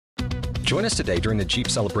Join us today during the Jeep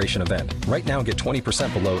Celebration event. Right now, get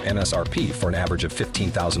 20% below MSRP for an average of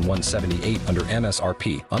 $15,178 under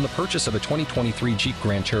MSRP on the purchase of a 2023 Jeep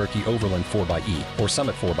Grand Cherokee Overland 4xE or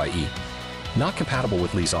Summit 4xE. Not compatible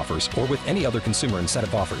with lease offers or with any other consumer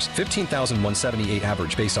incentive offers. $15,178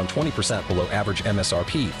 average based on 20% below average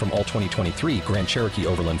MSRP from all 2023 Grand Cherokee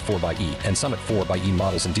Overland 4xE and Summit 4xE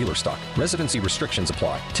models in dealer stock. Residency restrictions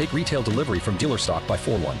apply. Take retail delivery from dealer stock by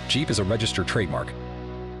 4/1. Jeep is a registered trademark.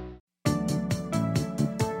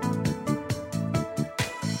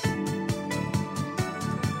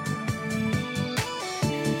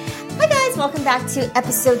 Hi guys, welcome back to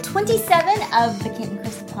episode 27 of the Kit and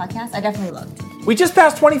Krista podcast. I definitely looked. We just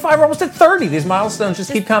passed 25, we're almost at 30. These milestones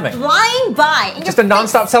just keep coming. Flying by. Just a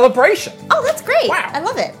nonstop celebration. Oh, that's great. Wow. I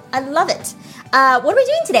love it. I love it. What are we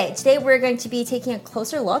doing today? Today we're going to be taking a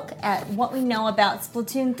closer look at what we know about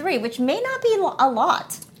Splatoon 3, which may not be a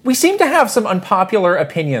lot. We seem to have some unpopular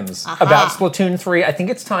opinions about Splatoon 3. I think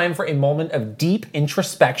it's time for a moment of deep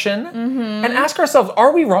introspection and ask ourselves,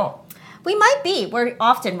 are we wrong? We might be. We're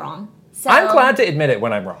often wrong. So, I'm glad to admit it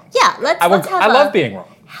when I'm wrong. Yeah, let's have I love being wrong.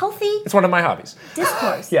 Healthy It's one of my hobbies.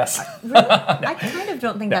 discourse. Yes. Really? I kind of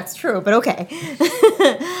don't think that's true, but okay.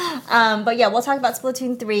 But yeah, we'll talk about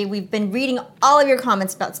Splatoon 3. We've been reading all of your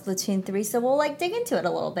comments about Splatoon 3, so we'll dig into it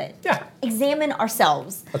a little bit. Yeah. Examine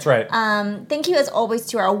ourselves. That's right. Thank you as always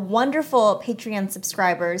to our wonderful Patreon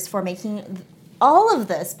subscribers for making all of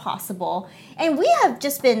this possible. And we have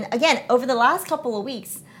just been, again, over the last couple of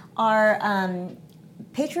weeks, our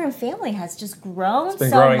Patreon family has just grown so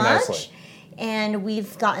growing much. nicely. And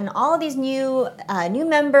we've gotten all of these new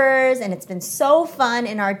members, and it's been so fun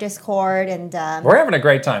in our Discord. And We're having a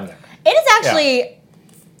great time there. it is actually,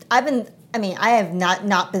 I have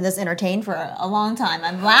not been this entertained for a long time.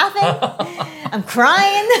 I'm laughing, I'm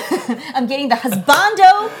crying, I'm getting the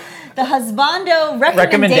husbando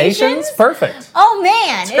recommendations. Perfect. Oh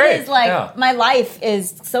man, it great. is my life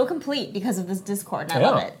is so complete because of this Discord, and I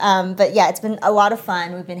love it. But yeah, it's been a lot of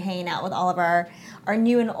fun. We've been hanging out with all of our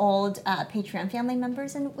new and old Patreon family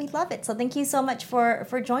members, and we love it. So thank you so much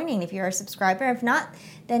for joining. If you're a subscriber, if not,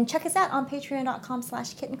 then check us out on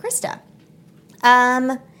patreon.com/KitandKrista.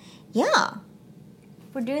 Yeah,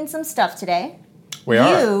 we're doing some stuff today. We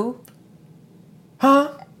are.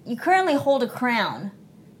 You currently hold a crown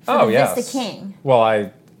for the yes. Vista King.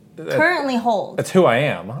 Well, Currently hold. that's who I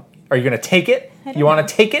am. Are you going to take it? You want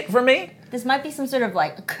to take it from me? This might be some sort of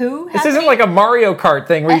a coup. This isn't like a Mario Kart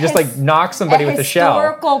thing where you just knock somebody with a shell.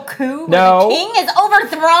 Historical coup No. where the king is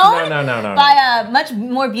overthrown No. by a much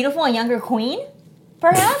more beautiful and younger queen,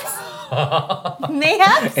 perhaps?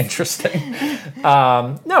 Mayhaps? Interesting.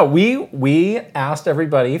 No, we asked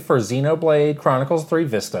everybody for Xenoblade Chronicles 3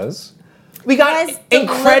 Vistas. We got Guys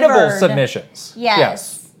incredible delivered. submissions.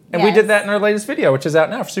 Yes. And we did that in our latest video, which is out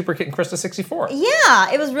now for Super Kit and Krista 64.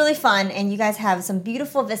 Yeah, it was really fun, and you guys have some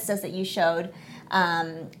beautiful vistas that you showed.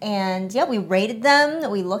 And yeah, we rated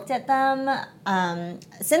them, we looked at them.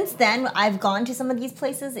 Since then, I've gone to some of these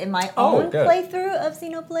places in my own good. playthrough of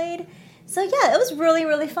Xenoblade. So yeah, it was really,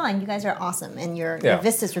 really fun. You guys are awesome, and your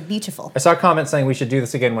vistas are beautiful. I saw comments saying we should do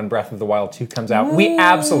this again when Breath of the Wild 2 comes out. We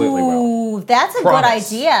absolutely will. Ooh, that's a Promise.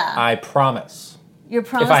 good idea. I promise. Your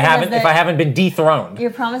promise If I haven't been dethroned.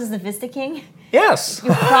 Your promise as the Vista King? Yes.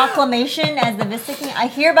 Your proclamation as the Vista King? I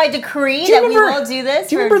hereby decree that we will do this.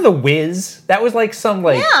 Do you remember the Wiz? That was like some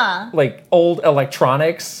old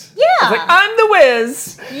electronics. Yeah. It's like, I'm the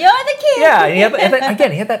Wiz. You're the king. Yeah,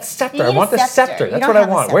 and he had that scepter. I need want a the scepter. scepter. You That's don't what I have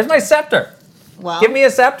a want. Where's my scepter? Well, Give me a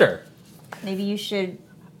scepter. maybe you should.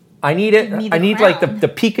 I need it. Give me the I need crown. the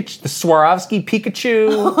Pikachu, the Swarovski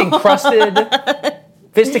Pikachu encrusted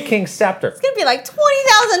Vista King scepter. It's going to be like $20,000.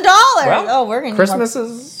 Well, we're going to Christmas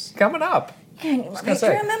is coming up.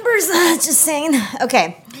 Patreon members. Just saying.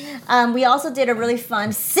 Okay. We also did a really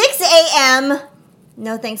fun 6 a.m.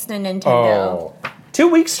 No thanks to Nintendo. Oh. 2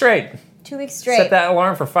 weeks straight. 2 weeks straight. Set that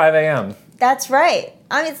alarm for 5 a.m. That's right.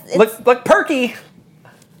 I mean, it's Look perky.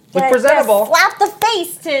 Look gotta presentable. slap the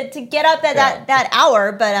face to get up at that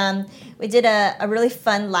hour. But we did a really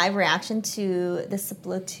fun live reaction to the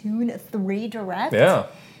Splatoon 3 Direct. Yeah.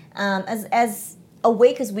 As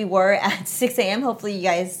awake as we were at 6 a.m., hopefully you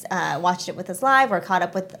guys watched it with us live or caught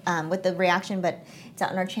up with the reaction. But it's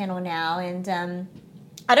out on our channel now, and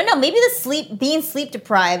I don't know. Maybe being sleep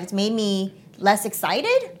deprived made me less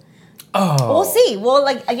excited. Oh. We'll see.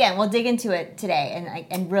 We'll dig into it today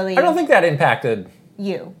and really. I don't think that impacted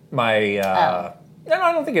you. my. No,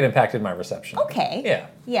 I don't think it impacted my reception. Okay. Yeah.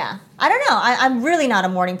 Yeah. I don't know. I'm really not a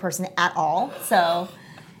morning person at all, so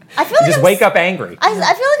I feel like Just wake up angry. I feel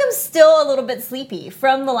like I'm still a little bit sleepy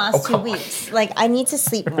from the last 2 come on. weeks. Like I need to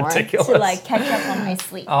sleep more Ridiculous. to catch up on my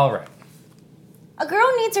sleep. All right. A girl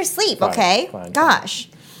needs her sleep, Fine, okay? fine. Gosh.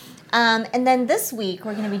 And then this week,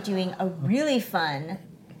 we're going to be doing a really fun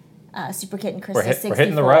Super Kitten Krista 64 We're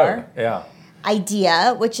hitting the road. Yeah.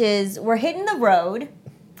 idea, which is we're hitting the road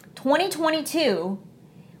 2022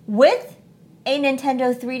 with a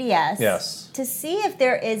Nintendo 3DS Yes. to see if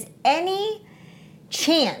there is any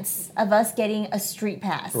chance of us getting a street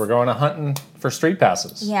pass. We're going to hunting for street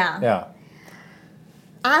passes. Yeah. Yeah.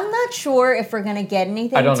 I'm not sure if we're going to get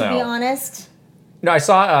anything, I don't to be know. honest. No, I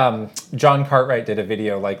saw John Cartwright did a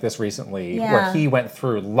video like this recently Yeah. where he went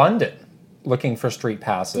through London looking for street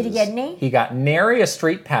passes. Did he get any? He got nary a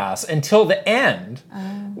street pass until the end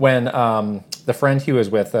when the friend he was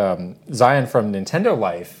with, Zion from Nintendo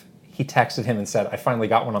Life, he texted him and said, I finally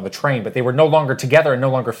got one on the train, but they were no longer together and no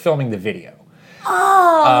longer filming the video.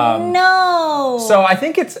 Oh, no. So I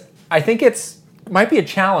think it's might be a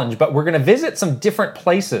challenge, but we're going to visit some different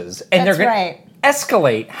places, and That's they're going right. to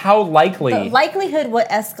escalate how likely. The likelihood would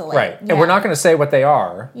escalate. Right, Yeah. and we're not going to say what they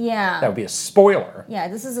are. Yeah. That would be a spoiler. Yeah,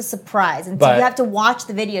 this is a surprise. And so But- you have to watch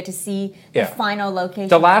the video to see Yeah. the final location.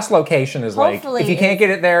 The last location is like, Hopefully if you can't get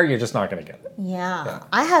it there, you're just not going to get it. Yeah.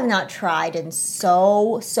 I have not tried in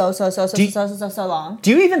so long.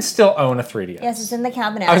 Do you even still own a 3DS? Yes, it's in the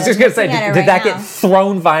cabinet. I was just going to say, looking at it did right that now. get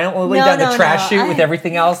thrown violently No, down the no, trash no. chute with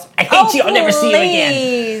everything else? I hate you, I'll never see you again.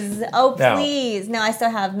 Please. Oh, No. please. No, I still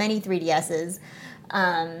have many 3DSs.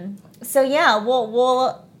 So yeah,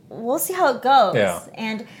 we'll see how it goes. Yeah.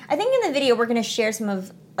 And I think in the video we're going to share some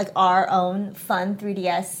of like our own fun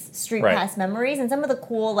 3DS Street Right. Pass memories and some of the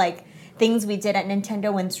cool like things we did at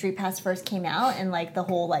Nintendo when Street Pass first came out and like the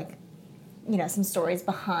whole like some stories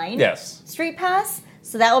behind Yes. Street Pass.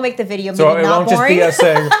 So that will make the video So maybe it not won't boring. just be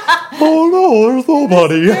us saying, oh no, there's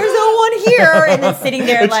nobody. There's no one here, and then sitting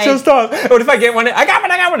there It's like. just us. What if I get one? I got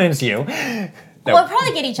one, and it's you. No, We'll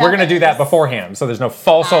probably get each other. we're going to do that beforehand, so there's no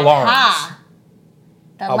false alarms. Aha.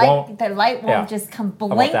 The I light, won't- the light won't yeah. just come I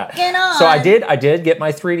want that. blinking on. So I did get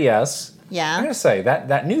my 3DS. Yeah. I'm going to say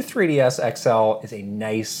that new 3DS XL is a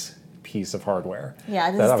nice piece of hardware. Yeah,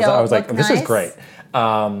 does That it still I was like, look this is nice? great.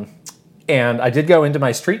 And I did go into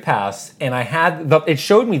my Street Pass, and I had it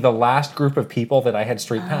showed me the last group of people that I had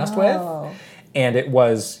Street Passed Oh. with. And it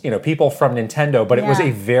was, people from Nintendo, but it was Yeah.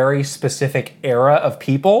 a very specific era of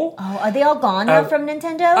people. Oh, are they all gone now from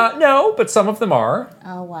Nintendo? No, but some of them are.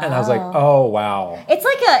 Oh, wow. And I was like, oh wow.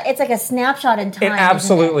 It's like a snapshot in time. It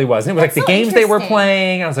absolutely was. And it was like That's the so games they were interesting.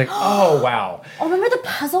 playing. I was like, oh wow. Oh, remember the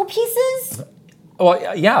puzzle pieces?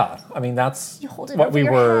 Well, yeah. I mean, that's You hold it what over we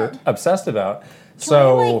your were head. obsessed about. Can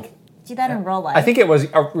So we, like, do that in real life? I think it was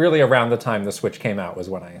really around the time the Switch came out was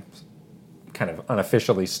when I kind of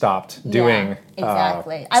unofficially stopped doing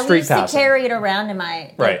exactly. I Street used to passing. carry it around in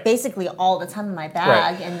my Right. basically all the time in my bag,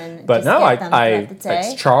 Right. and then But just no, get them throughout the day.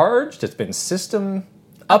 it's charged. It's been system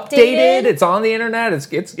Updated? updated. It's on the internet.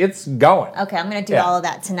 It's going. Okay, I'm gonna do Yeah. all of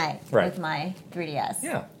that tonight Right. with my 3DS.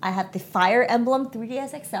 Yeah. I have the Fire Emblem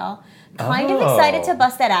 3DS XL. Kind of Oh. excited to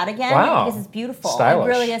bust that out again Wow. because it's beautiful. Stylish. It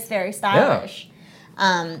really is very stylish.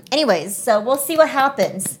 Anyways, so we'll see what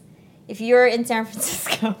happens if you're in San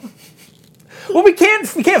Francisco. Well, we can't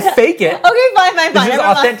fake it. Okay, fine. This is Never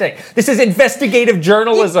mind. authentic. This is investigative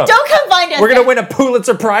journalism. Don't come find us. We're gonna win a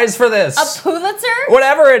Pulitzer Prize for this. a Pulitzer?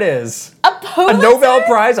 Whatever it is. A Pulitzer? A Nobel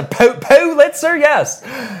Prize, a Pulitzer, yes.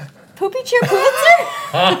 Poopy cheer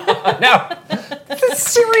Pulitzer? No, this is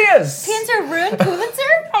serious. Pants are ruined Pulitzer?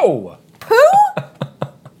 No, Poo?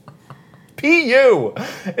 P-U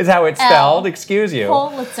is how it's spelled. Excuse you.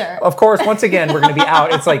 Pulitzer. Of course, once again, we're going to be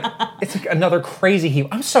out. It's like another crazy heat.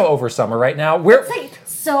 I'm so over summer right now. It's like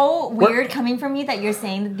so weird coming from you that you're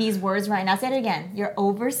saying these words right now. Say it again. You're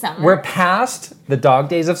over summer. we're past the dog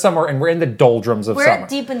days of summer, and we're in the doldrums of We're summer.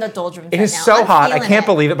 deep in the doldrums It right is now. so I'm hot. I feeling can't it.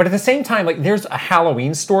 believe it. But at the same time, like there's a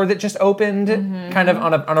Halloween store that just opened, kind of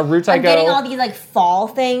on a route I I'm go. getting all these like fall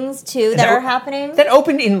things too that are happening. That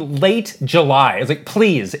opened in late July. I was like,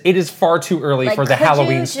 please, it is far too early Like, for the could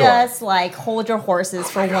Halloween you store. just like hold your horses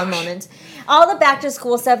for one moment? All the back to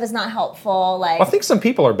school stuff is not helpful. Like, Well, I think some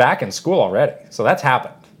people are back in school already, so that's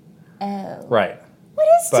happened. oh, Right. what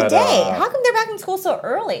is But, today? How come they're back in school so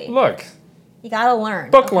early? Look, You gotta learn.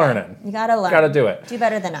 book learning. You gotta learn. Gotta do it. Do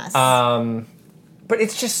better than us. But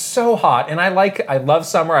it's just so hot, and I love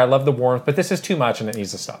summer. I love the warmth, but this is too much, and it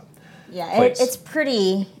needs to stop. yeah, please. it's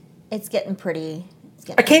pretty. It's getting pretty.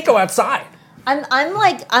 I can't go outside.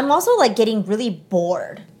 I'm also like getting really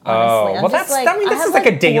bored. Honestly. I'm well, just, that's. like, I mean, I this have, is like a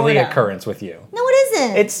like, daily boredom. occurrence with you. No, it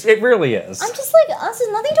isn't. It really is. I'm just like us.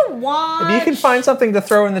 There's nothing to watch. Maybe you can find something to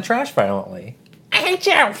throw in the trash violently. I hate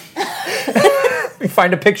you. You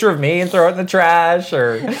find a picture of me and throw it in the trash,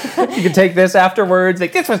 or you can take this afterwards.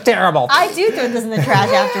 Like, this was terrible. I do throw this in the trash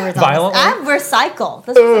afterwards. Violently? I recycle.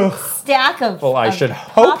 This is a stack of. Well, I of should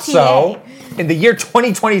hope papier. so. In the year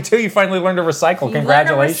 2022, you finally learned to recycle. You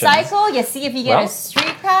Congratulations. learn to recycle. You see if you get Well, a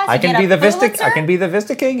street pass. I you can get be a the Vista. Pulitzer. I can be the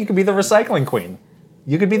Vista King. You can be the recycling queen.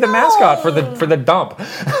 You could be the mascot for the dump,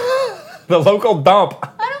 the local dump.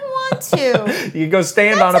 I don't want to. You go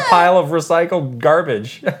stand on a pile of recycled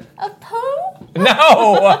garbage. A poo?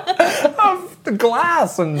 No, of the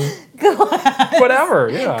glass and whatever.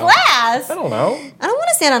 Yeah. Glass? I don't know. I don't want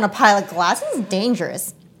to stand on a pile of glass. This is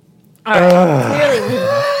dangerous. All right.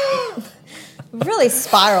 Clearly, we've really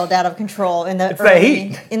spiraled out of control in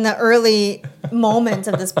the early moments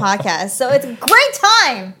of this podcast. So it's a great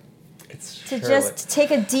time to just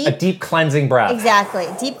take a deep cleansing breath. Exactly,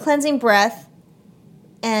 deep cleansing breath,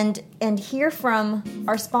 and hear from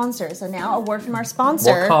our sponsor. So now a word from our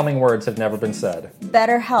sponsor. More calming words have never been said.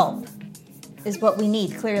 BetterHelp is what we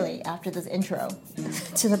need, clearly, after this intro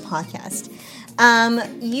to the podcast.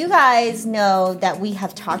 You guys know that we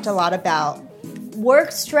have talked a lot about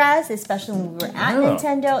work stress, especially when we were at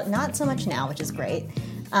Nintendo. Not so much now, which is great.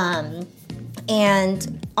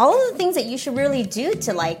 And all of the things that you should really do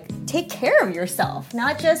to, like, take care of yourself.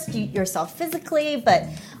 Not just yourself physically, but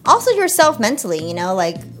also yourself mentally, you know?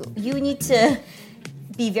 Like, you need to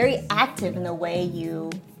be very active in the way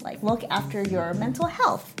you, like, look after your mental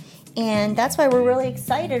health. And that's why we're really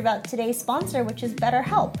excited about today's sponsor, which is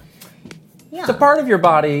BetterHelp. Yeah. It's a part of your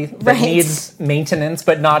body that needs maintenance,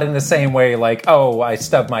 but not in the same way like, oh, I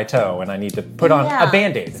stubbed my toe and I need to put on a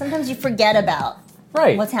Band-Aid. Sometimes you forget about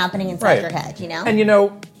what's happening inside your head, you know? And, you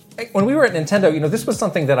know, when we were at Nintendo, you know, this was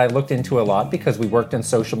something that I looked into a lot because we worked in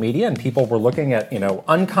social media and people were looking at, you know,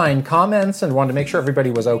 unkind comments and wanted to make sure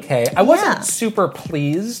everybody was okay. I wasn't super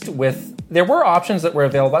pleased with... There were options that were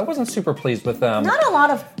available. I wasn't super pleased with them. Not a lot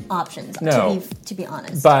of options, to be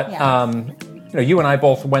honest. But, you know, you and I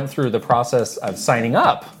both went through the process of signing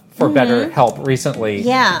up for BetterHelp recently.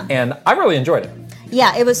 Yeah. And I really enjoyed it.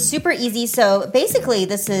 Yeah, it was super easy. So basically,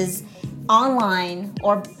 this is online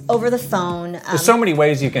or over the phone. There's so many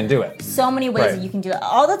ways you can do it. So many ways that you can do it.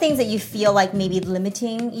 All the things that you feel like maybe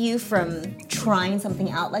limiting you from trying something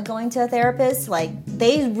out, like going to a therapist, like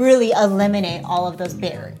they really eliminate all of those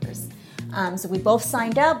barriers. So we both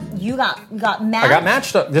signed up. You got matched. I got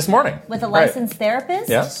matched up this morning with a licensed therapist.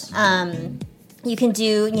 Yes. You can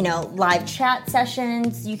do, you know, live chat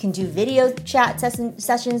sessions. You can do video chat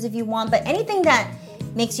sessions if you want. But anything that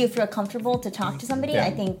makes you feel comfortable to talk to somebody, I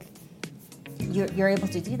think you're able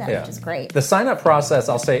to do that, which is great. The sign-up process,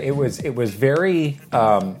 I'll say, it was very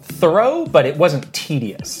thorough, but it wasn't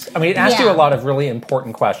tedious. I mean, it asked you a lot of really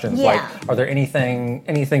important questions, like, are there any things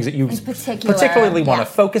that you particularly want to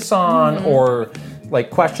focus on, or like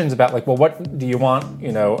questions about, like, well, what do you want,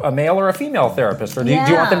 you know, a male or a female therapist, or do you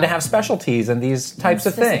want them to have specialties in these types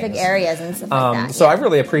of things? Specific areas and stuff like that. So I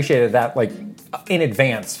really appreciated that, like, in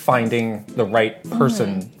advance, finding the right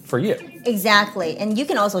person for you. Exactly. And you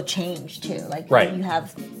can also change, too. Like, you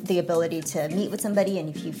have the ability to meet with somebody, and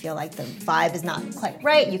if you feel like the vibe is not quite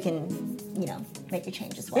right, you can, you know, make a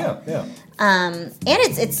change as well. And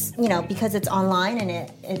it's you know, because it's online and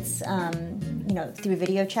it's you know, through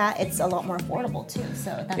video chat, it's a lot more affordable, too.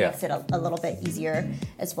 So that makes it a little bit easier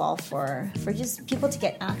as well for just people to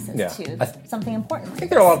get access to something important. I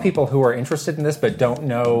think there are a lot of people who are interested in this but don't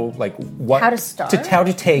know, like, how to start, how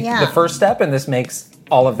to take the first step, and this makes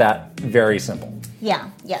all of that very simple.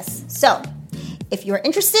 Yes. So, if you're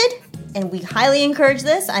interested, and we highly encourage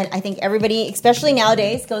this, I think everybody, especially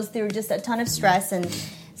nowadays, goes through just a ton of stress and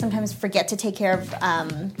sometimes forget to take care of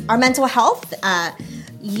our mental health. Our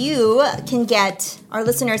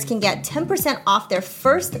listeners can get 10% off their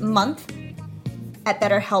first month at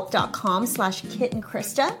betterhelp.com/Kit and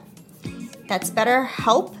Krista. That's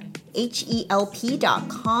BetterHelp, HELP.com/Kit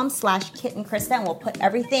and Krista, and we'll put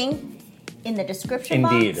everything in the description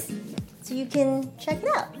box, so you can check it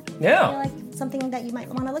out. Like something that you might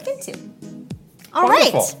want to look into. All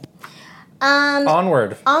right.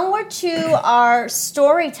 Onward to our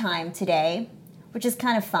story time today, which is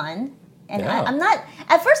kind of fun. And I'm not.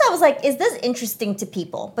 At first, I was like, "Is this interesting to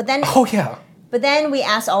people?" But then, But then we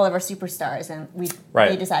asked all of our superstars, and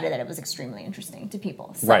they decided that it was extremely interesting to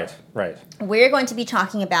people. So right. We're going to be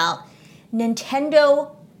talking about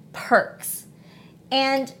Nintendo perks,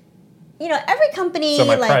 and you know, every company. So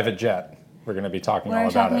my private jet. We're going to be talking all about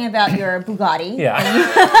it. We're talking about your Bugatti.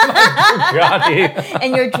 Bugatti.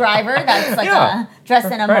 And your driver that's like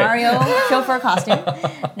dressed in a Mario chauffeur costume.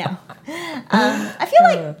 No. I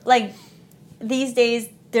feel like these days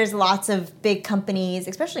there's lots of big companies,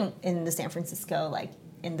 especially in the San Francisco, like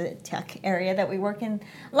in the tech area that we work in.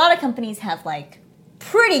 A lot of companies have like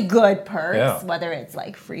pretty good perks, whether it's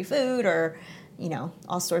like free food or, you know,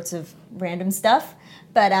 all sorts of random stuff.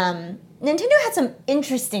 But Nintendo had some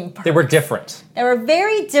interesting perks. They were different. They were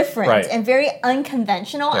very different Right. and very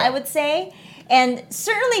unconventional, I would say. And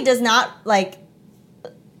certainly does not like,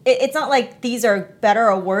 it's not like these are better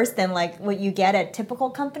or worse than like what you get at typical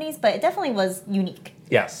companies, but it definitely was unique.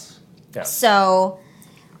 Yes. So,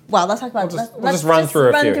 well, let's talk about, We'll let's just run through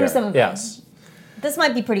a few here. some of them. Yes. This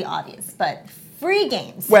might be pretty obvious, but free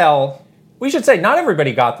games. Well, we should say not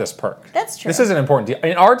everybody got this perk. That's true. This is an important deal.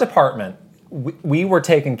 In our department, we were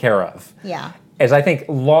taken care of. Yeah. As I think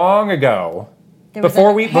long ago, There was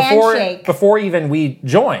a handshake. before even we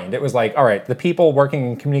joined, it was like, all right, the people working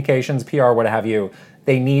in communications, PR, what have you,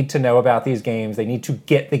 they need to know about these games. They need to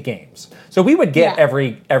get the games. So we would get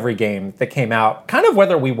every game that came out, kind of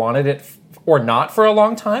whether we wanted it or not for a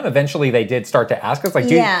long time. Eventually, they did start to ask us, like,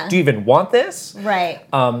 do you even want this? Right.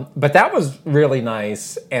 But that was really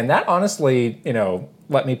nice, and that honestly, you know,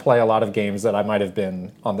 let me play a lot of games that I might have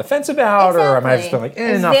been on the fence about, or I might have just been like,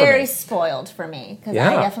 it was not for me. very spoiled for me because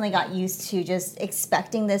I definitely got used to just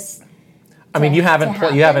expecting this. I mean, you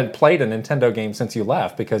haven't played a Nintendo game since you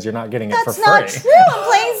left because you're not getting it for free. That's not true. I'm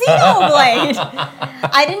playing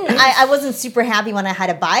Xenoblade. I wasn't super happy when I had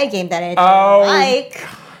to buy a game that I didn't like.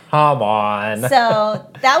 Come on.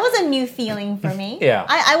 So that was a new feeling for me. Yeah.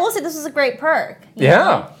 I will say this was a great perk. You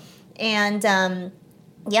know? And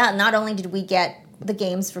not only did we get the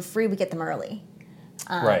games for free, we get them early.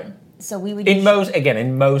 Right. So we would in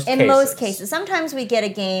most cases. Sometimes we get a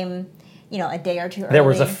game, you know, a day or two early. There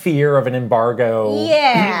was a fear of an embargo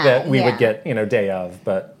that we would get, you know, day of,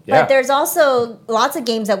 but But there's also lots of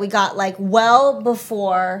games that we got like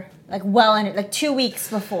before, like 2 weeks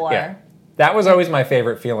before. Yeah. That was always my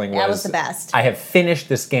favorite feeling. That was the best. I have finished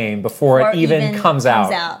this game before it even comes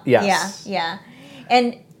out. Yes. Yeah.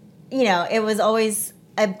 And, you know, it was always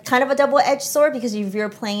a kind of a double-edged sword because if you're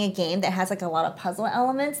playing a game that has like a lot of puzzle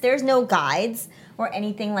elements, there's no guides or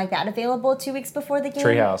anything like that available 2 weeks before the game.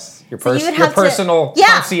 Treehouse. Your personal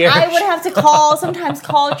concierge. I would have to sometimes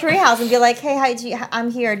call Treehouse and be like, hey, hi,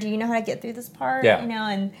 I'm here. Do you know how to get through this part? Yeah. You know,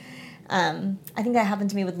 and I think that happened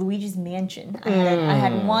to me with Luigi's Mansion. I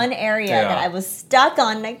had one area that I was stuck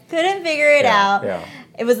on and I couldn't figure it out. Yeah.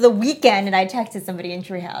 It was the weekend and I texted somebody in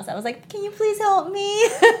Treehouse. I was like, can you please help me?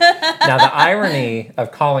 Now, the irony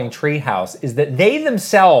of calling Treehouse is that they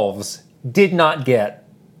themselves did not get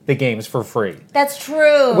the games for free. That's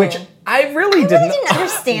true. Which I really didn't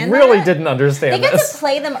understand. Didn't understand. They got to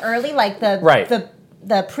play them early, like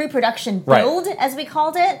the pre-production build, as we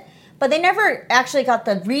called it, but they never actually got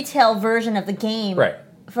the retail version of the game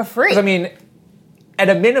for free. I mean, at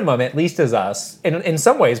a minimum, at least as us, in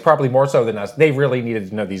some ways, probably more so than us, they really needed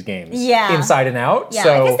to know these games inside and out. Yeah,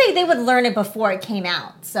 so. I guess they would learn it before it came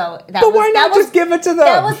out. So why not just give it to them?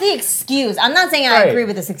 That was the excuse. I'm not saying I agree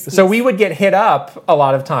with this excuse. So we would get hit up a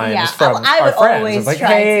lot of times from our friends. It's like,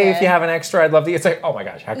 hey, if you have an extra, I'd love to. It's like, oh my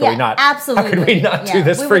gosh, how could we not? Absolutely. How could we not do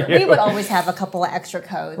this for you? We would always have a couple of extra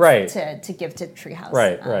codes to give to Treehouse.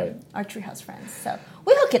 Right. Our Treehouse friends. So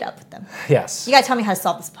we hook it up with them. Yes. You gotta tell me how to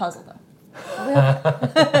solve this puzzle though.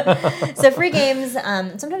 So free games.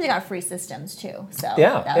 Sometimes they got free systems too. So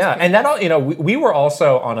and that all, you know, we were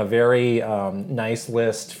also on a very nice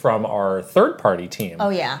list from our third-party team. Oh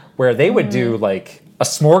yeah, where they would do like a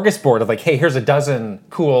smorgasbord of like, hey, here's a dozen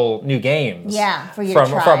cool new games. For you from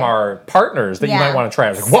to try. From our partners that you might want to try. I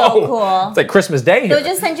was like, whoa, cool. It's like Christmas Day here. They'll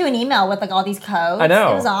just send you an email with like all these codes. I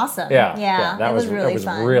know. It was awesome. Yeah. That was really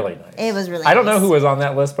fun. It was really nice. It was really. I don't know who was on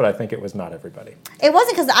that list, but I think it was not everybody. It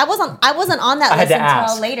wasn't because I wasn't on that list until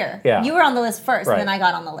ask. later. Yeah. You were on the list first, Right. and then I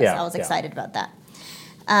got on the list. Yeah, I was excited about that.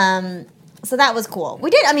 So that was cool. We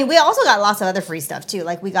did. I mean, we also got lots of other free stuff too.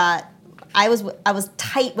 Like we got. I was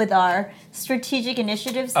tight with our strategic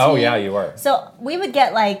initiatives team. Oh yeah, you were. So we would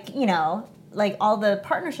get like, you know, like all the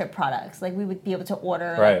partnership products. Like we would be able to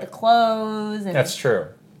order like the clothes and that's true.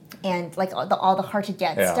 And like all the hard to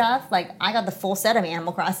get stuff. Like I got the full set of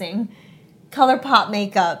Animal Crossing ColourPop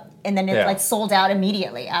makeup, and then it like sold out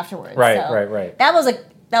immediately afterwards. Right.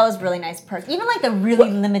 That was really nice perk. Even like the really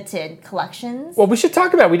limited collections. Well, we should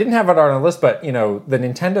talk about, we didn't have it on our list, but you know, the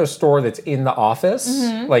Nintendo store that's in the office,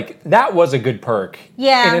 like that was a good perk in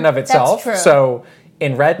and of itself. That's true. So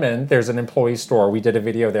in Redmond, there's an employee store. We did a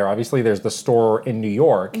video there. Obviously, there's the store in New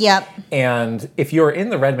York. Yep. And if you're in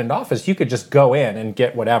the Redmond office, you could just go in and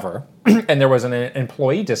get whatever. and there was an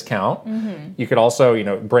employee discount. You could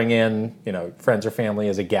also, bring in, friends or family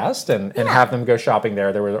as a guest and have them go shopping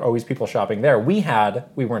there. There were always people shopping there. We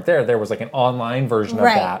weren't there. There was like an online version of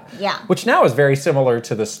that, which now is very similar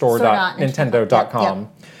to the store.nintendo.com. Yep.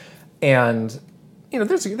 And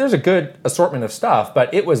there's a good assortment of stuff,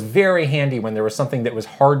 but it was very handy when there was something that was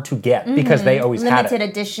hard to get because they always had it. Limited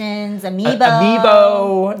editions,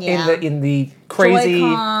 Amiibo. In the crazy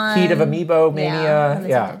Joy-Con. heat of Amiibo mania.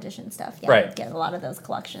 Limited edition stuff. Yeah, right. Get a lot of those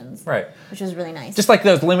collections. Right. Which was really nice. Just like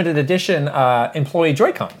those limited edition employee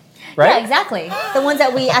Joy-Con. Right? Yeah, exactly. The ones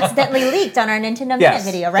that we accidentally leaked on our Nintendo Minute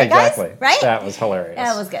video, right, exactly. guys? Right? That was hilarious.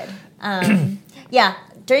 That was good. Yeah.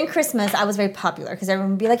 During Christmas, I was very popular because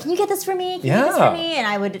everyone would be like, "Can you get this for me? Can you get this for me?" And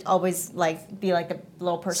I would always be like the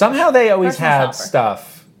little person. Somehow they always had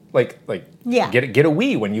stuff like get a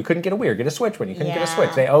Wii when you couldn't get a Wii, or get a Switch when you couldn't get a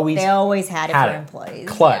Switch. They always had it for employees.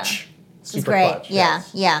 Clutch. Yeah. Super great. Clutch.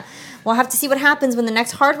 Yeah. We'll have to see what happens when the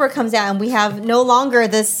next hardware comes out and we have no longer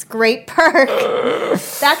this great perk.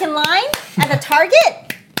 Back in line at the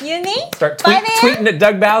Target, you and me. Start tweeting at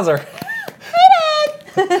Doug Bowser. Hey, Dad.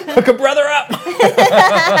 Hook a brother up.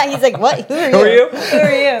 He's like, what? Who are you? Who are you? Who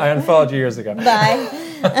are you? I unfollowed you years ago. Bye.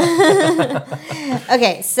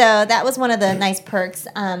 Okay, so that was one of the nice perks.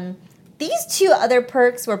 These two other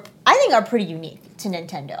perks I think are pretty unique to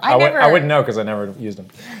Nintendo. I wouldn't know because I never used them.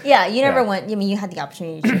 Yeah, you never went. I mean, you had the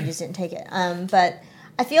opportunity to, you just didn't take it. But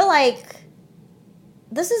I feel like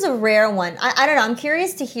this is a rare one. I don't know. I'm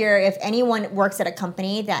curious to hear if anyone works at a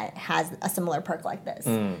company that has a similar perk like this.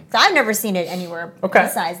 So I've never seen it anywhere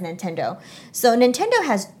besides Nintendo. So Nintendo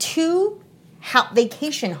has two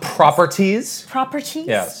vacation homes. Properties?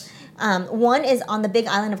 Yes. One is on the big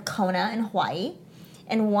island of Kona in Hawaii,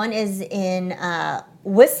 and one is in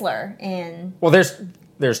Whistler in... Well,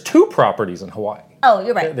 there's two properties in Hawaii. Oh,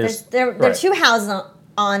 you're right. There are two houses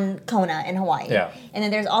on Kona in Hawaii. Yeah. And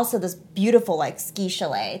then there's also this beautiful ski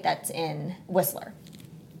chalet that's in Whistler.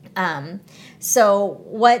 So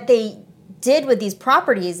what they did with these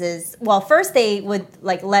properties is, first they would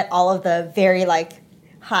let all of the very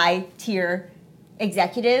high tier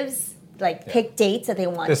executives pick dates that they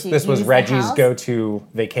want to use. This was Reggie's go-to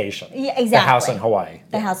vacation. Yeah, exactly. The house in Hawaii.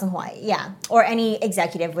 The house in Hawaii, yeah. Or any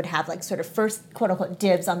executive would have sort of first quote unquote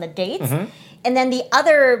dibs on the dates. And then the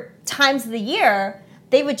other times of the year,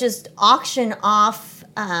 they would just auction off,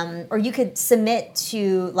 or you could submit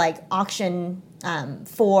to auction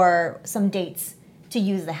for some dates to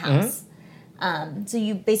use the house. So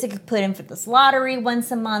you basically put in for this lottery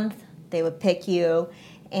once a month. They would pick you,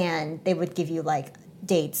 and they would give you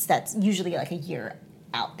dates that's usually a year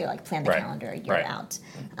out. They plan the calendar a year out.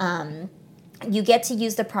 You get to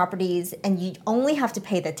use the properties, and you only have to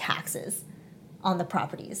pay the taxes on the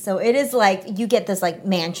properties. So it is you get this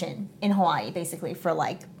mansion in Hawaii basically for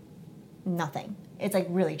nothing. It's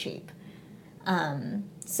really cheap.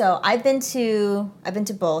 So I've been to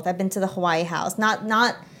both. I've been to the Hawaii house. Not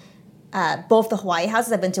both the Hawaii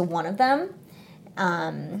houses. I've been to one of them.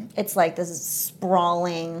 It's this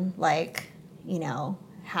sprawling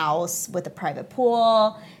house with a private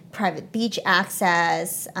pool, private beach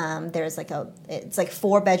access. There's it's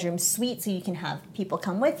 4-bedroom suite, so you can have people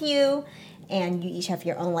come with you. And you each have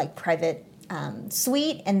your own private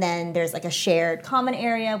suite, and then there's a shared common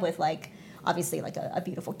area with obviously a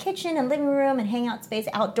beautiful kitchen and living room and hangout space,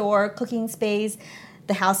 outdoor cooking space.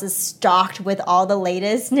 The house is stocked with all the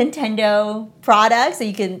latest Nintendo products, so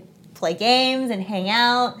you can play games and hang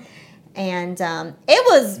out. And it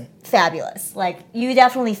was fabulous. You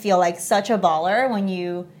definitely feel such a baller when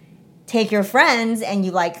you take your friends and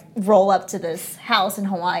you roll up to this house in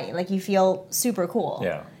Hawaii. You feel super cool.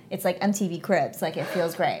 Yeah. It's like MTV Cribs. It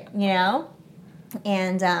feels great,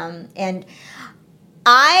 And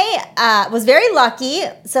I was very lucky.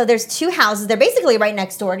 So there's two houses. They're basically right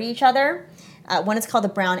next door to each other. One is called the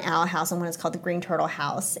Brown Owl House, and one is called the Green Turtle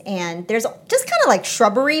House. And there's just kind of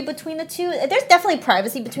shrubbery between the two. There's definitely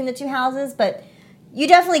privacy between the two houses, but you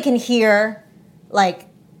definitely can hear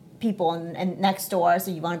people and next door,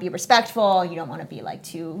 so you want to be respectful. You don't want to be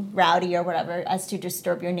too rowdy or whatever as to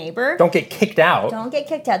disturb your neighbor. Don't get kicked out. Don't get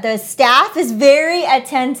kicked out. The staff is very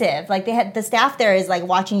attentive. The staff there is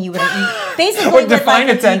watching you with basically with define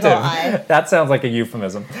attentive. Eye. That sounds like a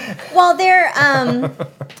euphemism. Well, they're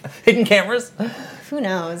hidden cameras. Who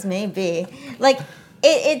knows? Maybe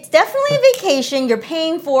it's definitely a vacation. You're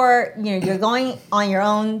paying for. You're going on your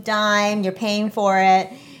own dime. You're paying for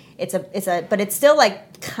it. But it's still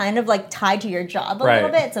kind of tied to your job a little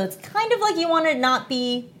bit. So it's kind of you want to not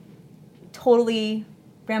be totally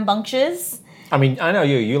rambunctious. I mean, I know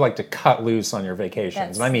you like to cut loose on your vacations.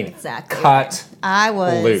 That's and I mean, exactly cut I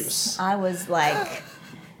was loose. I was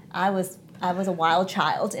I was a wild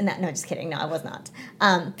child in that. No, just kidding. No, I was not.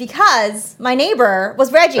 Because my neighbor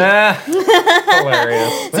was Reggie.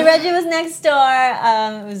 Hilarious. So Reggie was next door.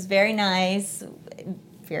 It was very nice,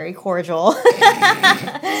 very cordial.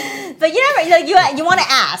 But you want to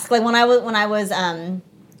ask. Like when I was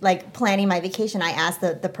like planning my vacation, I asked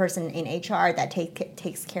the person in HR that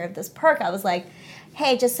takes care of this perk. I was like,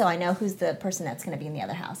 hey, just so I know who's the person that's going to be in the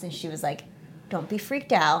other house. And she was like, don't be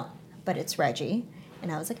freaked out, but it's Reggie.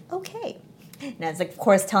 And I was like, okay. And I was like, of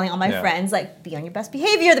course, telling all my friends, like, be on your best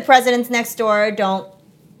behavior. The president's next door. Don't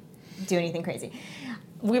do anything crazy.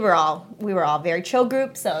 We were all very chill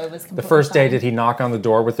group, so it was completely The first day, fine. did he knock on the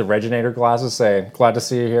door with the Reginator glasses, say, glad to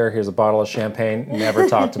see you here, here's a bottle of champagne, never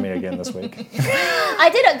talk to me again this week?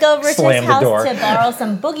 I did go over to Slam his the house door. to borrow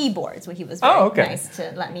some boogie boards, which he was very okay. nice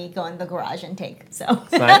to let me go in the garage and take. So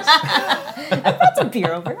Nice. I brought some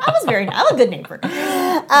beer over. I'm a good neighbor. So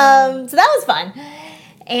that was fun.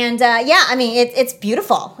 And I mean, it's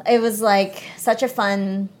beautiful. It was like such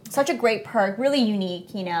a great perk, really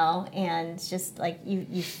unique, and just like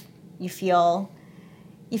you feel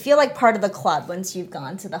like part of the club once you've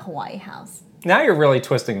gone to the Hawaii house. Now you're really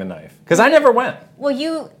twisting the knife, because I never went. Well,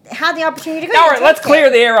 you had the opportunity to go. All right, let's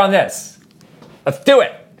clear the air on this. Let's do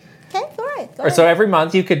it. Okay, go right. All right, so every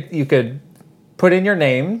month you could put in your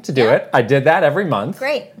name to do it. I did that every month.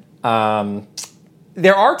 Great.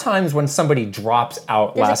 There are times when somebody drops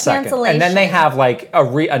out There's a last second, cancellation. and then they have like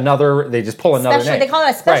another. They just pull another Special- name. they call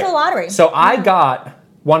it a special lottery. So I got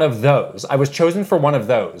one of those. I was chosen for one of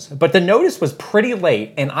those, but the notice was pretty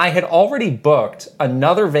late, and I had already booked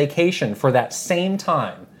another vacation for that same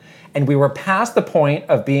time, and we were past the point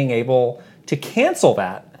of being able to cancel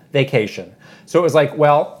that vacation. So it was like,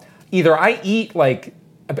 well, either I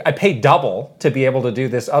pay double to be able to do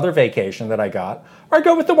this other vacation that I got, or I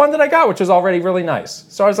go with the one that I got, which was already really nice.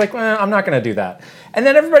 So I was like, I'm not going to do that. And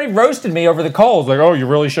then everybody roasted me over the coals, like, oh, you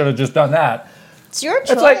really should have just done that. It's your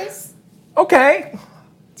choice. It's like, okay.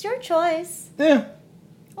 It's your choice. Yeah.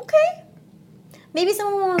 Okay. Maybe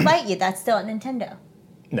someone will invite you. That's still at Nintendo.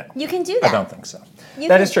 No. You can do that. I don't think so. You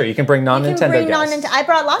That can- is true. You can bring non-Nintendo guests. I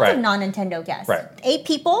brought lots Right. of non-Nintendo guests. Right. 8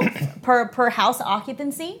 people per house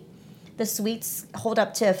occupancy. The suites hold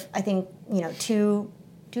up to, I think, two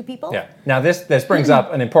people. Yeah. Now this brings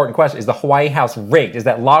up an important question: is the Hawaii house rigged? Is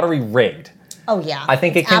that lottery rigged? Oh yeah. I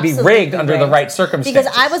think it It's can be absolutely rigged under the right circumstances.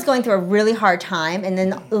 Because I was going through a really hard time, and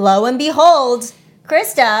then lo and behold,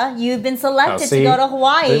 Krista, you've been selected to go to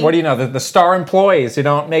Hawaii. What do you know? The star employees who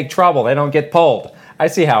don't make trouble, they don't get pulled. I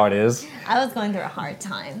see how it is. I was going through a hard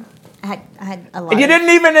time. I had a lot. And you didn't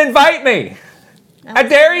even invite me. How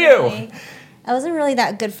dare you? I wasn't really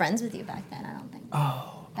that good friends with you back then, I don't think. Oh.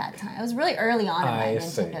 That time. I was really early on in my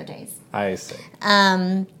Nintendo days. I see.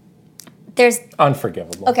 There's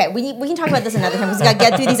Unforgivable. Okay, we can talk about this another time because we got to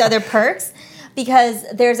get through these other perks, because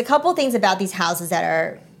there's a couple things about these houses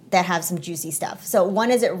that have some juicy stuff. So one,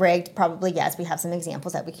 is it rigged? Probably yes. We have some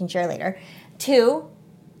examples that we can share later. 2,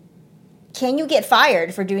 can you get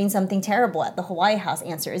fired for doing something terrible at the Hawaii house?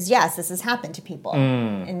 Answer is yes. This has happened to people,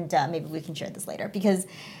 and maybe we can share this later because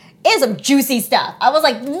it is some juicy stuff. I was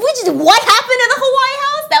like, what happened at the Hawaii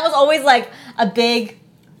house? That was always like a big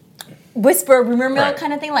whisper, rumor mill Right.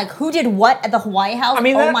 kind of thing. Like, who did what at the Hawaii house? I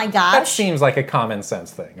mean, oh my gosh. that seems like a common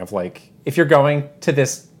sense thing of like, if you're going to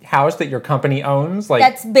this house that your company owns, like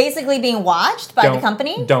That's basically being watched by the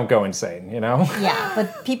company? Don't go insane, you know? Yeah,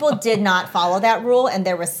 but people did not follow that rule, and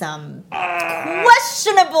there was some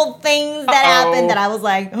questionable things that happened that I was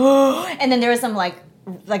like, oh. And then there was some like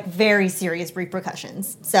very serious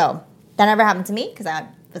repercussions. So that never happened to me because I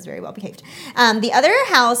was very well behaved. The other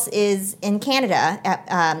house is in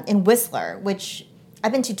Canada, in Whistler, which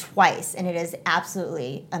I've been to twice, and it is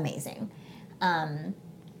absolutely amazing.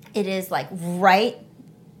 It is like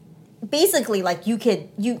basically like you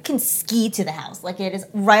can ski to the house. Like it is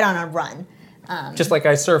right on a run. Just like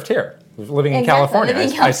I surfed here. Living in Exactly, California,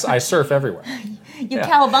 living in I surf everywhere. You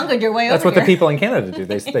cowabungaed your way That's over what the here. people in Canada do.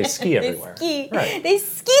 They ski everywhere. Ski. Right. They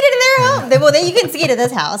ski to their home. Well, you can ski to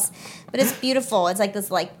this house, but it's beautiful. It's like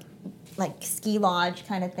this like ski lodge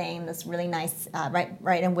kind of thing. This really nice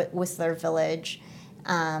right in Whistler Village.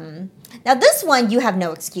 Now this one you have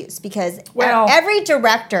no excuse because every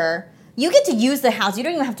director. You get to use the house. You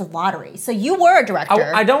don't even have to lottery. So you were a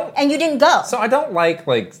director. I don't. And you didn't go. So I don't like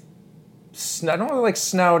snow. I don't really like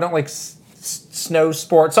snow. I don't like snow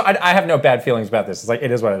sports. So I have no bad feelings about this. It's like,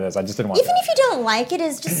 it is what it is. I just didn't want Even if you don't like it,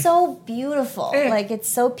 it's just so beautiful. Like, it's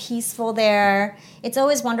so peaceful there. It's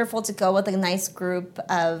always wonderful to go with a nice group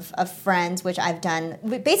of friends, which I've done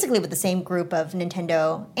basically with the same group of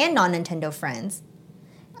Nintendo and non-Nintendo friends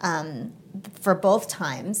for both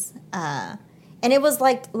times. And it was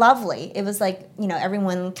like lovely. It was like,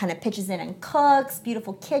 everyone kind of pitches in and cooks,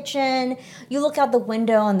 beautiful kitchen. You look out the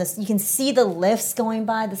window and you can see the lifts going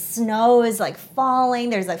by. The snow is like falling.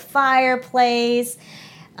 There's a fireplace.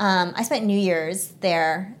 I spent New Year's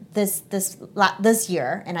there this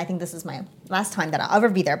year, and I think this is my last time that I'll ever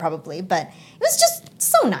be there probably. But it was just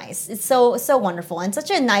so nice. It's so wonderful and such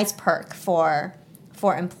a nice perk for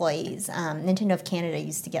employees. Nintendo of Canada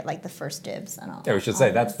used to get like the first dibs. Yeah, we should say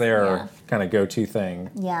that's their kind of go-to thing.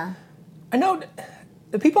 Yeah. I know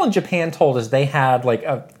the people in Japan told us they had like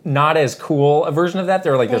a not as cool a version of that.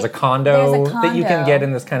 They're like there's a condo that you can get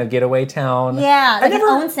in this kind of getaway town. Yeah, like an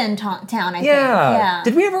onsen town, I think. Yeah.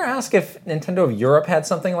 Did we ever ask if Nintendo of Europe had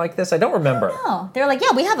something like this? I don't remember. Oh, they're like,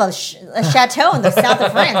 yeah, we have a chateau in the south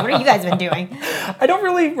of France. What have you guys been doing? I don't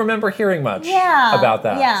really remember hearing much about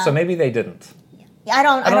that. Yeah. So maybe they didn't. I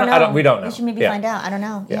don't know. We don't know. We should maybe find out. I don't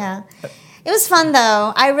know. Yeah. It was fun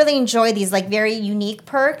though. I really enjoy these like very unique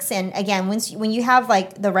perks, and again, when you have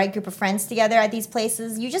like the right group of friends together at these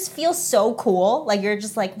places, you just feel so cool. Like you're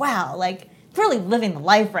just like, wow, like really living the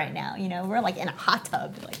life right now. We're like in a hot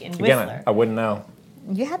tub, like in Whistler. Again, I wouldn't know.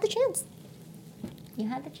 You had the chance.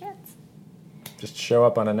 Just show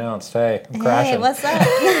up unannounced. Hey, I'm crashing. Hey, what's up?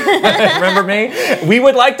 Remember me? We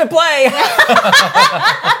would like to play.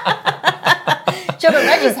 Show up at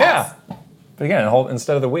Reggie's house. Yeah. But again,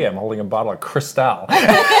 instead of the Wii, I'm holding a bottle of Cristal. Pour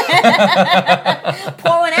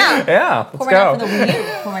one out. Yeah, let's Pour one go. out for the Wii U.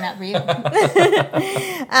 Pour one out for you.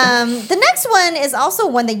 The next one is also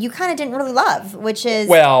one that you kind of didn't really love, which is...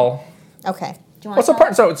 Well... Okay. Do you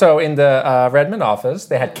want So in the Redmond office,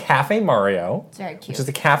 they had Cafe Mario. It's very cute. Which is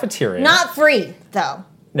a cafeteria. Not free, though.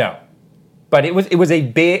 No. But it was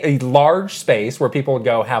a large space where people would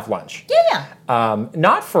go have lunch. Yeah.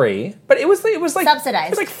 Not free, but it was like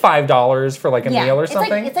subsidized. It was like $5 for like a meal or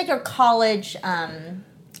something. It's like your college,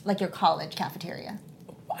 cafeteria.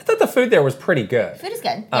 I thought the food there was pretty good. Food is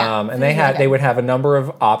good. Yeah. And they would have a number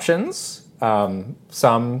of options.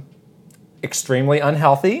 Some extremely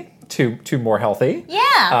unhealthy to more healthy.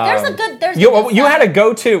 Yeah. You had a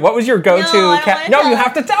go-to. What was your go-to? No, you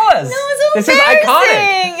have to tell us. No, it's so embarrassing. This is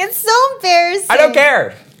iconic. It's so embarrassing. I don't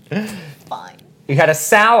care. Fine. You had a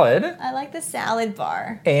salad. I like the salad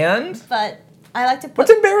bar. And? But I like to put...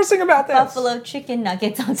 What's embarrassing about this? Buffalo chicken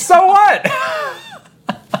nuggets on top. So what?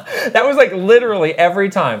 That was like literally every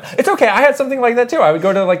time. It's okay. I had something like that too. I would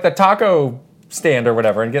go to like the taco stand or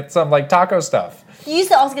whatever and get some like taco stuff. You used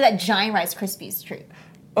to also get that giant Rice Krispies treat.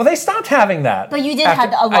 Oh, they stopped having that. But you did have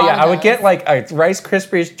a lot of I would those. get like a Rice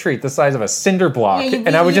Krispies treat the size of a cinder block, Yeah,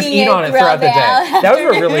 and I would just eat on it throughout the day. Those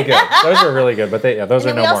were really good. Those were really good, but those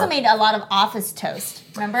are no more. We also made a lot of office toast.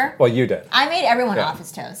 Remember? Well, you did. I made everyone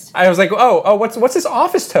office toast. I was like, oh, what's this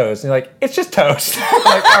office toast? And you're like, it's just toast. I'm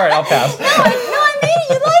like, all right, I'll pass. No, I made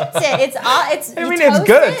it. You liked it. It's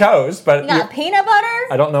good toast, but you got peanut butter.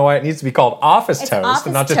 I don't know why it needs to be called office toast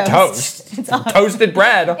and not just toast. It's toasted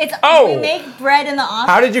bread. We make bread in the office.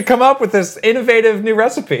 How did you come up with this innovative new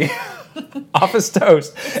recipe? Office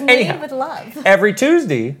toast. It's made with love. Every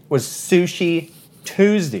Tuesday was Sushi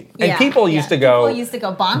Tuesday. And people used to go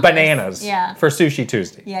bonkers. Bananas for Sushi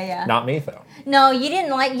Tuesday. Yeah. Not me though. No, you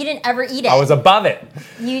didn't ever eat it. I was above it.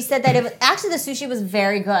 You said that the sushi was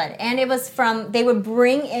very good. And it was they would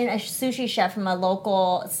bring in a sushi chef from a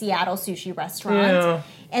local Seattle sushi restaurant. Yeah.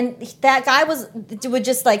 And that guy would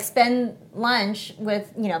just like spend lunch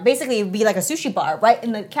with, basically it would be like a sushi bar right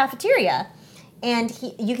in the cafeteria. And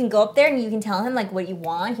you can go up there and you can tell him like what you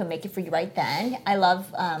want. He'll make it for you right then. I love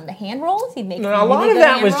the hand rolls. He'd make a lot of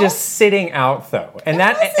that was just sitting out though, and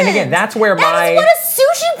again that's where that is what a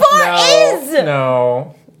sushi bar is.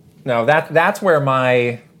 No, that's where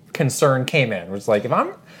my concern came in. It was like if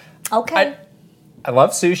I'm okay. I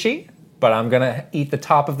love sushi, but I'm gonna eat the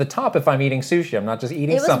top of the top if I'm eating sushi. I'm not just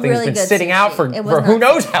eating something really that's been sitting sushi. out for who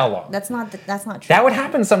knows how long. That's not true. That would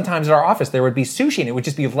happen sometimes at our office. There would be sushi and it would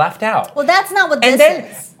just be left out. Well, that's not what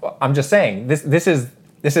is. Well, I'm just saying this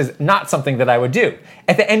is not something that I would do.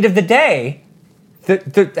 At the end of the day,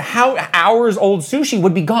 how hours old sushi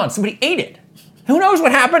would be gone. Somebody ate it. Who knows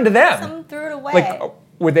what happened to them? Someone threw it away. Like,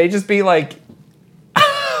 would they just be like,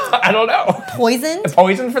 I don't know,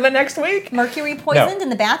 poisoned for the next week? Mercury poisoned in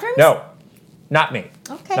the bathrooms? No. Not me.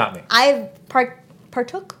 Okay. Not me. I've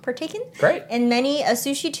partaken Great. in many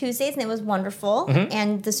Sushi Tuesdays, and it was wonderful. Mm-hmm.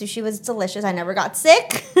 And the sushi was delicious. I never got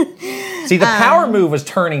sick. See, the power move was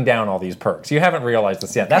turning down all these perks. You haven't realized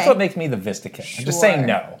this yet. That's what makes me the Vista King. I'm just saying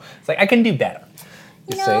no. It's like, I can do better.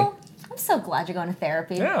 You know, I'm so glad you're going to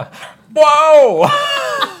therapy. Yeah. Whoa!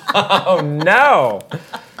 Oh, no.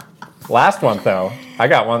 Last one, though. I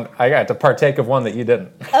got to partake of one that you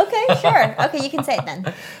didn't. Okay, sure. Okay, you can say it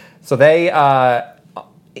then. So they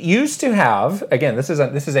used to have, again, this is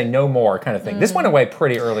a no more kind of thing. This went away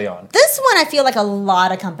pretty early on. This one I feel like a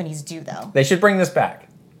lot of companies do, though. They should bring this back.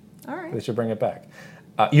 All right. They should bring it back.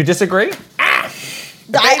 You disagree?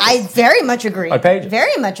 I very much agree. On pages.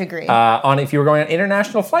 Very much agree. If you were going on an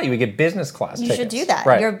international flight, you would get business class You tickets. should do that.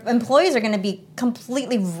 Right. Your employees are going to be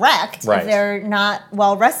completely wrecked Right. if they're not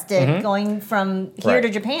well rested going from here Right. to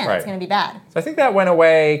Japan. Right. It's going to be bad. So I think that went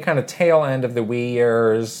away kind of tail end of the Wii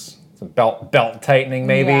years. Some belt tightening,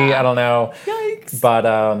 maybe. Yeah. I don't know. Yikes. But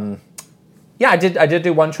yeah, I did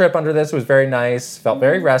do one trip under this. It was very nice. Felt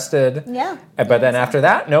very rested. Yeah. But then after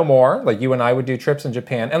that, no more. Like you and I would do trips in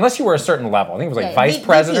Japan, unless you were a certain level. I think it was like Yeah, vice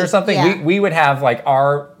president or VP, something. yeah. We would have like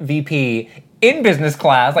our VP in business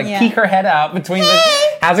class, like Yeah. peek her head out between the.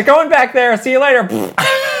 How's it going back there? See you later.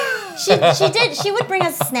 She would bring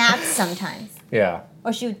us snacks sometimes. Yeah.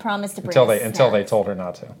 Or she would promise to bring Until us they snacks. told her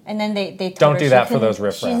not to. And then they told Don't her do she that for couldn't- those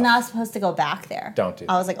riffraff. She's not supposed to go back there. Don't do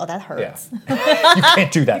I that. was like, oh, that Yeah. hurts. You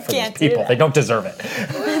can't do that for those can't do people. that. They don't deserve it.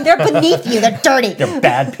 They're beneath you. They're dirty. They're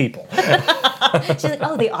bad people. She's like,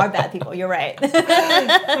 oh, they are bad people. You're right.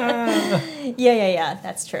 Yeah.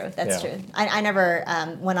 That's true. That's Yeah. true. I never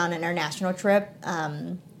went on an international trip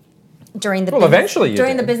during the Well, eventually you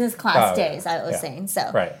during the did. business class Oh, days. I was yeah. saying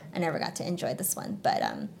so. Right. I never got to enjoy this one,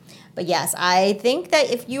 but yes, I think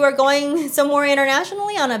that if you are going somewhere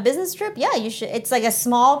internationally on a business trip, yeah, you should. It's like a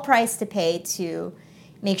small price to pay to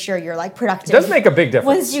make sure you're like productive. It does make a big difference.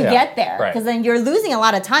 Once you Yeah. get there, Right. because then you're losing a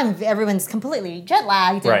lot of time if everyone's completely jet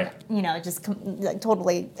lagged and Right. just like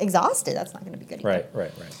totally exhausted. That's not going to be good either.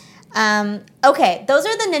 Right. Okay, those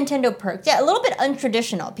are the Nintendo perks. Yeah, a little bit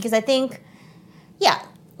untraditional because I think, yeah,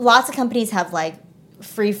 lots of companies have like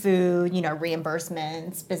free food,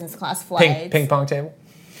 reimbursements, business class flights, Ping pong table.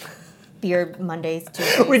 beer Mondays,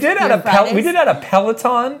 Tuesdays. We did beer at Fridays. a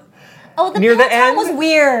Peloton. Oh, the near the Peloton end, was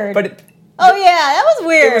weird. But oh yeah, that was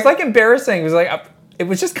weird. it was like embarrassing. It was like it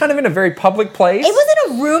was just kind of in a very public place. it was in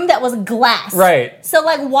a room that was glass. Right. So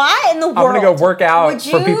like, why in the world? I'm gonna go work out would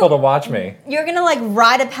for you- people to watch me. You're gonna like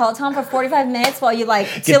ride a Peloton for 45 minutes while you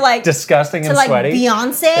Get disgusting to and like sweaty.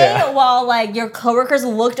 Beyonce Yeah. while like your coworkers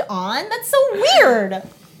looked on. That's so weird.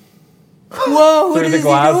 Whoa, what Through is the he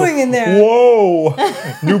glass. doing in there? Whoa!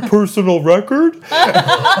 New personal record?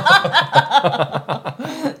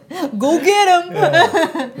 Go get him.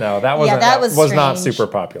 No, that wasn't. that was not strange.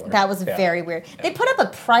 super popular. That was Yeah. very weird. They put up a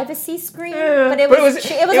privacy screen, Yeah, but it was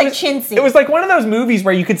like chintzy. It was like one of those movies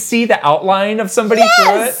where you could see the outline of somebody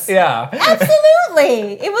Yes! through it. Yeah.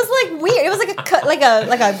 Absolutely. It was like weird. It was like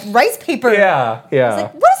a rice paper. Yeah. Yeah.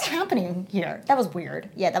 Like, what is happening here? That was weird.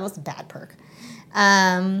 Yeah, that was a bad perk.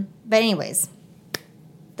 But anyways,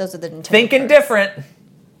 those are the Nintendo Thinking perks. different.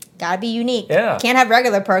 Gotta be unique. Yeah. Can't have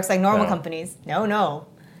regular perks like normal No. companies. No.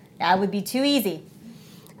 That would be too easy.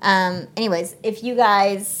 Anyways, if you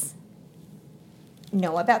guys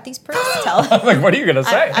know about these perks, tell us. I'm like, what are you gonna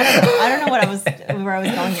say? I don't know where I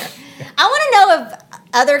was going here. I want to know if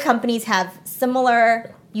other companies have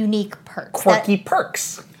similar unique perks. Quirky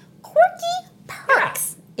perks. Quirky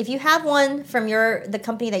perks. If you have one from the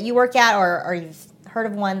company that you work at or you've heard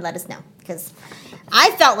of one, let us know. Because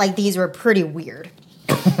I felt like these were pretty weird.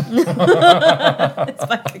 That's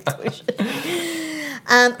my conclusion.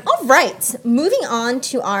 All right, moving on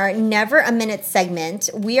to our Never a Minute segment.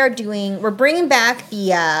 We're bringing back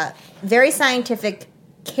the very scientific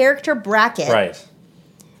character bracket. Right.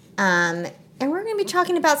 And we're going to be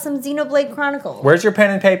talking about some Xenoblade Chronicles. Where's your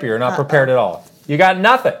pen and paper? You're not prepared at all. You got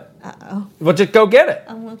nothing. Uh-oh. Well, just go get it.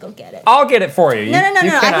 I'm going to go get it. I'll get it for you. No, You I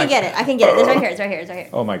cannot- can get it. It's right here. It's right here.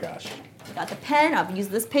 Oh my gosh. I got the pen. I've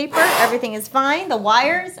used this paper. Everything is fine. The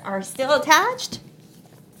wires are still attached.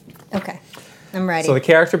 Okay. I'm ready. So the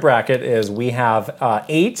character bracket is we have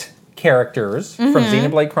 8 characters from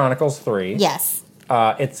Xenoblade Chronicles 3. yes.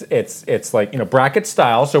 It's like bracket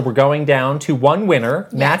style. So we're going down to one winner,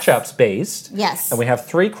 Yes. matchups based. Yes. And we have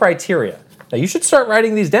 3 criteria. Now you should start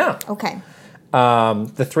writing these down. Okay.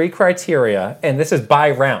 The 3 criteria, and this is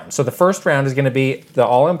by round. So the first round is going to be the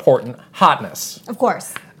all important hotness. Of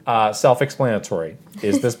course. Self-explanatory.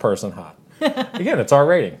 Is this person hot? Again, it's our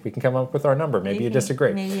rating. We can come up with our number. Maybe you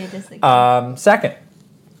disagree. Maybe you disagree. Second,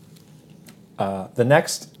 the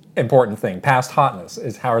next important thing, past hotness,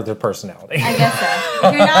 is how are their personality. I guess so.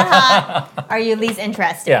 If you're not hot, are you at least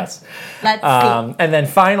interested? Yes. Let's see. And then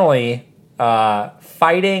finally,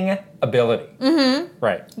 fighting ability. Mm-hmm.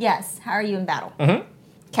 Right. Yes. How are you in battle? Mm-hmm.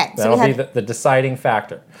 Okay. So That'll we be have the deciding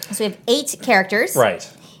factor. 8 characters. Right.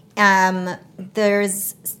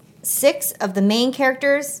 There's 6 of the main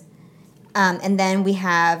characters. And then we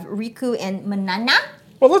have Riku and Manana.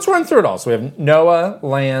 Well, let's run through it all. So we have Noah,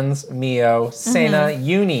 Lance, Mio, Sena,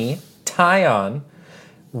 Uni, Tyon,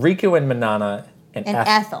 Riku and Manana, and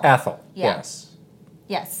Ethel. Ethel. Yeah. Yes.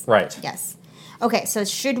 Yes. Right. Yes. Okay, so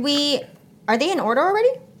should we... Are they in order already?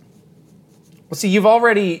 Well, see, you've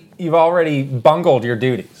already bungled your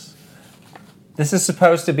duties. This is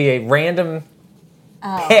supposed to be a random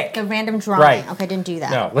pick. The random drawing. Right. Okay, I didn't do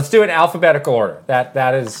that. No, let's do it in alphabetical order.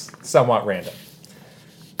 That is somewhat random.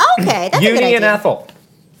 Okay, that's a good Uni idea. and Ethel.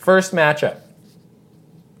 First matchup.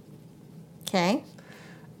 Okay.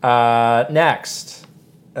 Next.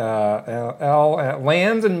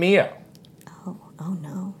 Lance and Mio. Oh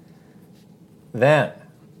no. Then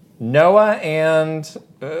Noah and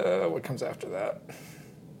what comes after that?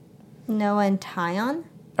 Noah and Tyon,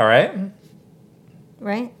 All right.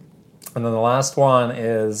 right? And then the last one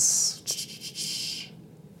is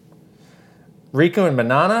Riku and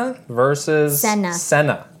Manana versus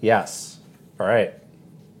Senna. Yes. All right.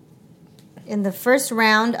 In the first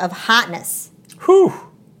round of hotness. Whew.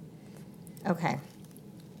 Okay.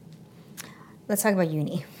 Let's talk about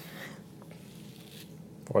Uni.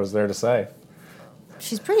 What is there to say?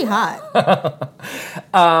 She's pretty hot.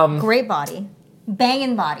 Great body.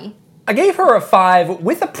 Banging body. I gave her a 5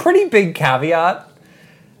 with a pretty big caveat.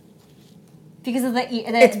 Because of the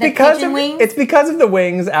It's pigeon wings? It's because of the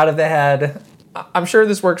wings out of the head. I'm sure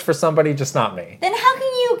this works for somebody, just not me. Then how can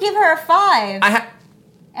you give her a 5?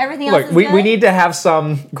 Everything else Look, is we good? need to have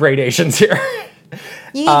some gradations here.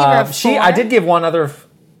 You can give her a 4. I did give one other.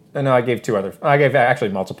 No, I gave 2 other. I gave actually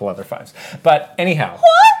multiple other 5s. But anyhow,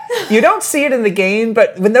 What? you don't see it in the game,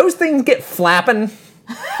 but when those things get flapping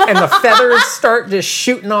and the feathers start just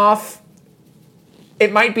shooting off,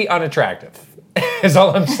 it might be unattractive. Is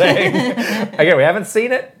all I'm saying. Again, we haven't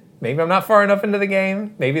seen it. Maybe I'm not far enough into the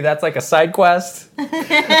game. Maybe that's like a side quest.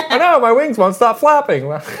 Oh no, my wings won't stop flapping. Do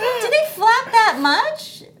they flap that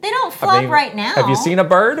much? They don't flap right now. Have you seen a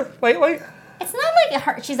bird lately? It's not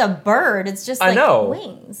like she's a bird. It's just I like know.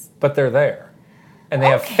 wings. But they're there. And they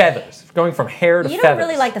have feathers. Going from hair to You feathers. don't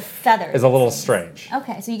really like the feathers. Is a little strange.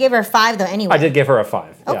 Okay, so you gave her a 5 though anyway. I did give her a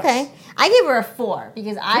 5. yes. Okay. I gave her a 4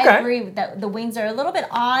 because I Okay. agree that the wings are a little bit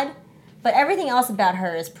odd, but everything else about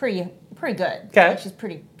her is pretty good. Okay. Like, she's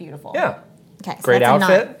pretty beautiful. Yeah. Okay. So Great that's a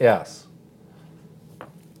outfit. 9. Yes.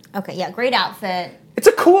 Okay, yeah, great outfit. It's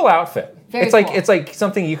a cool outfit. Very it's like cool. it's like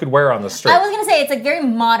something you could wear on the street. I was gonna say it's like very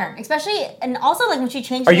modern, especially and also like when she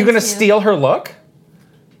changed. Are you going going to steal her look?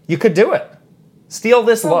 You could do it. Steal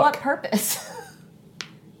this For look. what purpose?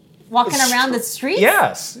 Walking around the streets?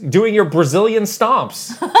 Yes, doing your Brazilian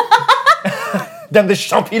stomps. Then the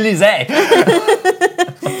Champs-Élysées.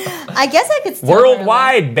 I guess I could steal her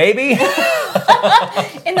Worldwide, baby.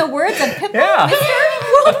 look. In the words of Pitbull, Yeah.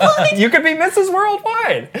 Mr. Worldwide. You could be Mrs.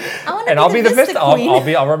 Worldwide. I wanna And be I'll the be the Vista Vista.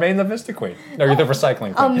 Queen. I'll remain the Vista Queen. No, you're the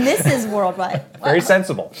recycling Oh, queen. Mrs. Worldwide. Very Wow.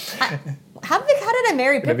 sensible. How did I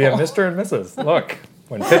marry Gonna be a Pitbull? Mr. and Mrs. Look,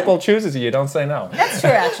 when Pitbull chooses you, you don't say no. That's true,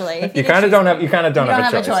 actually. If You did kind of choose don't me. have. You kind of don't You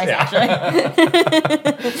have a choice. Yeah.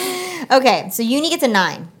 actually. Okay, so Uni gets a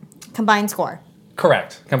 9. Combined score.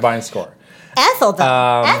 Correct. Combined score. Ethel, though.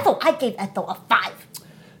 I gave Ethel a 5.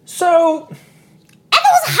 So,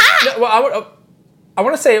 Ethel's hot! well, I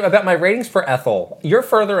want to say about my ratings for Ethel. You're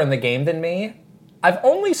further in the game than me. I've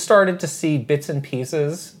only started to see bits and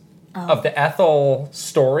pieces of the Ethel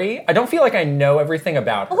story. I don't feel like I know everything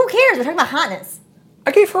about her. Well, who cares? We're talking about hotness.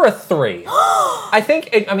 I gave her a 3. I think.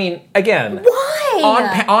 Again,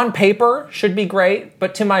 Why? on paper should be great,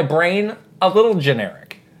 but to my brain, a little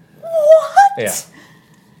generic. What? Yeah.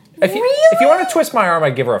 Really? If you want to twist my arm,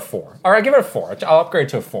 I'd give her a 4. Or I'd give her a 4. I'll upgrade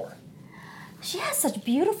to a 4. She has such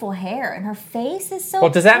beautiful hair, and her face is so.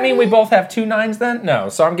 Well, does that mean we pretty. both have 2 9s then? No.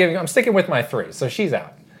 So I'm sticking with my 3. So she's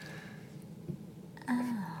out.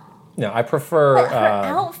 No, I prefer. But her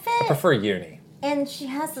outfit? I prefer Uni. And she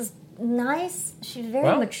has this nice. She's very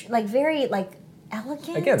Well. very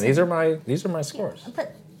elegant. Again, these are my scores.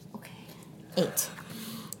 But okay, 8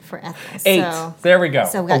 for Ethel. 8. So, There we go.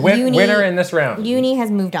 so we A got Uni, winner in this round. Uni has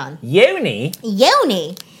moved on. Uni.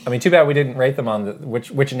 Yoni. I mean, too bad we didn't rate them on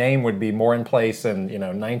which name would be more in place in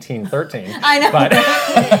 1913. I know. But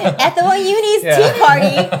Ethel and Uni's Yeah. tea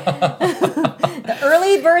party. The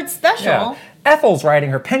early bird special. yeah, Ethel's riding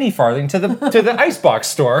her penny farthing to the icebox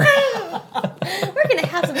store. We're gonna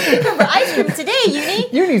have some cucumber ice cream today, Uni.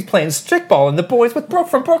 Uni's playing stickball and the boys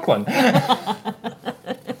from Brooklyn.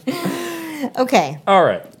 Okay. All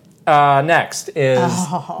right. Next is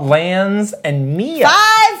Lance and Mia.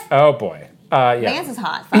 5. Oh boy. Yeah. Lance is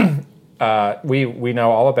hot. 5. We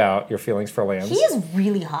know all about your feelings for Lance. He is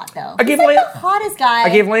really hot, though. I gave He's like Lance- the hottest guy I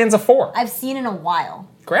gave Lance a 4. I've seen in a while.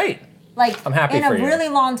 Great. Like I'm happy in for a you. really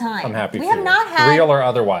long time. I'm happy We for have you. not had Real or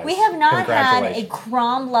otherwise. We have not had a Congratulations.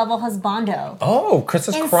 Crom level husbando Oh,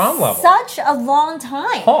 Chris's in Crom level. such a long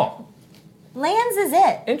time. Huh. Lance is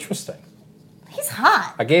it. Interesting. He's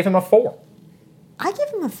hot. I gave him a 4. I give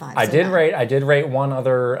him a 5. I did rate one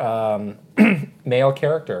other male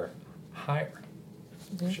character higher,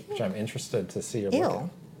 which I'm interested to see your look Ew.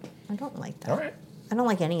 I don't like that. at. All right. I don't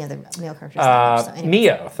like any other male characters. that much, so anyway.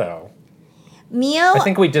 Mio, though. Mio, I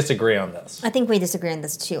think we disagree on this. I think we disagree on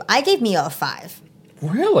this too. I gave Mio a 5.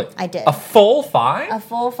 Really? I did. A full 5? A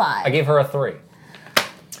full 5. I gave her a 3.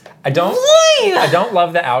 I don't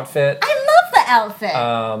love the outfit. I love the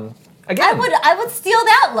outfit. Again, I would steal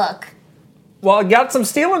that look. well, you got some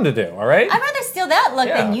stealing to do, all right? I'd rather steal that look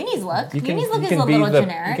Yeah. than Uni's look. You can- Uni's look you is can a be little the-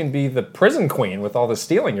 generic. You can be the prison queen with all the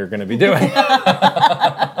stealing you're going to be doing.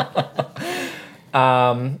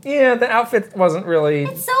 Yeah, the outfit wasn't really.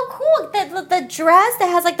 It's so cool. The dress that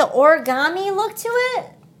has like the origami look to it.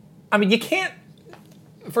 I mean, you can't.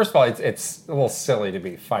 First of all, it's a little silly to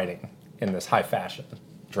be fighting in this high fashion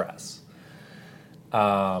dress,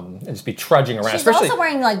 and just be trudging around. She's especially also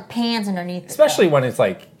wearing like pants underneath. especially when it's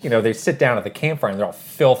like they sit down at the campfire and they're all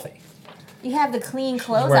filthy. You have the clean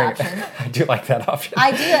clothes Wearing- option. I do like that option. I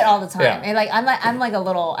do it all the time. Yeah. And I'm like a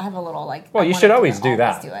little. I have a little like. Well, I you wanna should always do always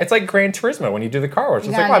that. do it. It's like Gran Turismo when you do the car wash. It's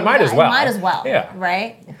You like, gotta well, I might do as that. well. You might as well. Yeah.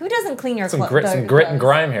 Right? Who doesn't clean your Some clothes? grit and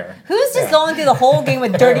grime here. Who's just going through the whole game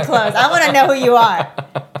with dirty clothes? I want to know who you are.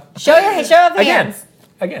 Show up hands.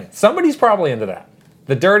 Again, somebody's probably into that.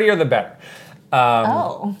 The dirtier, the better.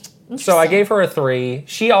 Oh. So I gave her a 3.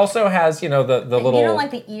 She also has, the little You don't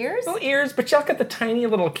like the ears? little ears, but she's got the tiny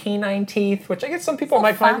little canine teeth, which I guess some people So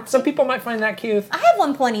might find. foxy. Some people might find that cute. I have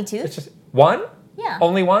one pointy tooth. It's just one. Yeah.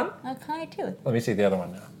 Only one. A pointy tooth. Let me see the other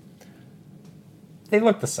one now. They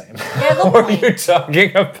look the same. They look What are like- you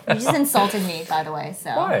talking about? You just insulted me, by the way.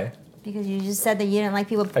 So Why? Because you just said that you didn't like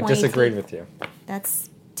people with I pointy disagreed teeth. with you. That's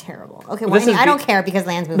terrible. Okay, This well, is I don't the- care because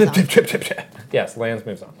Lance moves on. Yes, Lance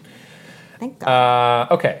moves on. Thank God.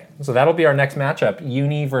 Okay, so that'll be our next matchup: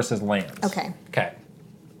 Uni versus Lance. Okay. Okay.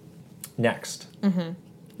 Next,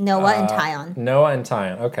 Noah and Tyon. Noah and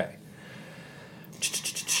Tyon. Okay.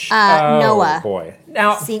 Noah. Oh boy.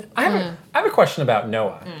 Now See- I have a question about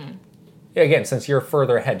Noah. Again, since you're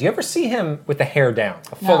further ahead, do you ever see him with the hair down,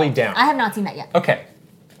 fully No, down? I have not seen that yet. Okay,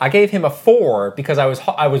 I gave him a 4 because I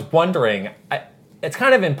was wondering. It's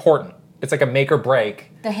kind of important. It's like a make or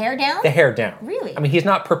break. The hair down? The hair down. Really? I mean, he's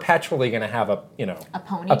not perpetually going to have a ponytail?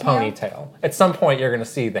 A ponytail. At some point, you're going to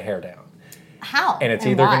see the hair down, How? and it's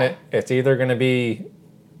why? either going to be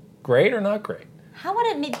great or not great. How would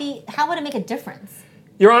it be? How would it make a difference?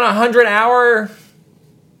 You're on a 100-hour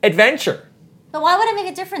adventure. But why would it make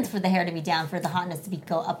a difference for the hair to be down, for the hotness to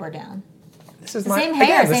go up or down? This is The my same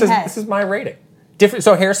hair, again, same head. this is my rating. Different.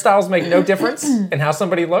 So hairstyles make no difference in how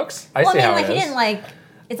somebody looks. I Well, see I mean, how like it he is. didn't like.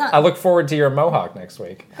 It's not I look forward to your mohawk next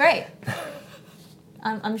week. great.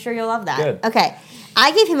 I'm sure you'll love that. Good. Okay,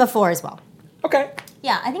 I gave him a 4 as well. Okay.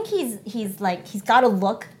 Yeah, I think he's got a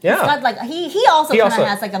look. Yeah. He's got like he also He kind of also-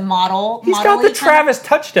 has like a model. He's got model-y the kind of- Travis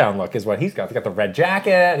touchdown look, is what he's got. He's got the red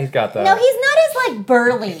jacket. He's got the. No, he's not as like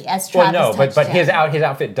burly as Well, Travis. no, but his Touchdown. his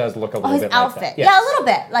outfit does look a little Oh, his bit outfit. like that. Yeah, a little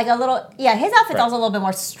bit. Like a little. Yeah, his outfit's Right. also a little bit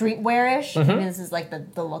more streetwear-ish. Maybe this is like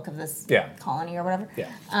the look of this Yeah. colony or whatever. Yeah.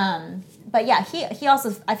 But yeah, he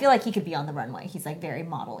also, I feel like he could be on the runway. He's like very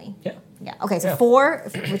model-y. Yeah. Yeah. Okay, so Yeah. 4,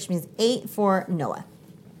 which means 8 for Noah.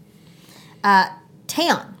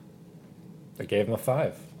 Taeyeon, I gave him a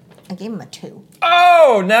 5. I gave him a 2.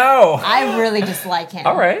 Oh no! I really dislike him.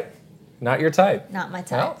 All right, not your type. Not my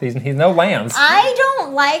type. Well, he's no Lance. I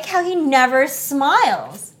don't like how he never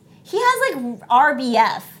smiles. He has like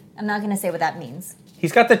RBF. I'm not gonna say what that means.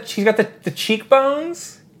 He's got the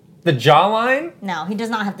cheekbones, the jawline. No, he does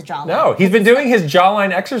not have the jawline. No, he's been doing his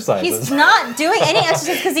jawline exercises. He's not doing any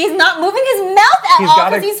exercise because he's not moving his mouth at He's all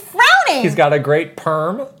got a- because he's frowning. He's got a great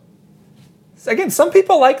perm. Again, some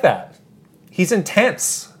people like that. He's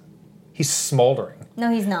intense. He's smoldering.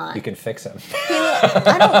 No, he's not. You can fix him.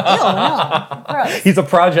 I don't. Ew, no. Gross. He's a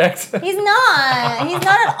project. He's not. He's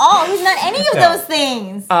not at all. He's not any of No. those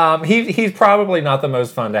things. He's probably not the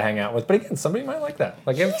most fun to hang out with, but again, somebody might like that.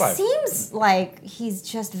 Like give him He 5. seems like he's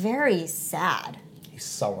just very sad, He's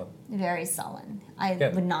sullen. very sullen. I Yeah.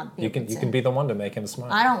 would not be. You able can to. be the one to make him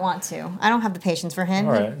smile. I don't want to. I don't have the patience for him.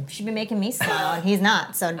 All right. He should be making me smile, and he's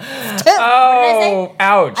not. So 2. What did I Oh, say?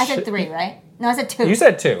 ouch! I said 3, right? No, I said 2. You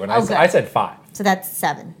said 2, and Oh, good. I said 5. So that's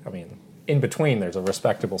 7. I mean, in between, there's a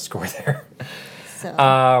respectable score there.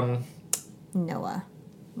 So Noah.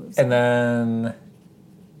 And then,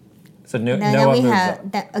 so Then Noah we moves have.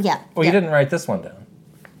 up. That, oh yeah. Well, yeah. you didn't write this one down.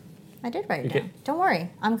 I did write it down. Don't worry,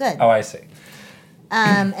 I'm good. Oh, I see.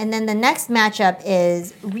 And then the next matchup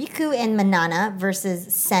is Riku and Manana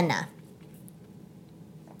versus Senna.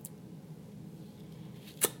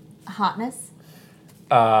 Hotness?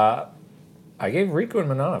 I gave Riku and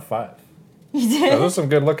Manana 5. You did? Those are some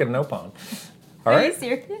good looking Nopon. All Are right. you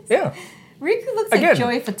serious? Yeah. Riku looks Again. like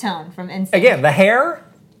Joey Fatone from NSYNC. Again, the hair.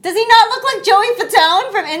 Does he not look like Joey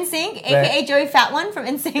Fatone from NSYNC, aka Joey Fat One from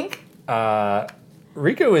NSYNC?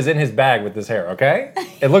 Riku is in his bag with this hair, okay?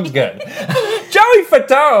 It looks good. Joey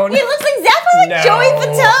Fatone! He looks exactly like No. Joey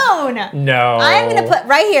Fatone. No. I'm gonna put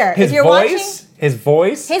right here. His if you're voice, his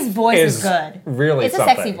voice is good. Really It's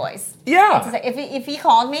something. a sexy voice. Yeah. If he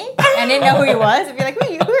called me and didn't know who he was, I'd be like, who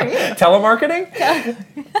are you?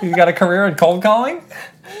 Telemarketing? You got a career in cold calling?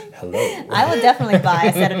 Hello. I will definitely buy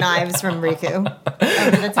a set of knives from Riku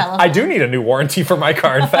over the telephone. I do need a new warranty for my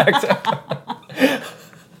car, in fact.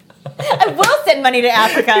 I will send money to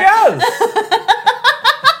Africa. Yes.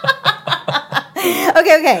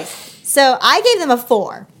 Okay. So I gave them a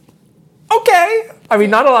 4. Okay. I mean,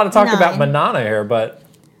 not a lot of talk about 9. Manana here, but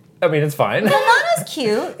I mean, it's fine. Manana's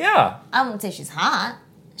cute. Yeah. I wouldn't say she's hot.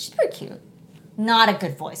 She's pretty cute. Not a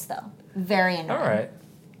good voice though. Very annoying. All right.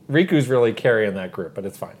 Riku's really carrying that group, but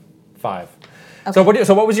it's fine. 5. Okay.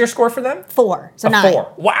 So what was your score for them? 4. So A 9.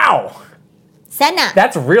 4. Wow. Senna.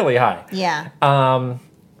 That's really high. Yeah.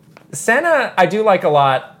 Senna, I do like a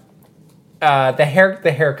lot. The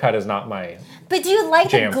haircut is not my. But do you like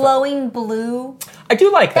the Jam glowing blue? I do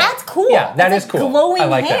like that. That's cool. Yeah, that It's is like cool. glowing I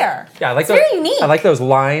like hair. That. Yeah, I like It's those, very unique. I like those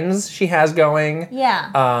lines she has going.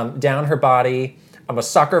 Yeah. Down her body. I'm a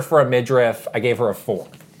sucker for a midriff. I gave her a 4.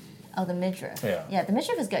 Oh, the midriff. Yeah. Yeah, the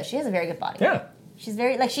midriff is good. She has a very good body. Yeah. She's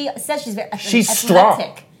very, like she says she's very She's athletic.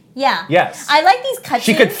 strong. Yeah. Yes. I like these cutscenes.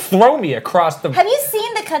 She could throw me across the. Have you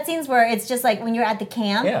seen the cutscenes where it's just like when you're at the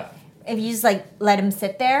camp? Yeah. If you just like let him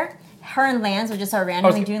sit there, her and Lance would just start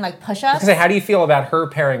randomly doing like push-ups. Say, how do you feel about her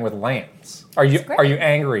pairing with Lance? Are you great.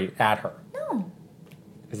 angry at her? No.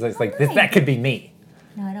 It's like not. that could be me.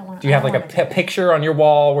 No, I don't want to. Do you have like a picture on your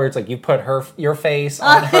wall where it's like you put your face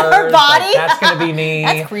on hers? her body? Like, that's gonna be me.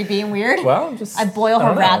 That's creepy and weird. Well, just I boil her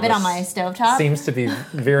don't know, rabbit on this my stovetop. Seems to be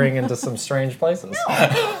veering into some strange places.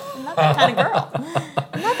 I'm not that kind of girl.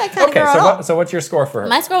 I'm not that kind of Okay, girl at all. so what's your score for her?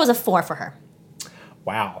 My score was a 4 for her.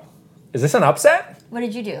 Wow. Is this an upset? What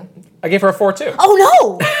did you do? I gave her a 4 too.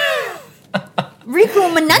 Oh no!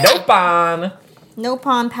 Riku Manana. Nopon.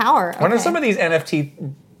 Nopon power. When are Okay. some of these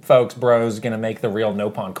NFT folks, bros, gonna make the real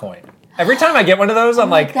Nopon coin? Every time I get one of those, I'm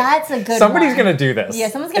like, that's a good somebody's one. gonna do this. Yeah,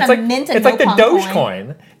 someone's gonna It's like, mint a It's like the Nopon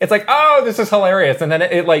Dogecoin. It's like, oh, this is hilarious, and then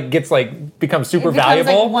it like gets like becomes super It becomes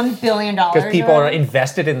valuable like $1 billion because people are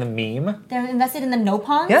invested in the meme. They're invested in the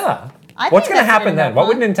Nopons. Yeah. I'd be What's going to invested happen in then? What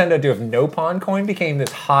would Nopon. Nintendo do if Nopon coin became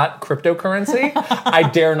this hot cryptocurrency? I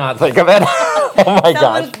dare not think of it. Oh my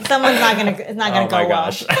gosh. Someone's not gonna. It's not gonna Oh go my well.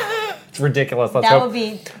 gosh. It's ridiculous. Let's That hope. would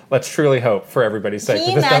be. Let's truly hope for everybody's sake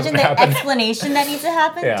Can you that this imagine doesn't the happen. explanation that needs to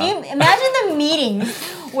happen? Yeah. Do you imagine the meetings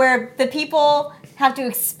where the people have to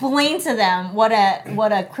explain to them what a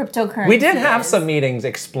cryptocurrency We did have is? some meetings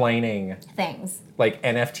explaining things. like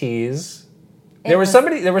NFTs. It There was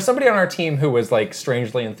somebody on our team who was like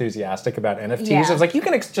strangely enthusiastic about NFTs. Yeah. I was like, you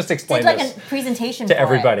can just explain Did like this a presentation to for it,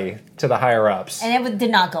 everybody, to the higher ups. and it did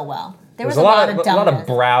not go well. There was There's a lot of a lot dumbness. of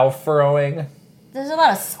brow furrowing. There's a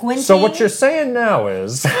lot of squinting. So what you're saying now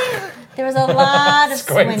is, There was a lot of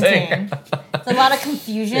Squinting. squinting. There's a lot of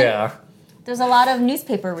confusion. yeah. There's a lot of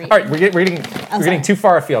newspaper reading. All right, we're getting too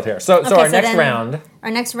far afield here. So Okay, our next then round. Our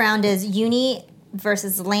next round is Uni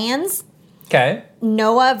versus Lance, Okay.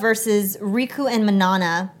 Noah versus Riku and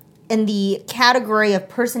Manana in the category of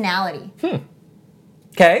personality.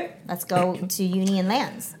 Okay. Let's go to Uni and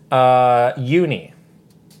Lance. Uni.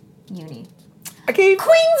 Uni. I gave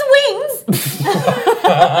Queen's wings.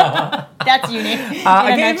 That's Uni.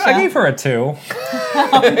 I gave her a 2.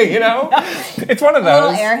 You know, it's one of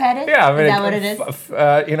those. little airheaded? Yeah, I mean, Is that what it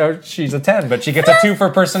is? You know, she's a 10, but she gets a 2 for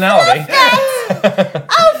personality.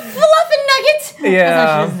 Oh, fluffin' nugget.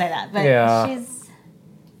 Yeah. She doesn't say that, but Yeah. she's.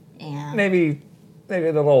 Yeah. Maybe the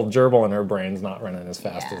little gerbil in her brain's not running as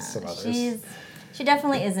fast as some others. She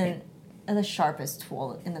definitely isn't the sharpest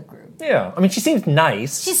tool in the group. Yeah, I mean, she seems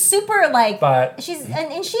nice. She's super like, But- she's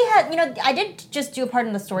and she had, you know, I did just do a part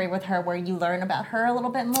in the story with her where you learn about her a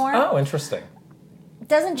little bit more. Oh, interesting. It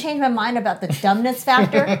doesn't change my mind about the dumbness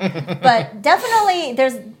factor, but definitely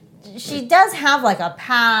she does have like a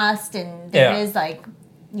past, and there Yeah. is like,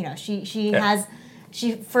 you know, she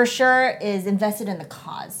for sure is invested in the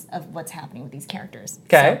cause of what's happening with these characters.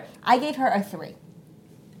 Okay. So I gave her a 3.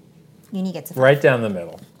 Uni gets a 5. Right down the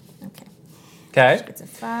middle. Okay. Okay. Gets a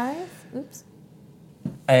 5. Oops.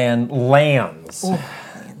 and Lance. Ooh,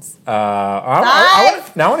 Lance. I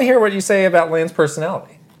want to hear what you say about Lance's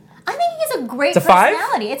personality. I think he has a great It's a 5?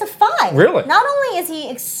 personality. It's a 5. Really? Not only is he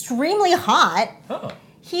extremely hot,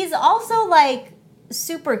 he's also like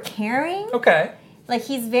super caring. Okay. Like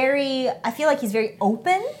I feel like he's very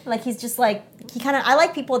open. Like he's just like, I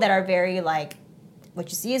like people that are very like, what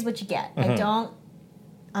you see is what you get. I don't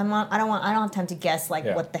have time to guess like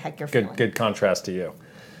what the heck you're feeling. Good contrast to you.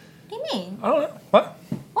 What do you mean? I don't know. What?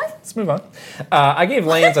 What? Let's move on. I gave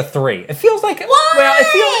Lance a 3. It feels like Why?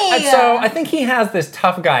 Well, so I think he has this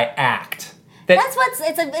tough guy act.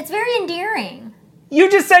 It's very endearing. You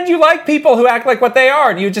just said you like people who act like what they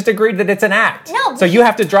are, and you just agreed that it's an act. No. So you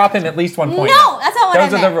have to drop him at least 1 point. No, that's not what I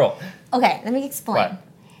meant. Those are the rules. Okay, let me explain. What?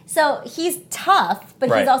 So he's tough,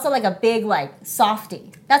 but he's also like a big like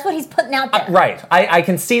softie. That's what he's putting out there. Right. I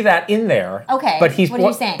can see that in there. Okay, But what are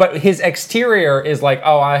you saying? But his exterior is like,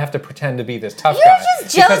 oh, I have to pretend to be this tough You're guy.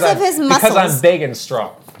 just jealous of his muscles. Because I'm big and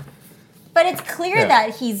strong. But it's clear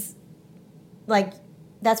that he's like,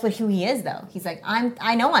 that's who he is though. He's like,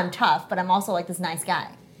 I know I'm tough, but I'm also like this nice guy.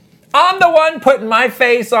 I'm the one putting my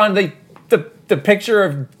face on the picture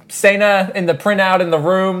of Sena in the printout in the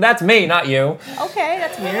room. That's me, not you. Okay,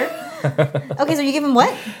 that's weird. Okay, so you give him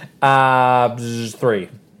what? 3.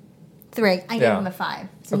 3. I gave him a 5.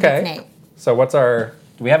 So he Okay. gets an 8. So what's our...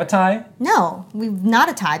 Do we have a tie? No, we've not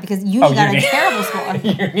a tie because you got a terrible score.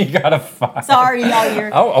 You got a 5. Sorry, all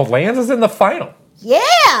year. Oh, Lance is in the final.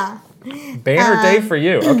 Yeah. Banner day for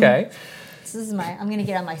you. Okay. This is I'm gonna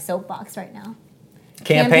get on my soapbox right now.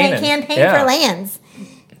 Campaign for Lands.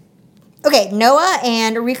 Okay, Noah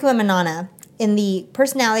and Riku and Manana in the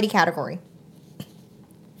personality category.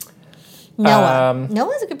 Noah.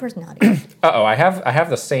 Noah's a good personality. Uh-oh, I have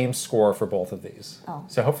the same score for both of these. Oh.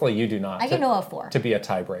 So hopefully you do not. I give Noah a 4. To be a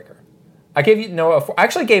tiebreaker. I gave Noah a 4. I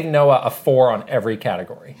actually gave Noah a 4 on every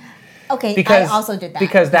category. Okay, Because, I also did that.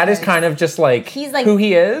 Because that is kind of just like, he's like who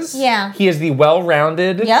he is. Yeah. He is the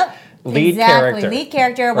well-rounded lead character. Lead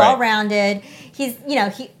character, Right. well-rounded. He's,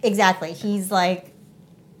 he's like,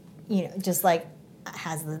 just like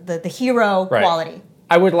has the hero quality.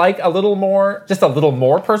 I would like just a little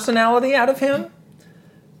more personality out of him.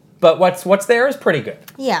 But what's there is pretty good.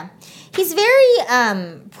 Yeah. He's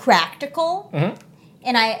very practical. Mm-hmm.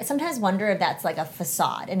 And I sometimes wonder if that's like a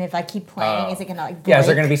facade. And if I keep playing, is it going to like break? Yeah, is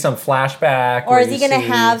there going to be some flashback? Or is he going to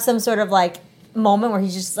have some sort of like moment where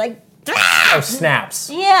he's just like... Oh, snaps.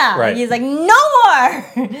 Yeah. Right. He's like, no more!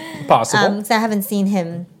 Possible. So I haven't seen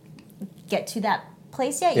him get to that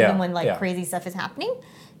place yet, even when like crazy stuff is happening.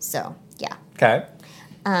 So, yeah. Okay.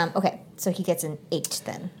 Okay, so he gets an 8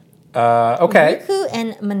 then. Okay. Riku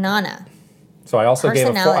and Manana. So I also gave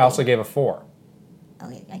a 4. I also gave a 4. Oh,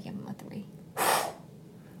 yeah, I give him a 3.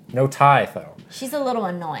 No tie, though. She's a little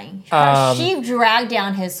annoying. She dragged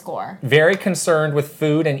down his score. Very concerned with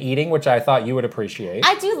food and eating, which I thought you would appreciate.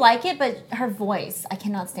 I do like it, but her voice, I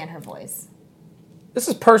cannot stand her voice. This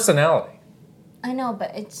is personality. I know,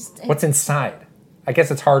 but it's What's inside? I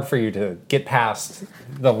guess it's hard for you to get past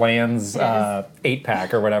the Lands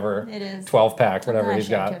 8-pack or whatever. It is. 12-pack, whatever he's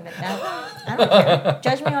got. I don't care.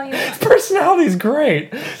 Judge me all you want. Personality's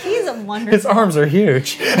great. He's wonderful. His arms are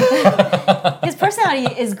huge. His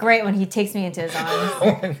personality is great when he takes me into his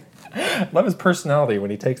arms. Love his personality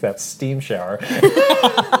when he takes that steam shower.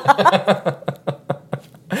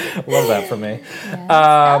 Love that for me.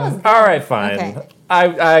 Yeah, all right, fine. Okay.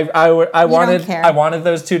 I care. wanted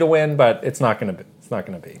those two to win, but it's not going to be. It's not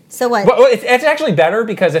going to be. So what? Well, it's actually better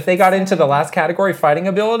because if they got into the last category, fighting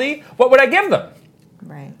ability, what would I give them?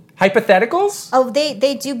 Right. Hypotheticals? Oh,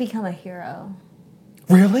 they do become a hero.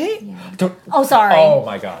 Really? Yeah. Oh, sorry. Oh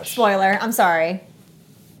my gosh. Spoiler. I'm sorry.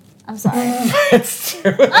 It's too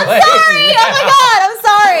late. I'm sorry. Oh my god. I'm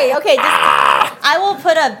sorry. Okay. I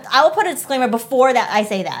will put a disclaimer before that I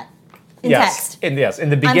say that in text. In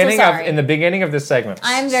the beginning of this segment.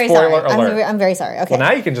 I'm very Spoiler sorry. alert. I'm very sorry. Okay. Well,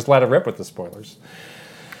 now you can just let it rip with the spoilers.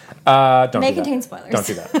 Don't May do contain that. spoilers. Don't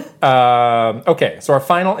do that. Okay, so our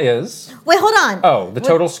final is... Wait, hold on. Oh, the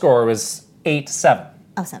total score was 8-7.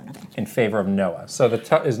 Oh, 7, okay. In favor of Noah. So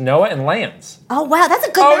is Noah and Lands. Oh, wow, that's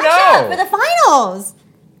a good matchup for the finals.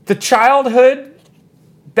 The childhood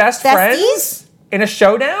best Besties? friends in a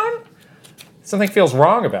showdown? Something feels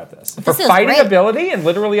wrong about this. For fighting great. ability and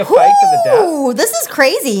literally a fight to the death. Ooh, this is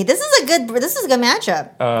crazy. This is a good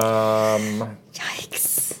matchup.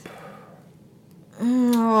 Yikes.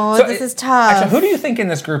 Oh, so this is tough. Actually, who do you think in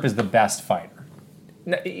this group is the best fighter?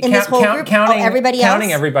 In this whole group? Counting everybody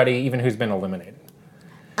counting else? everybody, even who's been eliminated.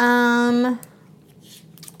 So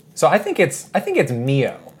I think it's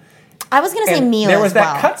Mio. I was gonna say Mio. There was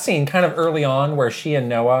that cutscene kind of early on where she and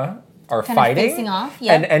Noah are Kind of fighting. facing off,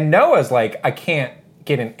 yeah. And Noah's like, I can't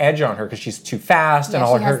get an edge on her because she's too fast. And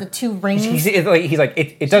all she her. has the two rings. He's like,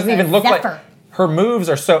 it doesn't a even look zephyr. like her moves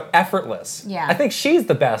are so effortless. Yeah. I think she's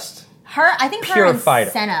the best. I think pure her and fighter.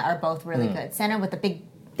 Senna are both really good. Senna with the big,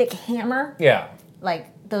 thick hammer. Yeah. Like,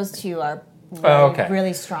 those two are really, Okay.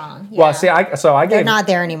 really strong. Yeah. Well, see, I They're gave not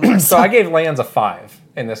there anymore. so I gave Lanz a 5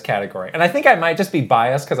 in this category, and I think I might just be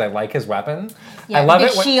biased because I like his weapon. Yeah, I love the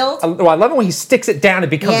it when, shield. I love it when he sticks it down and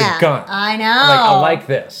becomes Yeah, a gun. I know. I like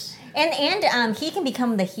this. And he can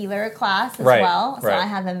become the healer class as Right, well. So right. I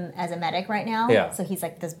have him as a medic right now. Yeah. So he's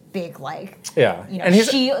like this big, like, Yeah, you know, and he's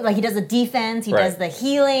shield. Like, he does the defense. He Right. does the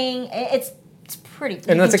healing. It's pretty.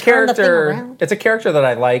 and you it's a can turn the thing character. around. It's a character that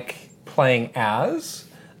I like playing as.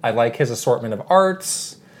 I like his assortment of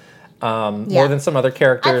arts more than some other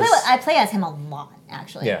characters. I play as him a lot,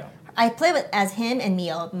 actually. Yeah. I play as him and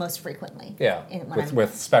Neil most frequently. Yeah,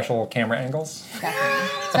 with special camera angles.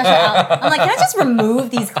 Definitely. I'm like, can I just remove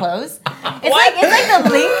these clothes? It's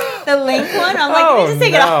like the link one. I'm like, can I just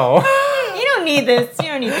take it off? You don't need this. You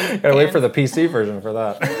don't need these. Gotta wait for the PC version for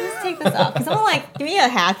that. Just take this off because I'm like, give me a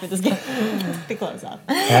hack for this game. Take the clothes off.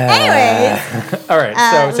 Anyways, All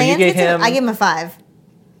right, so you gave him. I gave him a 5.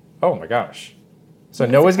 Oh my gosh. So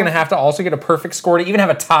Noah's going to have to also get a perfect score to even have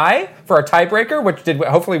a tie for our tiebreaker, which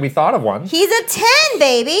hopefully we thought of one. He's a 10,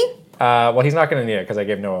 baby. Well, he's not going to need it because I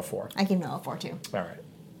gave Noah a 4. I gave Noah a 4 too. All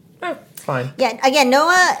right. Fine. Yeah. Again,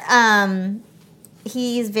 Noah.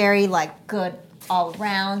 He's very like good all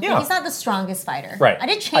around. Yeah. But he's not the strongest fighter. Right. I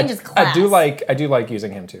did change his class. I do like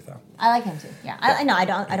using him too, though. I like him too. Yeah. I know. I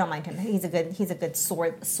don't mind him. He's a good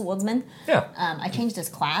swordsman. Yeah. I changed his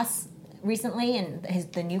class recently, and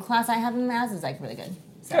the new class I have him as is like really good.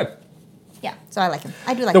 So, Good. Yeah. So I like him.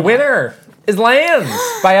 I do like The him. winner is Lanz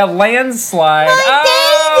by a landslide.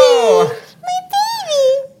 My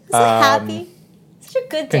baby. So happy. Such a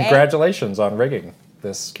good day. Congratulations on rigging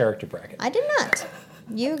this character bracket. I did not.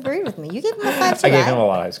 You agreed with me. You gave him a 5 too. I gave him a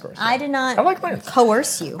lot of high scores. I did not. I like Lanz.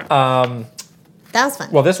 Coerce you. That was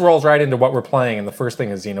fun. Well, this rolls right into what we're playing, and the first thing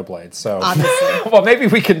is Xenoblade. So, Obviously. well, maybe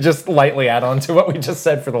we can just lightly add on to what we just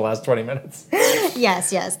said for the last 20 minutes. Yes.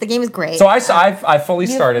 The game is great. So I fully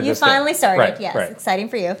started You this game. finally started. Right, Yes. right. Exciting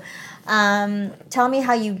for you. Tell me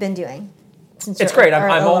how you've been doing. It's great. I'm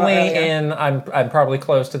a little only earlier. I'm probably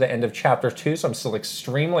close to the end of chapter 2, so I'm still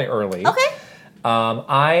extremely early. Okay.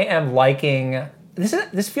 I am liking this.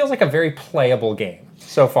 This feels like a very playable game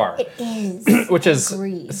so far, It is. which is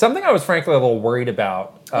Agreed. something I was frankly a little worried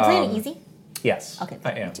about. You playing it easy? Yes, Okay,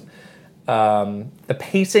 I me am. too. The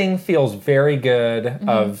pacing feels very good. Mm-hmm.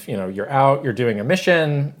 Of you're out, you're doing a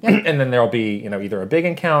mission, and then there'll be either a big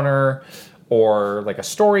encounter or like a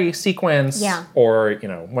story sequence, Yeah. or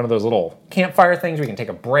one of those little campfire things where you can take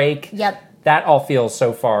a break. Yep. That all feels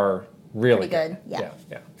so far really Pretty good, yeah.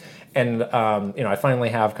 Yeah. And I finally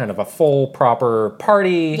have kind of a full proper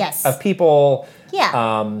party Yes. of people.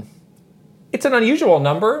 Yeah. It's an unusual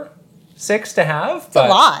number, 6 to have. It's a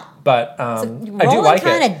lot. But I do Rolling like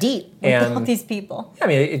kind it. of deep with And- all these people. I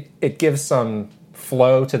mean, it gives some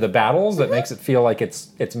flow to the battles that makes it feel like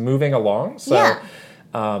it's moving along. So Yeah.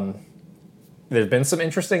 there's been some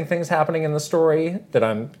interesting things happening in the story that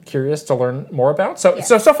I'm curious to learn more about. So Yeah.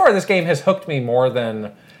 so far this game has hooked me more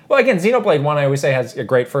than again, Xenoblade 1 I always say has a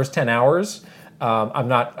great first 10 hours.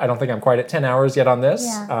 I don't think I'm quite at 10 hours yet on this.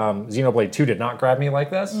 Yeah. Xenoblade 2 did not grab me like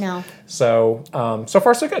this. No. So so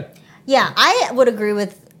far so good. Yeah, I would agree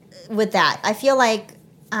with that. I feel like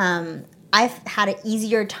I've had an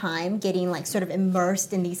easier time getting like sort of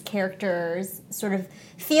immersed in these characters, sort of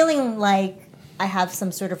feeling like I have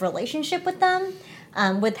some sort of relationship with them,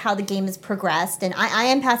 with how the game has progressed. And I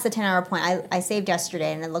am past the 10-hour point. I saved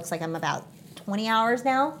yesterday, and it looks like I'm about 20 hours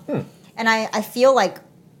now. And I feel like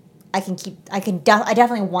I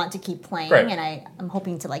definitely want to keep playing, Right. and I'm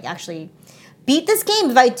hoping to like actually beat this game.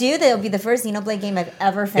 If I do, that'll be the first Xenoblade game I've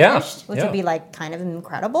ever finished, which would be like kind of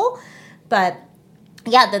incredible. But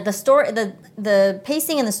yeah, the story, the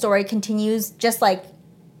pacing and the story continues just like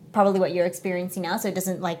probably what you're experiencing now. So it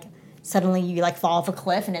doesn't like suddenly you like fall off a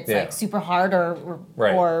cliff and it's like super hard or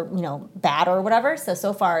bad or whatever.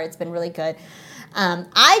 So far it's been really good.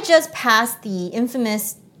 I just passed the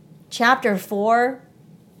infamous chapter 4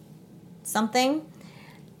 something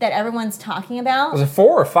that everyone's talking about. Was it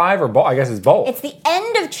 4 or 5 or both? I guess it's both. It's the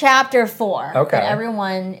end of chapter 4 Okay. that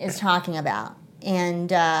everyone is talking about. And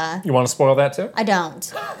You want to spoil that too? I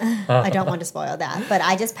don't. I don't want to spoil that. But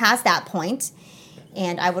I just passed that point,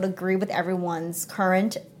 and I would agree with everyone's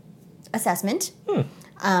current assessment.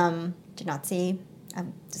 Did not see I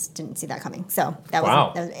just didn't see that coming. So that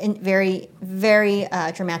Wow. was very, very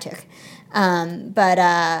dramatic.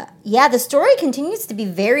 Yeah, the story continues to be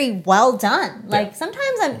very well done. Like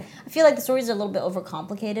sometimes I feel like the stories are a little bit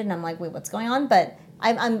overcomplicated, and I'm like, wait, what's going on? But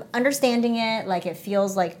I'm understanding it. Like it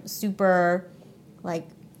feels like super, like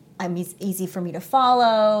easy for me to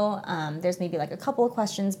follow. There's maybe like a couple of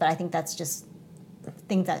questions, but I think that's just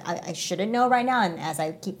things that I shouldn't know right now. And as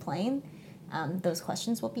I keep playing, those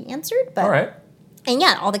questions will be answered. But All right. and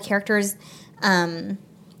yeah, all the characters,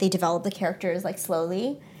 they develop the characters like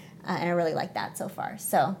slowly, and I really like that so far.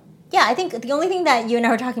 So yeah, I think the only thing that you and I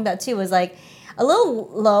were talking about too was like a little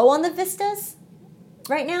low on the vistas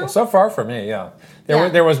right now. Well, so far for me, yeah.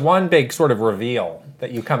 There was one big sort of reveal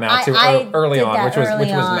that you come out to early on, which was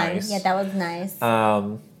nice. Yeah, that was nice.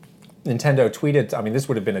 Nintendo tweeted, I mean, this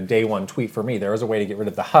would have been a day one tweet for me. There was a way to get rid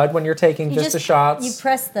of the HUD when you're taking Vista shots. You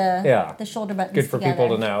press the shoulder buttons Good for together.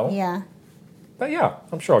 people to know. Yeah. But yeah,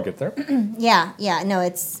 I'm sure I'll get there. Yeah. No,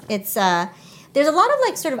 it's there's a lot of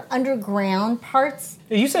like sort of underground parts.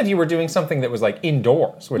 You said you were doing something that was like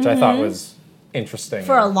indoors, which I thought was interesting.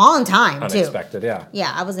 For a long time, unexpected, yeah.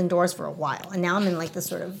 Yeah, I was indoors for a while, and now I'm in like this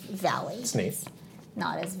sort of valley. It's neat.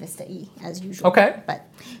 Not as Vista-y as usual. Okay. But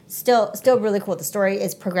still really cool. The story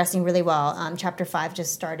is progressing really well. Chapter 5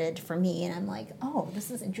 just started for me, and I'm like, oh, this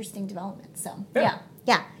is interesting development. So, yeah.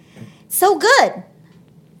 So good.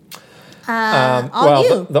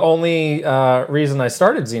 The only reason I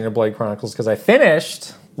started Xenoblade Chronicles because I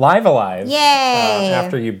finished Live Alive. Yay!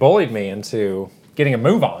 After you bullied me into getting a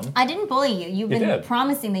move on. I didn't bully you. You've been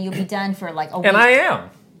promising that you'll be done for like a week. And I am.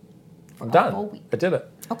 I'm done. whole week. I did it.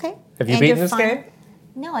 Okay. Have you beaten this game?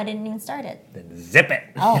 No, I didn't even start it. Then zip it.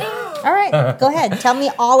 Oh, all right. Go ahead. Tell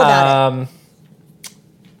me all about it.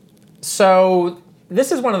 So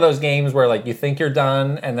this is one of those games where like you think you're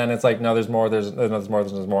done, and then it's like, no, there's more. There's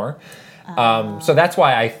more. So that's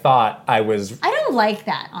why I thought I was. I don't like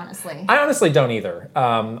that, honestly. I honestly don't either.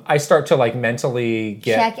 I start to like mentally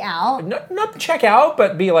check out. Not check out,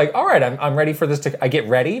 but be like, all right, I'm ready for this to. I get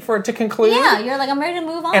ready for it to conclude. Yeah, you're like, I'm ready to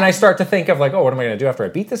move on. And I start to think of like, oh, what am I going to do after I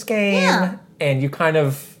beat this game? Yeah. And you kind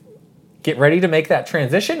of get ready to make that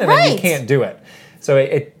transition, and then you can't do it. So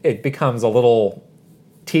it becomes a little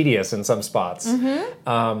tedious in some spots.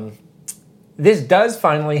 Mm-hmm. This does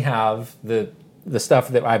finally have the stuff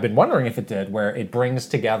that I've been wondering if it did, where it brings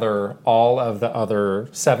together all of the other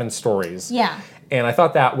 7 stories. Yeah. And I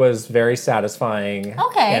thought that was very satisfying.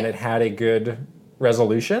 Okay. And it had a good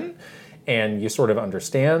resolution. And you sort of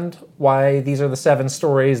understand why these are the 7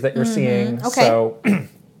 stories that you're seeing. Okay. So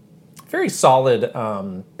very solid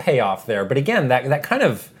payoff there. But again, that kind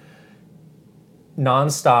of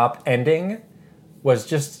nonstop ending was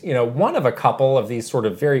just, one of a couple of these sort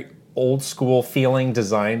of very old school feeling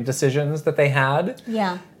design decisions that they had.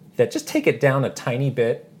 Yeah. That just take it down a tiny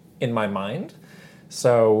bit in my mind.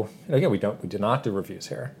 So again, we do not do reviews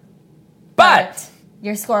here. But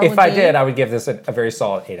your score if I did, I would give this a very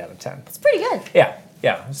solid 8 out of 10. It's pretty good.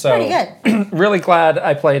 Yeah. So pretty good. Really glad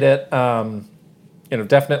I played it.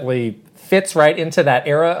 Definitely fits right into that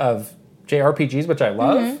era of JRPGs, which I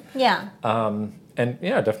love. Mm-hmm. Yeah. And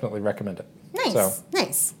yeah, definitely recommend it. Nice.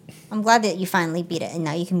 I'm glad that you finally beat it, and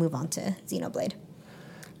now you can move on to Xenoblade.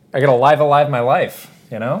 I gotta live alive my life,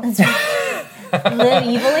 Live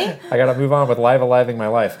evilly? I gotta move on with live aliving my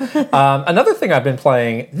life. Another thing I've been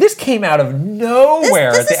playing, this came out of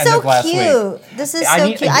nowhere at the end of last week. This is so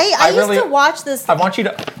cute. I used to watch this. I want you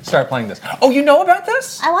to start playing this. Oh, you know about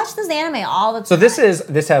this? I watch this anime all the time. So this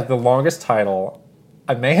has the longest title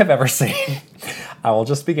I may have ever seen. I will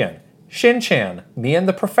just begin. Shin-chan, me and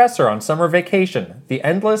the professor on summer vacation, the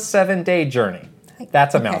endless 7-day journey.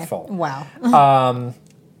 That's a mouthful. Wow.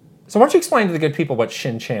 So why don't you explain to the good people what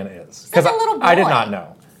Shin-chan is? Because a little boy. I did not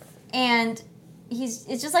know. And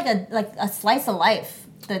it's just like a slice of life.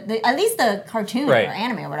 At least the cartoon or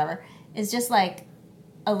anime or whatever is just like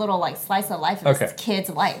a little like slice of life of this kid's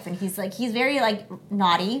life. And he's very like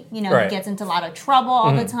naughty, he gets into a lot of trouble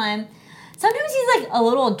all the time. Sometimes he's like a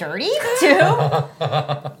little dirty too.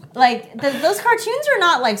 Like those cartoons are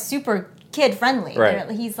not like super kid friendly. Right.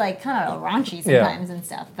 He's like kind of raunchy sometimes and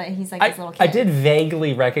stuff, but he's like this little kid. I did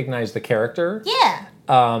vaguely recognize the character. Yeah.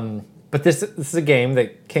 But this is a game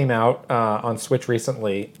that came out on Switch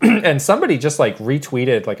recently, and somebody just like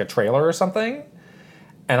retweeted like a trailer or something,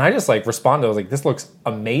 and I just like responded. I was like, "This looks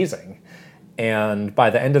amazing." And by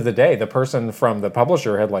the end of the day, the person from the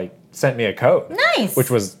publisher had like sent me a code. Nice.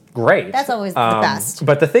 Which was great. That's always the best.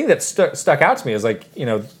 But the thing that stuck out to me is like,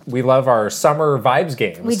 we love our summer vibes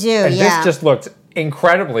games. We do, and yeah. this just looked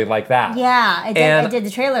incredibly like that. Yeah, it did. And- It did. The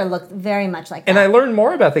trailer looked very much like that. And I learned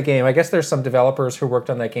more about the game. I guess there's some developers who worked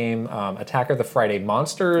on that game, Attack of the Friday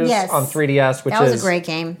Monsters Yes. on 3DS, which That was is a great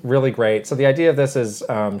game. really great. So the idea of this is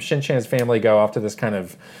Shin-chan's family go off to this kind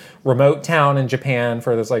of remote town in Japan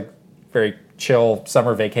for this like very chill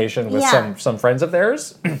summer vacation with Yeah. some friends of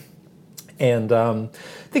theirs. And the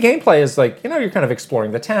gameplay is like, you're kind of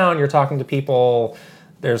exploring the town, you're talking to people.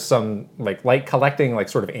 There's some like light collecting, like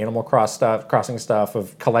sort of Animal Crossing stuff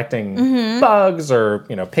of collecting bugs or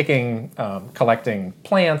picking, collecting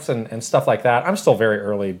plants and stuff like that. I'm still very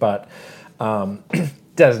early, but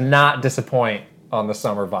does not disappoint on the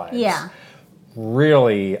summer vibes. Yeah.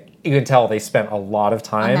 Really, you can tell they spent a lot of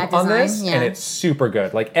time that on design, this, yeah. and it's super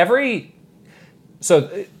good. Like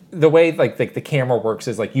the way like the camera works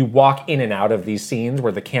is like you walk in and out of these scenes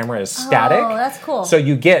where the camera is static. Oh, that's cool. So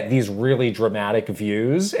you get these really dramatic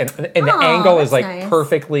views, and the Oh, angle is that's like nice.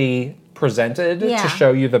 perfectly presented Yeah. to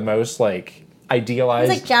show you the most like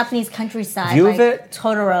idealized It's like Japanese countryside, view like of it.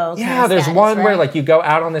 Totoro. Yeah, there's one where like you go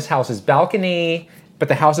out on this house's balcony, but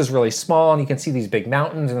the house is really small and you can see these big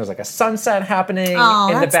mountains and there's like a sunset happening in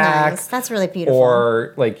the that's back. nice. That's really beautiful.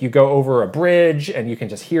 Or like you go over a bridge and you can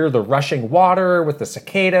just hear the rushing water with the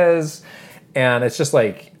cicadas, and it's just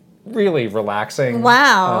like really relaxing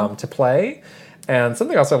Wow. to play. And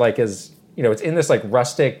something else I like is, it's in this like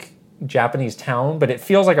rustic Japanese town, but it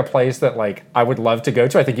feels like a place that like I would love to go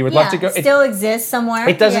to. I think you would love to go. Still exists somewhere.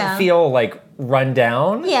 It doesn't Yeah. feel like run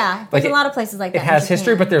down. Yeah, Like there's a lot of places like that. It has in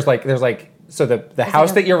history, Japan. but there's like so the house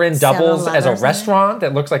like a that you're in doubles 7-Eleven as or a something. restaurant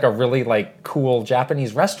that looks like a really like cool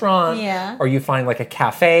Japanese restaurant. Yeah. Or you find like a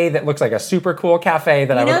cafe that looks like a super cool cafe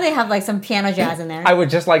that they have like some piano jazz in there. I would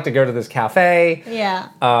just like to go to this cafe. Yeah.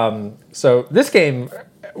 So this game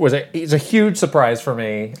is a huge surprise for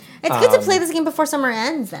me. It's good to play this game before summer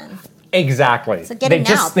ends then. Exactly. So get they it now,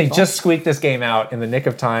 just they people. just squeaked this game out in the nick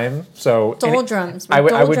of time. So Doldrums. I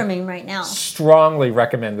We're would doldrumming right now. strongly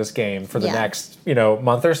recommend this game for the Yeah. next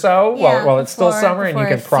month or so Yeah, while it's still before- summer and you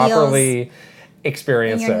before can it properly In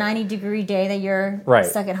experience your it. 90-degree day that you're Right.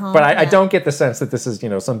 stuck at home. But I Yeah. don't get the sense that this is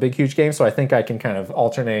some big huge game, so I think I can kind of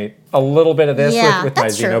alternate a little bit of this Yeah, with my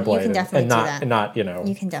that's true. You Xenoblade can definitely and do not that. and not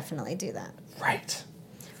You can definitely do that. right.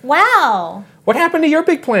 Wow. What happened to your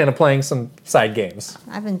big plan of playing some side games?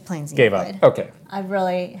 I've been playing Xenoblade. Gave up. Okay. I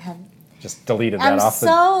really have. Just deleted that I'm off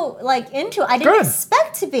so into it. I didn't Good.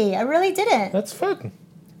 expect to be. I really didn't. That's fun.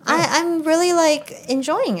 I'm really like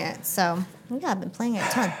enjoying it. So yeah, I've been playing it a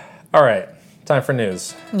ton. All right. Time for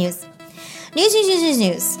news. News.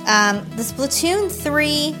 The Splatoon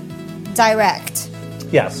 3 Direct.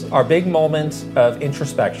 Yes, our big moment of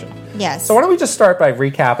introspection. Yes. So why don't we just start by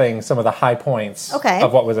recapping some of the high points Okay.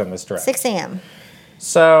 of what was in this direct. 6 a.m.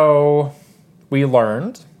 So we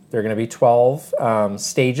learned there are going to be 12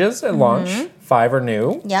 stages at launch. 5 are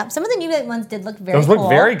new. Yep. Some of the new ones did look very Those cool. look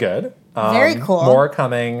very good. Very cool. More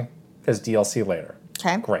coming as DLC later.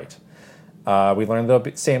 Okay. Great. We learned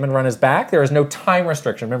the Salmon Run is back. There is no time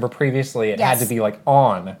restriction. Remember previously it had Yes. to be like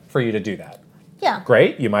on for you to do that. Yeah.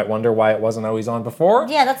 Great. You might wonder why it wasn't always on before.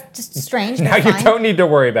 Yeah, that's just strange. Now but you fine. don't need to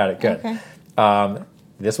worry about it. Good. Okay.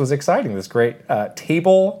 This was exciting. This great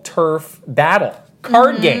table turf battle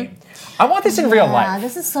card game. I want this in real Yeah, life.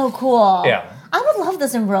 this is so cool. Yeah. I would love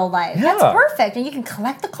this in real life. Yeah. That's perfect. And you can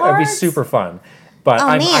collect the That cards. would be super fun. But Oh,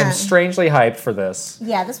 I'm man. strangely hyped for this.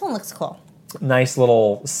 Yeah, this one looks cool. Nice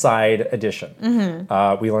little side addition.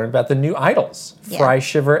 We learned about the new idols, Mm-hmm. Yeah. Fry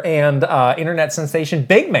Shiver and internet sensation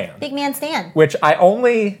Big Man, Big Man Stan. which I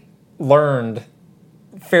only learned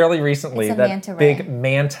fairly recently It's a that manta ray. Big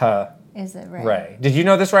Manta Is it right? Ray. Did you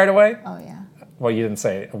know this right away? Oh, yeah. Well, you didn't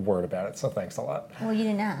say a word about it, so thanks a lot. Well, you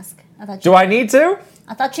didn't ask. I thought Do I need to?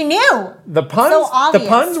 you knew. The puns, So the obvious.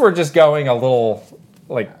 puns were just going a little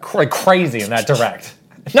like crazy in that direct.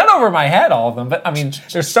 Not over my head, all of them, but I mean,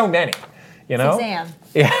 there's so many. You know? 6 a.m.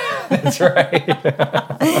 Yeah, that's right.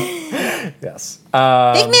 Yes. Big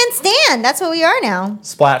Man Stan. That's what we are now.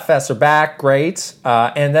 Splatfests are back, great.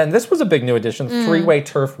 And then this was a big new addition, three-way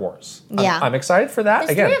turf wars. Yeah. I'm excited for that.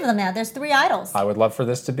 There's Again, 3 of them now. There's 3 idols. I would love for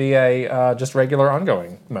this to be a just regular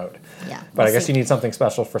ongoing mode. Yeah, But I we'll guess see. you need something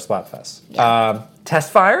special for Splatfest. Yeah.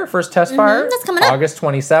 Test Fire, first Test Fire. that's coming up. August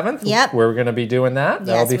 27th. Yep. We're going to be doing that.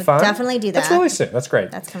 That'll Yes, be we'll fun. definitely do That's that. really soon. That's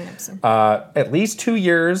great. That's coming up soon. At least 2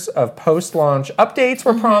 years of post-launch updates Mm-hmm.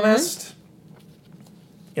 were promised.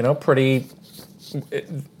 You know, pretty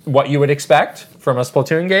what you would expect from a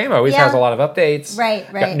Splatoon game. Always Yeah. has a lot of updates.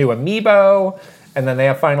 Right. Got new amiibo, and then they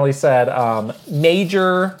have finally said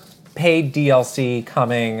major paid DLC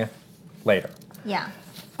coming later. Yeah.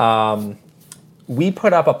 We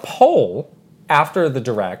put up a poll after the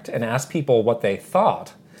direct and asked people what they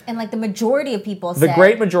thought. And like the majority of people The said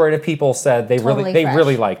great majority of people said they totally really fresh.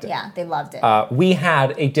 really liked it. They fresh. really liked it. Yeah, they loved it. We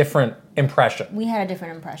had a different impression, We had a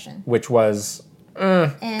different impression. which was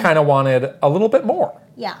kind of wanted a little bit more.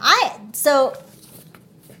 Yeah, so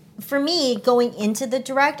for me, going into the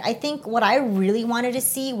direct, I think what I really wanted to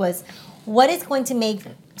see was what is going to make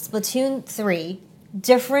Splatoon 3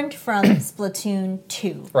 different from Splatoon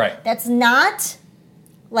 2. Right. That's not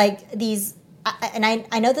like these, and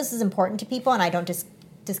I know this is important to people, and I don't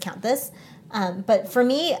discount this, but for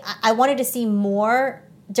me, I wanted to see more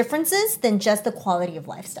differences than just the quality of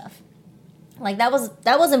life stuff. Like that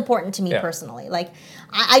was important to me personally. Like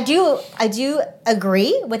I do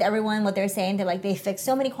agree with everyone what they're saying. That like they fix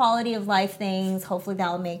so many quality of life things. Hopefully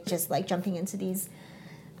that will make just like jumping into these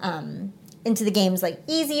into the games like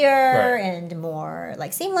easier and more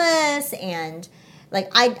like seamless, and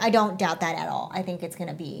like I don't doubt that at all. I think it's going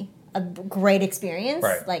to be a great experience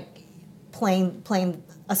like playing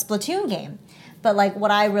a Splatoon game. But like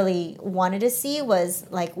what I really wanted to see was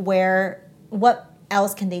like what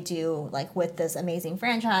else can they do like with this amazing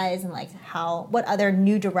franchise, and like what other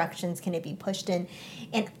new directions can it be pushed in.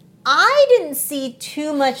 And I didn't see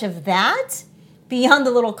too much of that beyond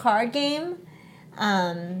the little card game.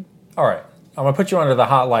 All right, I'm gonna put you under the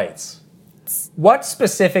hot lights. What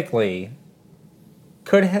specifically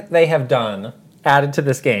could they have done, added to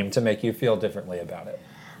this game to make you feel differently about it?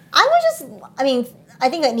 I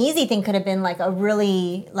think an easy thing could have been like a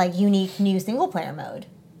really like unique new single player mode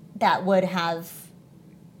that would have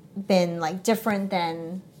been like different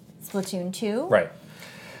than Splatoon 2. Right.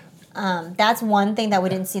 That's one thing that we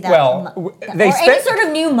didn't see that. Any sort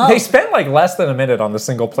of new mode. They spent like less than a minute on the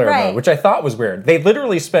single player mode, which I thought was weird. They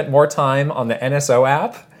literally spent more time on the NSO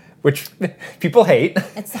app, which people hate.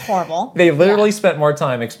 It's horrible. They literally spent more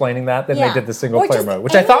time explaining that than they did the single player mode,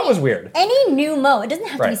 which I thought was weird. Any new mode, it doesn't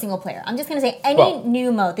have to be single player. I'm just going to say any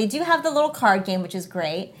new mode. They do have the little card game, which is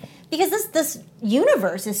great, because this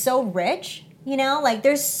universe is so rich. You know, like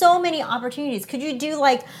there's so many opportunities. Could you do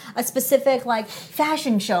like a specific like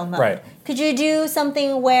fashion show mode? Right. Could you do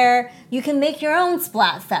something where you can make your own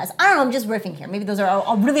Splatfest? I don't know, I'm just riffing here. Maybe those are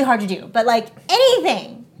all really hard to do. But like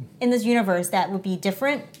anything in this universe that would be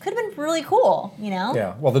different could have been really cool, you know?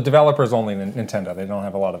 Yeah, well, the developer's only Nintendo. They don't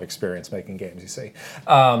have a lot of experience making games, you see.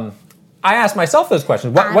 I asked myself those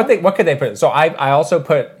questions. What could they put? So I also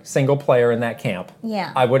put single player in that camp.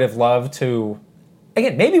 Yeah. I would have loved to.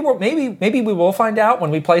 Again, maybe we will find out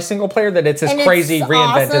when we play single player that it's this crazy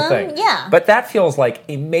reinvented thing. Yeah. But that feels like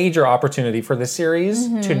a major opportunity for the series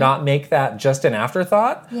to not make that just an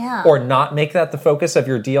afterthought. Yeah. Or not make that the focus of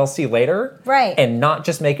your DLC later. Right. And not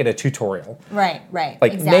just make it a tutorial. Right.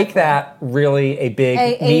 Like make that really a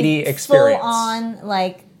big meaty experience. Full on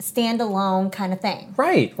like standalone kind of thing.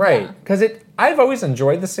 Right. Because I've always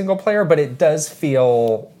enjoyed the single player, but it does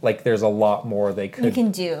feel like there's a lot more they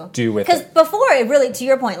could do with it. Because before, it really, to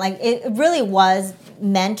your point, like it really was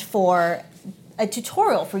meant for a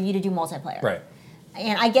tutorial for you to do multiplayer. Right.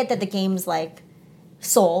 And I get that the game's like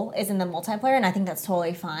soul is in the multiplayer, and I think that's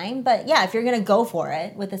totally fine. But yeah, if you're gonna go for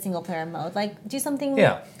it with the single player mode, like do something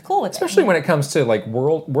cool with Especially when it comes to like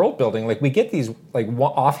world building. Like we get these like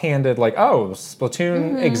offhanded like, oh,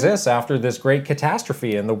 Splatoon exists after this great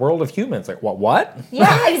catastrophe in the world of humans. Like what?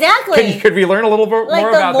 Yeah, exactly. Could we learn a little bit more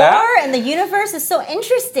about that? Like the lore and the universe is so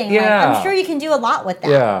interesting. Yeah. Like, I'm sure you can do a lot with that.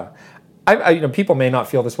 Yeah. I people may not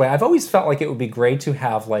feel this way. I've always felt like it would be great to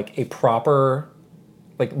have like a proper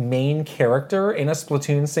like main character in a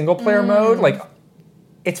Splatoon single player mode. Like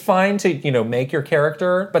it's fine to, make your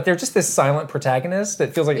character, but they're just this silent protagonist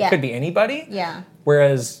that feels like it could be anybody. Yeah.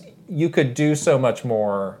 Whereas you could do so much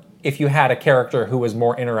more if you had a character who was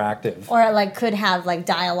more interactive. Or like could have like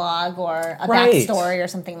dialogue or a backstory or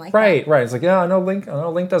something like that. Right. It's like, I know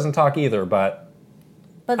Link doesn't talk either, but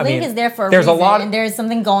Link is there for a reason, and there's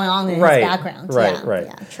something going on in his background. Right.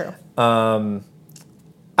 Yeah, true.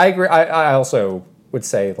 I agree. I also would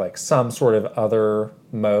say like some sort of other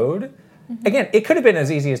mode. Again, it could have been as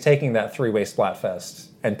easy as taking that 3-way Splatfest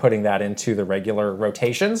and putting that into the regular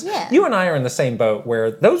rotations. Yeah. You and I are in the same boat where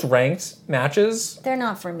those ranked matches they're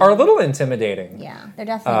not for me. Are a little intimidating. Yeah, they're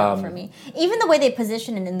definitely not for me. Even the way they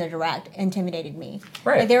positioned it in the direct intimidated me.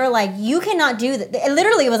 Right. Like they were like, you cannot do that.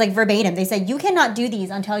 Literally, it was like verbatim. They said, you cannot do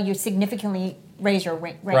these until you significantly raise your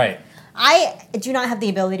rank. Right. I do not have the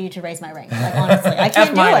ability to raise my rank. Like honestly, I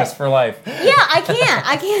can't do it. F- for life. Yeah, I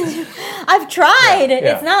can't. I've tried.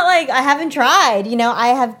 Yeah. It's not like I haven't tried. I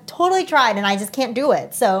have totally tried, and I just can't do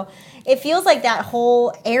it. So it feels like that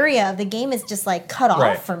whole area of the game is just like cut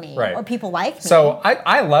off for me, or people like me. So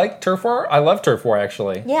I like Turf War. I love Turf War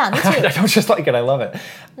actually. Yeah, me too. I don't just like it. I love it.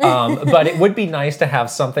 But it would be nice to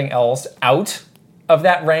have something else out of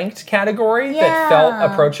that ranked category that Yeah.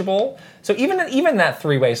 felt approachable. So even that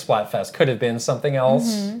 3-way Splatfest could have been something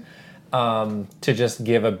else to just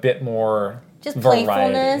give a bit more Just variety.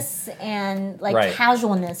 playfulness and like Right.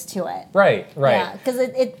 casualness to it. Right. Yeah, because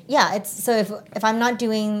it's so if I'm not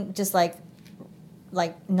doing just like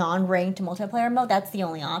non-ranked multiplayer mode, that's the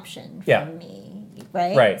only option for Yeah. me,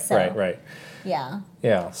 right? Right. So, Right. Yeah.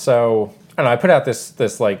 Yeah. So I don't know. I put out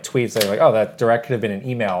this like tweet saying like, "Oh, that direct could have been an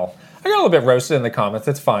email." I got a little bit roasted in the comments.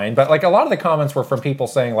 It's fine, but like a lot of the comments were from people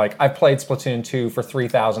saying like, "I've played Splatoon 2 for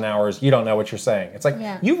 3,000 hours. You don't know what you're saying." It's like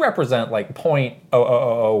Yeah. you represent like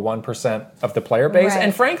 0.0001% of the player base, Right.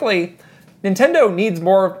 and frankly, Nintendo needs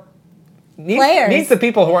more. Players. Needs the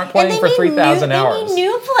people who aren't playing for 3,000 hours. They need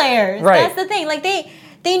new players. Right. That's the thing. Like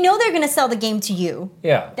they know they're going to sell the game to you.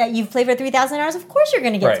 Yeah. That you've played for 3,000 hours. Of course you're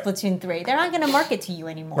going to get Right. Splatoon 3. They're not going to market to you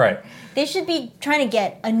anymore. Right. They should be trying to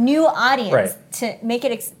get a new audience Right. to make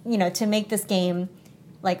it, to make this game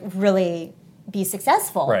like really be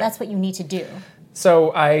successful. Right. That's what you need to do.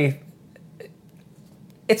 So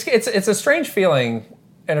it's a strange feeling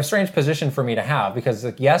and a strange position for me to have because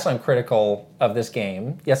like, yes, I'm critical of this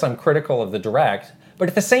game. Yes, I'm critical of the direct, but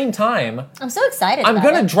at the same time, I'm so excited. I'm about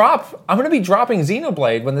gonna it. I'm gonna be dropping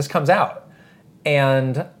Xenoblade when this comes out,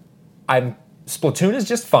 and Splatoon is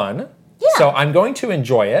just fun. Yeah. So I'm going to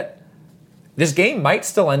enjoy it. This game might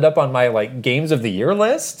still end up on my like games of the year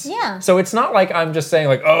list. Yeah. So it's not like I'm just saying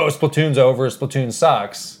like, oh, Splatoon's over, Splatoon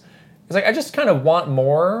sucks. It's like I just kind of want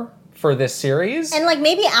more for this series. And like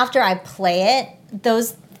maybe after I play it,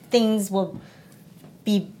 those things will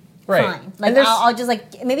be Right. fine. Like And there's- I'll just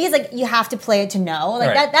like maybe it's like you have to play it to know.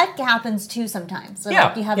 Like Right. that happens too sometimes. So Yeah,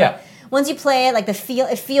 like you have yeah. once you play it, like it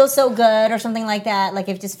feels so good or something like that. Like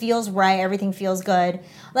it just feels right, everything feels good.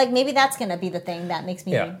 Like maybe that's gonna be the thing that makes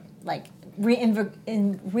me Yeah. like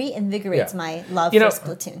reinvigorates Yeah. my love You know-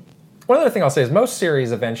 for Splatoon. One other thing I'll say is most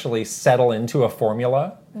series eventually settle into a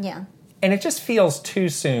formula. Yeah. And it just feels too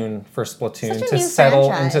soon for Splatoon Such a to new settle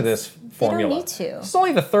franchise. into this They don't formula. need to. It's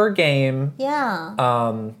only the third game. Yeah.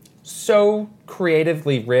 So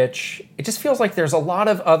creatively rich. It just feels like there's a lot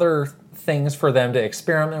of other things for them to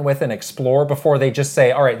experiment with and explore before they just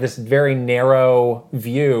say, all right, this very narrow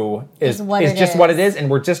view is just what it is, and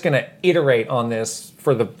we're just going to iterate on this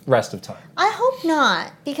for the rest of time. I hope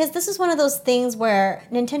not, because this is one of those things where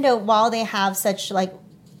Nintendo, while they have such like,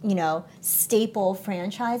 staple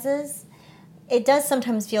franchises, it does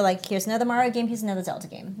sometimes feel like here's another Mario game, here's another Zelda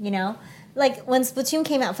game, Like when Splatoon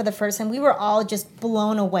came out for the first time, we were all just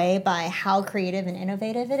blown away by how creative and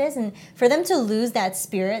innovative it is. And for them to lose that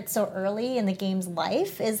spirit so early in the game's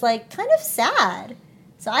life is like kind of sad.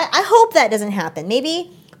 So I hope that doesn't happen. Maybe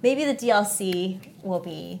the DLC will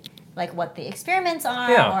be like what the experiments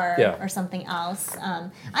are or something else.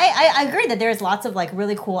 I agree that there's lots of like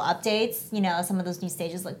really cool updates. Some of those new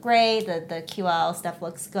stages look great. The QL stuff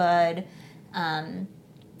looks good.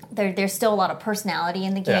 There's still a lot of personality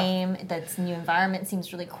in the game. That's new environment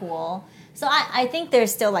seems really cool. So I think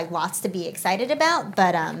there's still like lots to be excited about.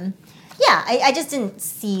 But I just didn't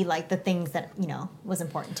see like the things that was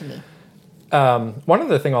important to me. One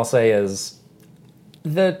other thing I'll say is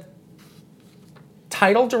the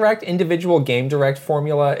title direct, individual game direct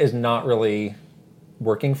formula is not really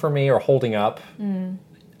working for me or holding up.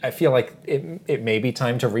 I feel like it may be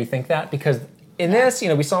time to rethink that because in this,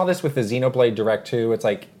 we saw this with the Xenoblade Direct 2. It's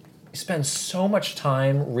like you spend so much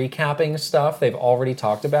time recapping stuff they've already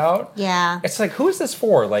talked about. Yeah. It's like, who is this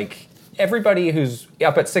for? Like, everybody who's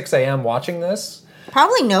up at 6 a.m. watching this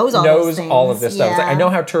Probably knows all of this stuff. It's like, I Yeah. know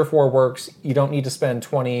how Turf War works. You don't need to spend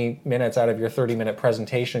 20 minutes out of your 30-minute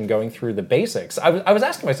presentation going through the basics. I was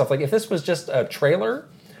asking myself, like, if this was just a trailer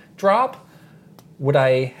drop, would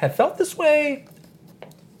I have felt this way?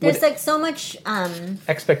 There's like so much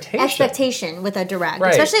Expectation with a direct,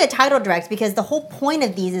 Right. especially a title direct, because the whole point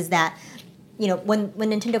of these is that, when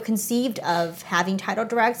Nintendo conceived of having title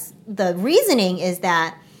directs, the reasoning is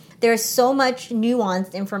that there's so much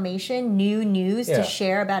nuanced information, new news Yeah. to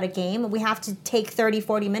share about a game. We have to take 30,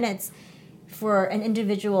 40 minutes for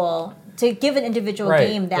to give an individual Right,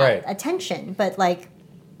 game that right. attention. But like,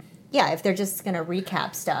 yeah, if they're just going to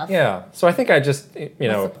recap stuff. Yeah, so I think I just, the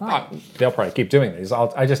point? they'll probably keep doing these.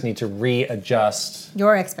 I just need to readjust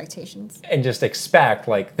Your expectations. and just expect,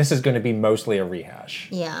 like, this is going to be mostly a rehash.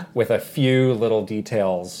 Yeah. With a few little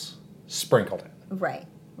details sprinkled in. Right.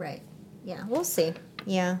 Yeah, we'll see.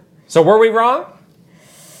 Yeah. So were we wrong?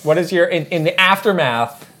 What is your, in the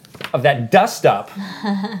aftermath of that dust up,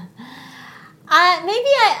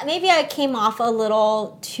 Maybe I came off a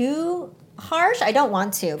little too harsh. I don't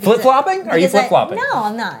want to. flip-flopping? Are you because flip-flopping? No,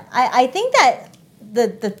 I'm not. I think that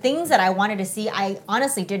the things that I wanted to see, I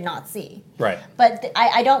honestly did not see. Right. But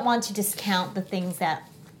I don't want to discount the things that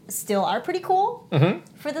still are pretty cool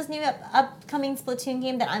for this new upcoming Splatoon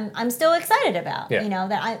game that I'm still excited about. Yeah. You know,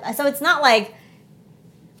 that so it's not like,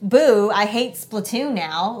 boo, I hate Splatoon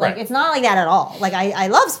now. Like, Right. it's not like that at all. Like, I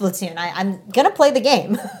love Splatoon. I'm going to play the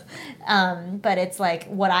game. But it's like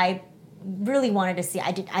what I really wanted to see.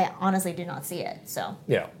 I honestly did not see it. So,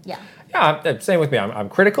 Yeah. yeah. Yeah, same with me. I'm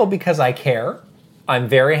critical because I care. I'm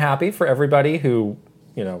very happy for everybody who,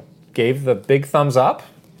 gave the big thumbs up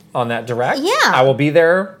on that direct. Yeah. I will be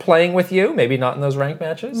there playing with you, maybe not in those ranked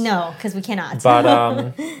matches. No, because we cannot. But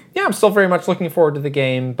yeah, I'm still very much looking forward to the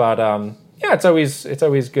game. But yeah, it's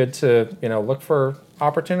always good to look for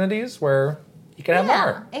opportunities where you can have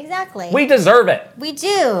more. Exactly. We deserve it. We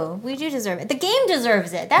do. We do deserve it. The game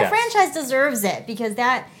deserves it. That Yes. franchise deserves it because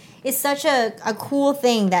that is such a cool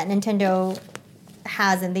thing that Nintendo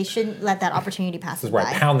has, and they shouldn't let that opportunity pass This is them where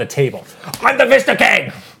I by. pound the table. I'm the Vista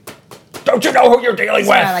King. Don't you know who you're dealing That's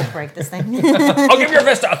why I with? like break this thing. I'll give your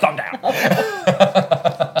Vista a thumb down.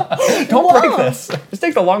 Don't break this. This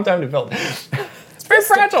takes a long time to build. It's very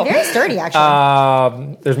fragile. Very sturdy,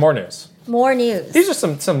 actually. There's more news. More news. These are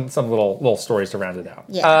some little stories to round it out.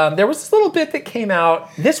 Yeah. There was this little bit that came out.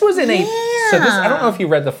 This was in Yeah. I don't know if you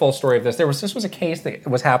read the full story of this. This was a case that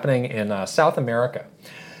was happening in South America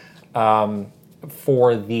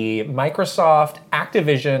for the Microsoft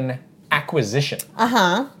Activision acquisition.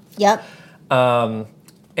 Yep. And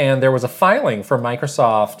there was a filing for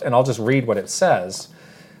Microsoft, and I'll just read what it says.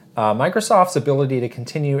 Microsoft's ability to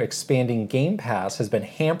continue expanding Game Pass has been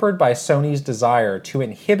hampered by Sony's desire to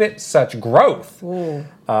inhibit such growth,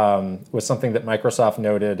 was something that Microsoft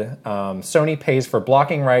noted. Sony pays for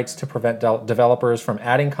blocking rights to prevent developers from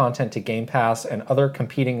adding content to Game Pass and other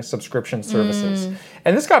competing subscription services.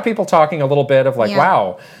 And this got people talking a little bit of like, Yeah.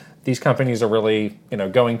 wow, these companies are really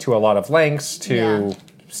going to a lot of lengths to Yeah.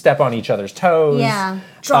 step on each other's toes. Yeah.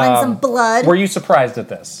 Drawing some blood. Were you surprised at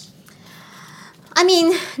this? I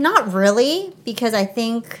mean, not really, because I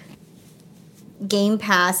think Game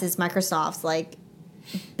Pass is Microsoft's like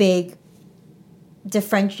big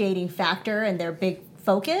differentiating factor and their big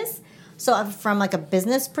focus. So from like a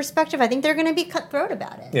business perspective, I think they're going to be cutthroat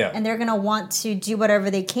about it. Yeah. And they're going to want to do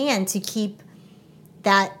whatever they can to keep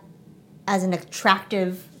that as an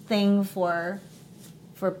attractive thing for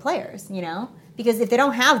players, Because if they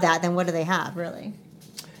don't have that, then what do they have, really?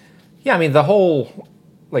 Yeah, I mean the whole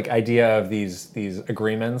idea of these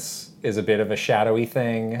agreements is a bit of a shadowy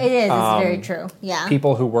thing. It is. It's very true. Yeah.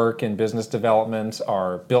 People who work in business development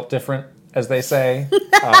are built different, as they say,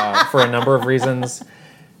 for a number of reasons.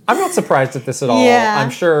 I'm not surprised at this at all. Yeah. I'm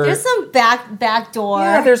sure there's some backdoor.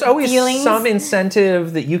 Yeah, there's always feelings. some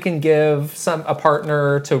incentive that you can give a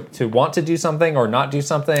partner to want to do something or not do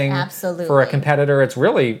something. Absolutely. For a competitor, it's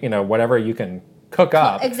really whatever you can cook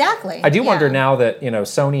up. Exactly. I do wonder Yeah. now that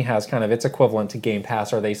Sony has kind of its equivalent to Game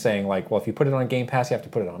Pass. Are they saying like, well, if you put it on Game Pass, you have to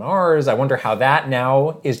put it on ours? I wonder how that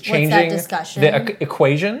now is changing discussion? the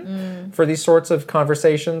equation for these sorts of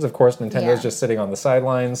conversations. Of course, Nintendo's Yeah. just sitting on the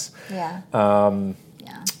sidelines. Yeah.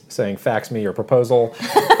 Yeah. Saying, fax me your proposal.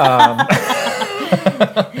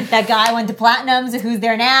 That guy went to Platinum, so who's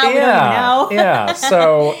there now? We don't even know. Yeah.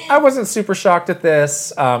 So I wasn't super shocked at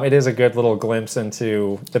this. It is a good little glimpse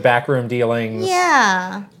into the backroom dealings.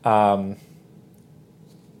 Yeah. I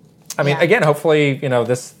mean, Yeah. again, hopefully,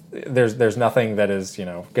 there's nothing that is,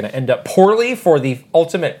 going to end up poorly for the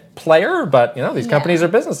ultimate player. But these companies are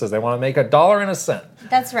businesses; they want to make $1.01.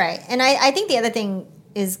 That's right. And I think the other thing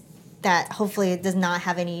is that hopefully it does not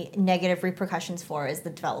have any negative repercussions for is the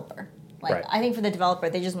developer. Right. I think for the developer,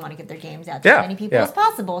 they just want to get their games out to Yeah, as many people yeah. as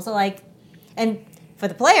possible. So and for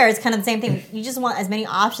the player, it's kind of the same thing. You just want as many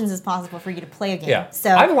options as possible for you to play a game. Yeah.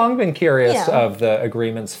 So I've long been curious Yeah. of the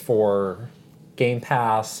agreements for Game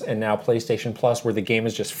Pass and now PlayStation Plus, where the game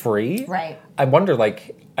is just free. Right. I wonder,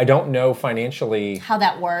 I don't know financially how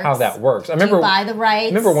that works. I Do you buy the rights? I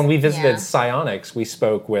remember when we visited Yeah. Psyonix, we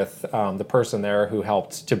spoke with the person there who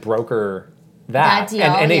helped to broker that deal,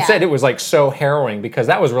 and they yeah. said it was so harrowing because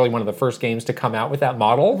that was really one of the first games to come out with that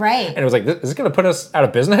model. Right. And it was like, is this going to put us out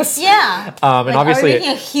of business? Yeah. And obviously are we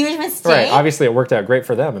making a huge mistake? Right. Obviously, it worked out great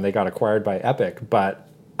for them, and they got acquired by Epic. But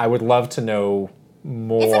I would love to know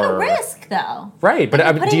more. It's like a risk, though. Right, but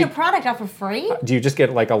You're putting do your you, product out for free. do you just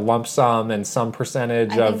get a lump sum and some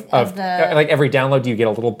percentage I think of the- every download? Do you get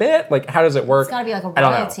a little bit? How does it work? It's got to be like a I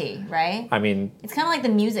don't know. royalty, right? I mean, It's kind of like the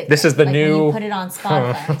music. This thing. is the When new- you put it on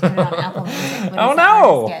Spotify, you put it on Apple Music. What Oh, does the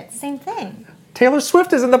no. artist get? Same thing. Taylor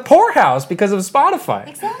Swift is in the poorhouse because of Spotify.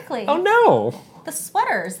 Exactly. Oh no! The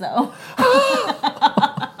sweaters, though.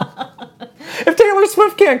 If Taylor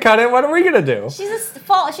Swift can't cut it, what are we gonna do? She's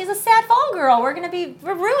a sad fall girl. We're ruined.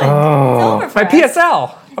 It's over for My us.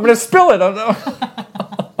 PSL. I'm gonna spill it.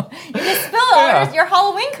 You just spill it on your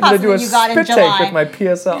Halloween costume that you got in spit July. take with my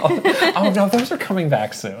PSL. Oh no, those are coming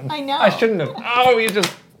back soon. I know. I shouldn't have. Oh, you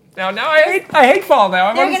just. Now I hate fall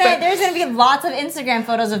now. There's gonna be lots of Instagram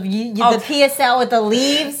photos of the PSL with the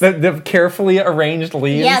leaves. The carefully arranged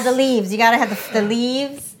leaves. Yeah, the leaves. You gotta have the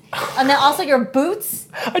leaves. And then also your boots.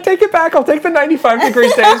 I take it back. I'll take the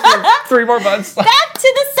 95-degree days for 3 more months. Back to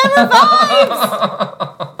the summer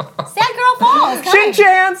vibes. Sad girl fall is coming.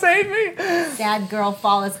 Shin-chan, save me. Sad girl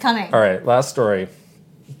fall is coming. All right, last story.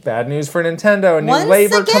 Bad news for Nintendo. A new Once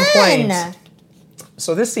labor again. complaint.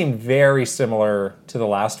 So this seemed very similar to the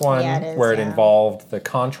last one, Yeah, it is, where it yeah. involved the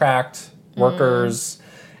contract workers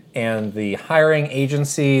and the hiring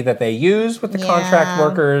agency that they use with the contract Yeah.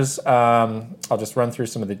 workers. I'll just run through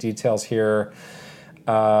some of the details here.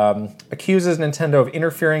 Accuses Nintendo of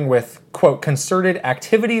interfering with, quote, concerted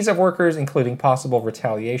activities of workers, including possible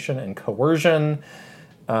retaliation and coercion.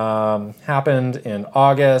 Happened in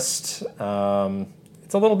August. It's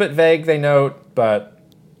a little bit vague, they note, but,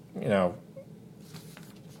 you know,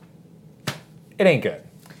 it ain't good.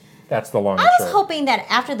 That's the long and I was short. hoping that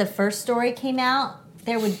after the first story came out,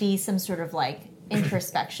 there would be some sort of like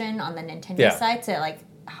introspection on the Nintendo Yeah. side to like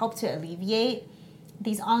help to alleviate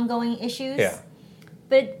these ongoing issues. Yeah.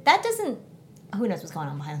 But that doesn't, who knows what's going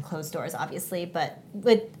on behind closed doors, obviously, but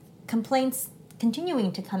with complaints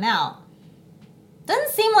continuing to come out, doesn't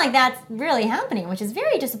seem like that's really happening, which is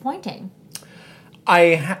very disappointing.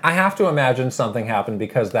 I have to imagine something happened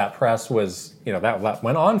because that press was, you know, that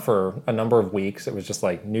went on for a number of weeks. It was just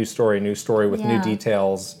like new story with new Yeah.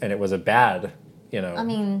 details, and it was a bad,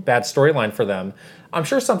 bad storyline for them. I'm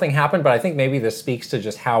sure something happened, but I think maybe this speaks to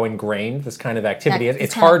just how ingrained this kind of activity is. This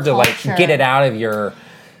It's kind of hard to like culture. get it out of your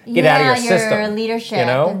out of your system, your leadership you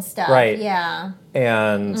know? and stuff. Right. Yeah.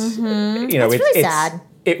 And you know, That's really sad.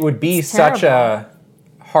 It would be It's such terrible.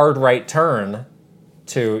 a hard right turn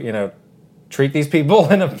to, you know, treat these people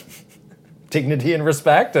in a dignity and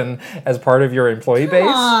respect and as part of your employee base.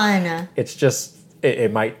 Come on. It's just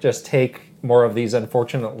it might just take more of these,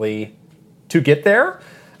 unfortunately, to get there.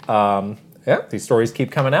 These stories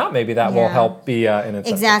keep coming out. Maybe that will Yeah. help be an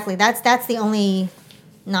incentive. Exactly. That's the only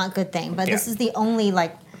not good thing. But this Yeah. is the only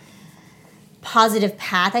like positive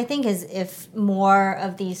path, I think, is if more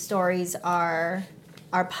of these stories are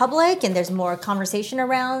public and there's more conversation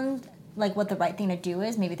around like what the right thing to do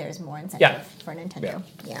is, maybe there's more incentive for Nintendo.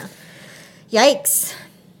 Yeah. Yikes.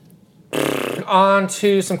 On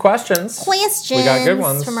to some questions. Questions We got good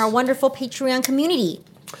ones. from our wonderful Patreon community.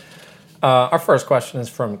 Our first question is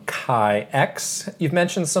from Kai X. You've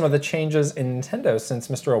mentioned some of the changes in Nintendo since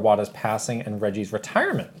Mr. Iwata's passing and Reggie's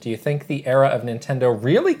retirement. Do you think the era of Nintendo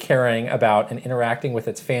really caring about and interacting with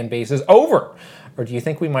its fan base is over? Or do you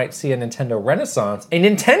think we might see a Nintendo renaissance, a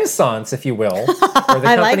Nintensance, if you will, where the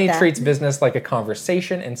I like company that. treats business like a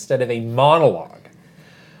conversation instead of a monologue?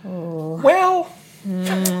 Well,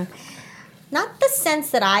 Not the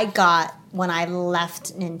sense that I got when I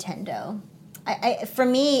left Nintendo. For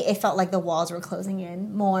me, it felt like the walls were closing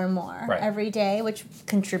in more and more every day, which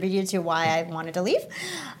contributed to why I wanted to leave.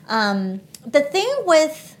 The thing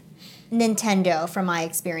with Nintendo, from my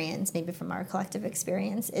experience, maybe from our collective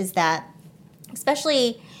experience, is that,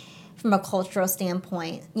 especially from a cultural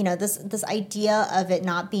standpoint, you know, this idea of it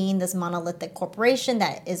not being this monolithic corporation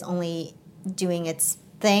that is only doing its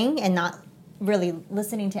thing and not really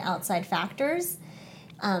listening to outside factors.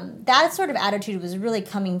 That sort of attitude was really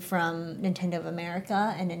coming from Nintendo of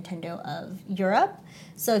America and Nintendo of Europe.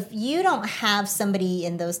 So if you don't have somebody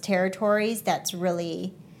in those territories that's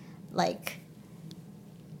really like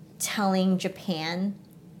telling Japan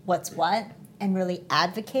what's what and really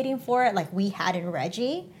advocating for it like we had in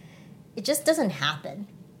Reggie, it just doesn't happen.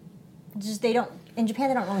 In Japan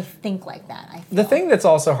they don't really think like that, I feel. the thing that's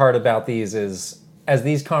also hard about these is as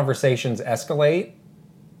these conversations escalate,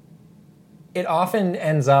 it often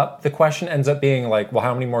the question ends up being like, well,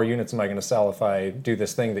 how many more units am I going to sell if I do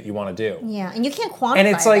this thing that you want to do? Yeah, and you can't quantify And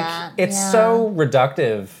it's like, that. it's Yeah. so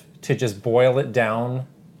reductive to just boil it down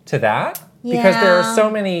to that because there are Yeah. so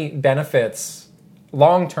many benefits,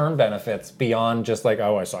 long-term benefits beyond just like,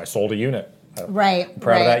 oh, I sold a unit. I'm Right.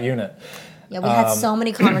 proud right. of that unit. Yeah, we had so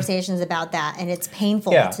many conversations about that, and it's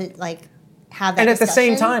painful Yeah. to like have that. And at the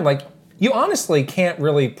same discussion. time, like, you honestly can't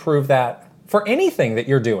really prove that for anything that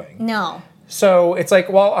you're doing. No. So it's like,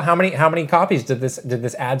 well, how many copies did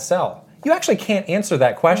this ad sell? You actually can't answer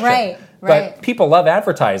that question. Right. Right. But people love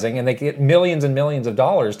advertising, and they get millions and millions of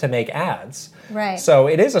dollars to make ads. Right. So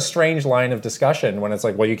it is a strange line of discussion when it's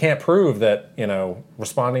like, well, you can't prove that,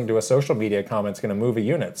 responding to a social media comment's going to move a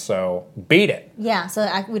unit, so beat it. Yeah, so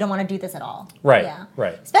we don't want to do this at all. Right, Yeah.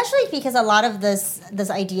 right. Especially because a lot of this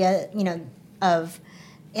idea, of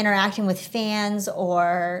interacting with fans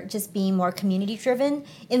or just being more community driven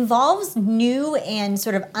involves new and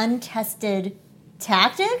sort of untested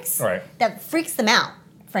tactics that freaks them out,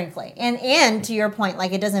 frankly. And to your point,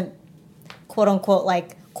 like, it doesn't quote unquote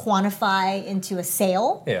like quantify into a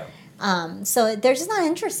sale. Yeah. So they're just not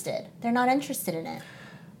interested. They're not interested in it.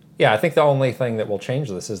 Yeah, I think the only thing that will change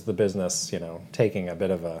this is the business, taking a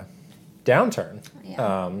bit of a downturn.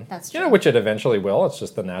 Yeah, that's true. Which it eventually will. It's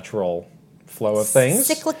just the natural flow of things.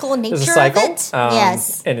 Cyclical nature There's a cycle. of it.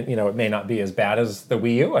 Yes. And, it may not be as bad as the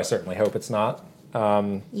Wii U. I certainly hope it's not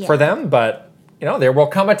for them. But, there will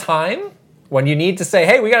come a time when you need to say,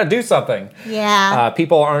 hey, we got to do something. Yeah.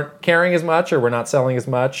 People aren't caring as much, or we're not selling as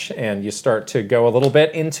much, and you start to go a little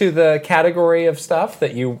bit into the category of stuff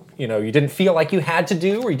that you didn't feel like you had to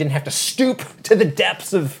do, or you didn't have to stoop to the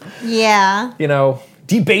depths of,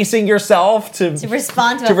 debasing yourself to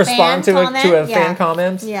respond to a fan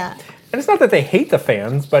comment. Yeah. And it's not that they hate the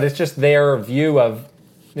fans, but it's just their view of,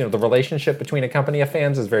 the relationship between a company of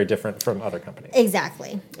fans is very different from other companies.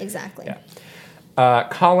 Exactly. Yeah.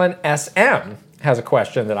 Colin SM has a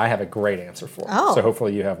question that I have a great answer for. Oh. So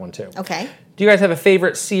hopefully you have one too. Okay. Do you guys have a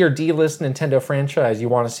favorite C or D list Nintendo franchise you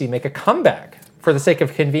want to see make a comeback? For the sake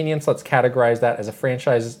of convenience, let's categorize that as a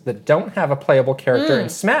franchise that don't have a playable character in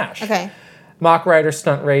Smash. Okay. Mach Rider,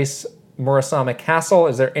 Stunt Race, Murasame Castle.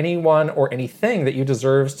 Is there anyone or anything that you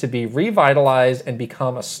deserves to be revitalized and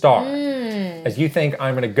become a star? As you think,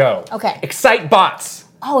 I'm going to go. Okay. Excitebots.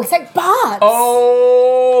 Oh, Excitebots.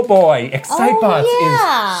 Oh boy, Excitebots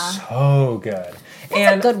yeah. is so good.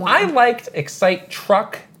 That's a good one. I liked Excite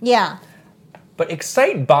Truck. Yeah. But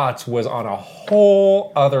Excitebots was on a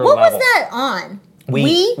whole other What level. was that on?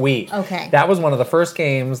 Wii. Okay. That was one of the first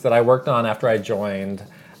games that I worked on after I joined.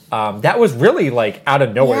 That was really like out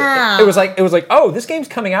of nowhere. Yeah. It was like, oh, this game's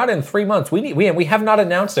coming out in 3 months. We have not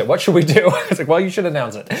announced it. What should we do? I was like, well, you should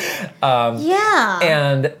announce it. Yeah.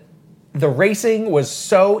 And the racing was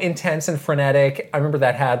so intense and frenetic. I remember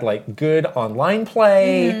that had like good online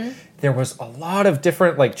play. Mm-hmm. There was a lot of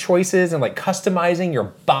different like choices and like customizing your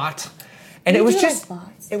bot. And it was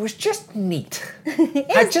just neat.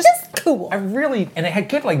 It's just cool. And it had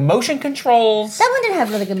good like motion controls. That one did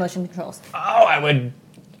have really good motion controls. Oh, I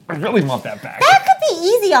really want that back. That could be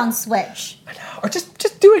easy on Switch. I know. Or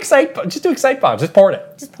just do Excitebot. Just do Excitebot. Just port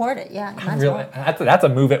it. Just port it, yeah. That's a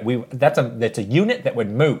move that's a unit that would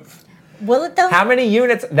move. Will it though? How many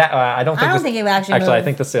units? That I don't think it would actually move. I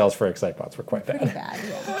think the sales for Excitebots were quite bad. Pretty bad,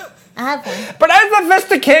 yeah. I have one. But as the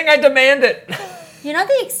Vista King, I demand it. You're not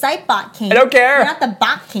the Excitebot king. I don't care. You're not the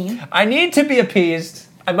bot king. I need to be appeased.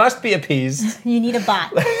 I must be appeased. You need a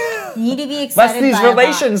bot. You need to be excited Lest these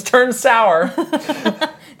relations turn sour.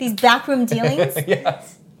 These backroom dealings.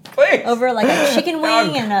 Yes. Please. Over like a chicken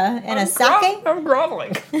wing and a sake. I'm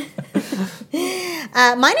groveling.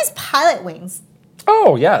 Mine is Pilot Wings.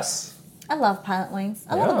 Oh, yes. I love Pilot Wings.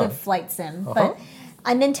 I love a good flight sim, but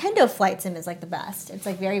a Nintendo flight sim is like the best. It's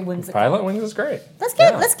like very whimsical. Pilot Wings is great. Let's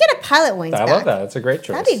get a Pilot Wings. I love that. It's a great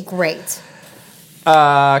choice. That'd be great.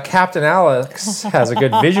 Captain Alex has a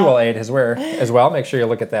good visual aid as well. Make sure you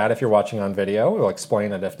look at that if you're watching on video. We'll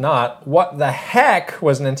explain it if not. What the heck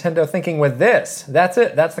was Nintendo thinking with this? That's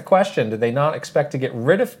it. That's the question. Did they not expect to get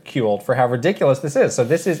ridiculed for how ridiculous this is? So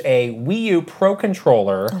this is a Wii U Pro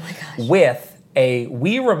Controller with a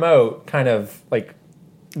Wii Remote kind of like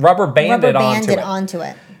rubber banded onto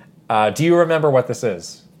it. Do you remember what this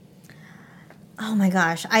is? Oh my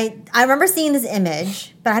gosh. I remember seeing this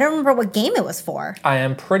image, but I don't remember what game it was for. I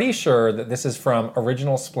am pretty sure that this is from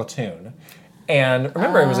original Splatoon. And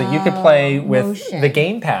remember, it was like you could play with the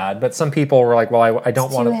gamepad, but some people were like, well, I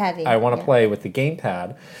don't want to. I want to play with the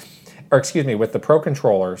gamepad. Or excuse me, with the Pro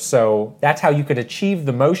Controller. So that's how you could achieve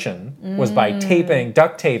the motion, was by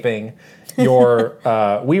duct taping your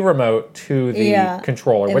Wii Remote to the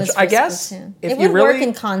controller. Which I guess, it would work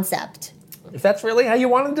in concept. If that's really how you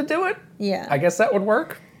wanted to do it, yeah, I guess that would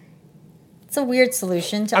work. It's a weird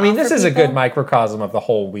solution to this is a good microcosm of the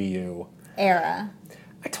whole Wii U era.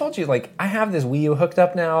 I told you, like, I have this Wii U hooked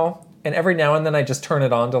up now, and every now and then I just turn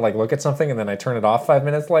it on to, like, look at something, and then I turn it off 5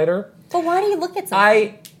 minutes later. But why do you look at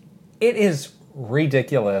something? It is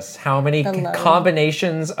ridiculous how many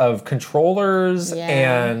combinations of controllers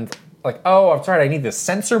and, like, oh, I'm sorry, I need the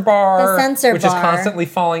sensor bar. Which is constantly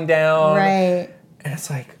falling down. Right. And it's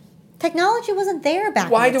like... Technology wasn't there back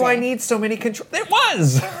then. Why do I need so many controls? It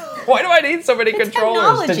was! Why do I need so many controllers to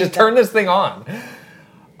technology, just though. turn this thing on?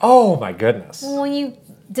 Oh my goodness. When you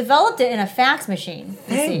developed it in a fax machine,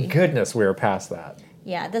 you see. Thank goodness we were past that.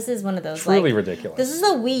 Yeah, this is one of those Truly ridiculous. This is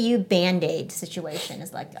a Wii U Band-Aid situation,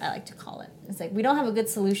 is like I like to call it. It's like we don't have a good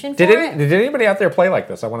solution for Did it. anybody out there play like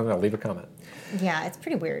this? I want to know. Leave a comment. Yeah, it's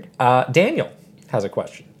pretty weird. Daniel has a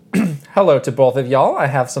question. Hello to both of y'all. I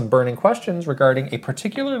have some burning questions regarding a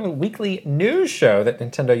particular weekly news show that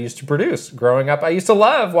Nintendo used to produce. Growing up, I used to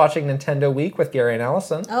love watching Nintendo Week with Gary and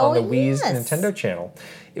Allison on the Wii's yes. Nintendo channel.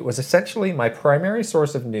 It was essentially my primary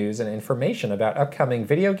source of news and information about upcoming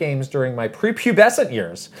video games during my prepubescent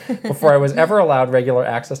years, before I was ever allowed regular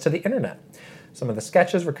access to the internet. Some of the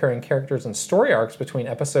sketches, recurring characters, and story arcs between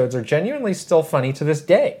episodes are genuinely still funny to this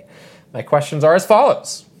day. My questions are as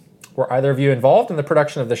follows. Were either of you involved in the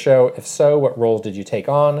production of the show? If so, what roles did you take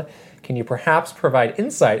on? Can you perhaps provide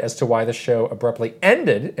insight as to why the show abruptly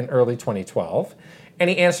ended in early 2012?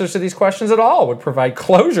 Any answers to these questions at all would provide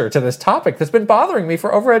closure to this topic that's been bothering me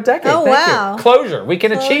for over a decade. Oh, Thank wow. you. Closure. We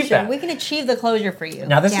can achieve that. We can achieve the closure for you.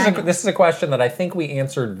 Now, this Daniel. is a question that I think we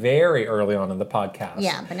answered very early on in the podcast.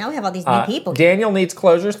 Yeah, but now we have all these new people. Daniel needs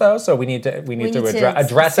closures, though, so we need to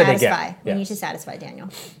address it again. Satisfy. We Yes. need to satisfy Daniel.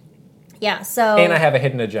 Yeah, so... And I have a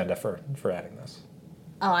hidden agenda for adding this.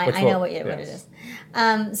 Oh, I Which know will- what it yes.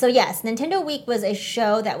 is. So yes, Nintendo Week was a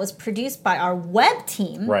show that was produced by our web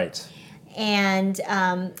team. Right. And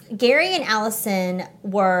Gary and Allison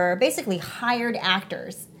were basically hired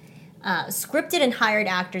actors, scripted and hired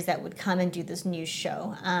actors that would come and do this news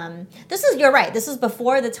show. You're right, this was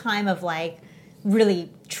before the time of like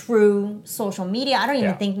really true social media. I don't even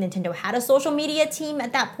Yeah. think Nintendo had a social media team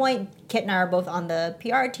at that point. Kit and I are both on the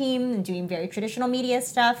PR team and doing very traditional media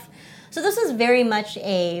stuff. So this was very much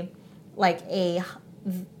a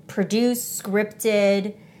produced,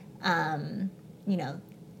 scripted,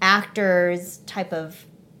 actors type of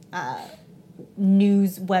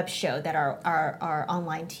news web show that our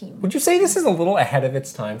online team. Would you say this is a little ahead of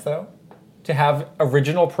its time, though? To have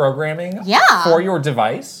original programming Yeah. for your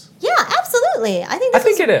device? Yeah, absolutely. I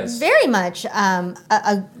think it is. very much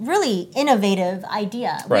a really innovative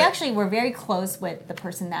idea. We Right. actually were very close with the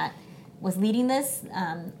person that was leading this.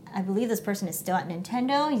 I believe this person is still at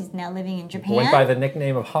Nintendo. He's now living in Japan. Went by the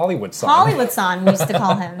nickname of Hollywood-san. Hollywood-san, we used to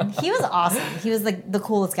call him. He was awesome. He was the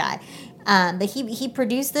coolest guy. But he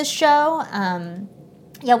produced this show.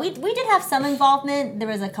 We did have some involvement. There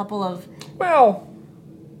was a couple of... Well,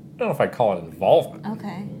 I don't know if I'd call it involvement.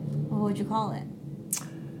 Okay. What would you call it?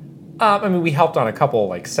 I mean, we helped on a couple,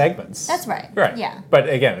 like, segments. That's right. Right. Yeah. But,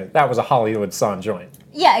 again, that was a Hollywood-san joint.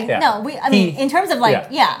 Yeah. No, in terms of like,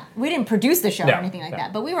 Yeah. we didn't produce the show No, or anything like no.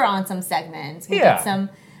 that, but we were on some segments. We Yeah. did some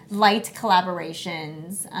light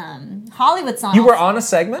collaborations. Hollywood-san. You were on a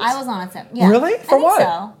segment? I was on a segment. Yeah. Really? For I think what? So.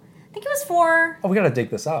 I think it was for... Oh, we gotta dig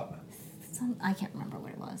this up. I can't remember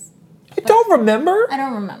what it was. You don't remember? I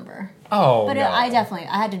don't remember. Oh, But no. I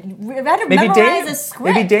had to memorize a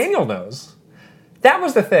script. Maybe Daniel knows. That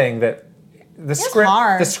was the thing that the script,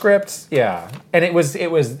 hard. the script, yeah, and it was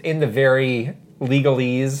in the very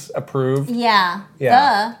legalese approved. Yeah.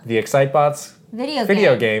 The Excitebots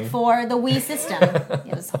Video game. for the Wii system.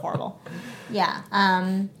 It was horrible. Yeah.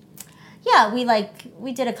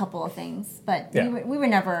 We did a couple of things, but Yeah. we were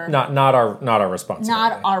never Not our responsibility.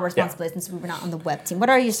 not our Yeah. responsibility since we were not on the web team. What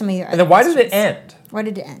are some of your And then why did it end? Why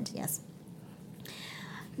did it end? Yes.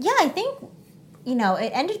 Yeah, I think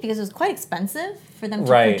it ended because it was quite expensive for them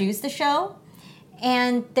to Right. produce the show,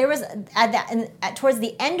 and there was towards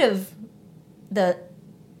the end of the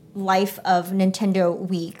life of Nintendo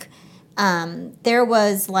Week, there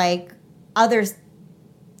was like other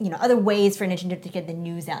ways for Nintendo to get the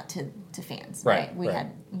news out to fans. Right, We right.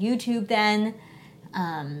 had YouTube then.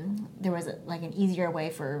 There was an easier way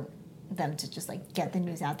for them to just like get the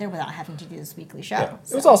news out there without having to do this weekly show. Yeah.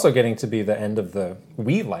 It was also getting to be the end of the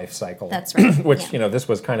Wii life cycle. That's right, Which, yeah. this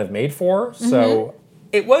was kind of made for. So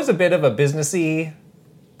it was a bit of a businessy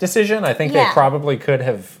decision. I think they Yeah. probably could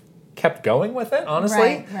have kept going with it,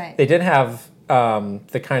 honestly. Right. They did have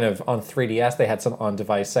the kind of, on 3DS, they had some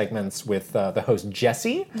on-device segments with the host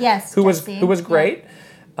Jesse. Yes, Who Jesse, was yeah. great.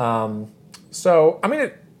 So, I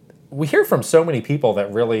mean, we hear from so many people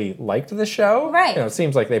that really liked the show. Right. It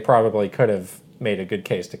seems like they probably could have made a good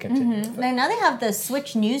case to continue. with it. And now they have the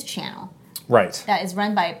Switch News channel Right. that is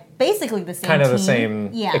run by basically the same Kind of the team.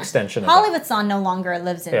 same extension of that. Hollywood-san no longer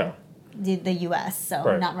lives in Yeah. the U.S., so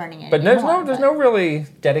Right. not running it But anymore. there's no really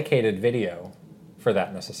dedicated video for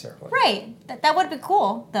that necessarily. Right. That would be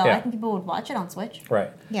cool, though. Yeah. I think people would watch it on Switch.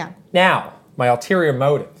 Right. Yeah. Now, my ulterior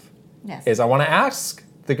motive Yes. is I want to ask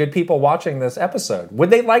the good people watching this episode,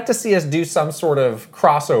 would they like to see us do some sort of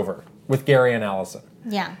crossover with Gary and Allison?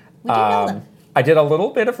 Yeah. We do know them. I did a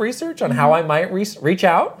little bit of research on how I might reach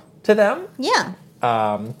out to them. Yeah.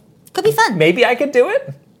 Could be fun. Maybe I could do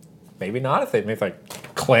it. Maybe not. If they maybe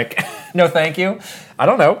like click, no, thank you. I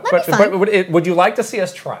don't know. Might be fun. But would you like to see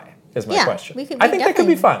us try? Is my question. I think that could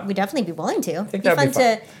be fun. We'd definitely be willing to. I think it'd that'd be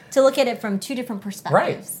fun to look at it from two different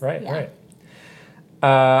perspectives. Right.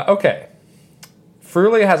 Okay.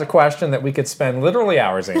 Frulia has a question that we could spend literally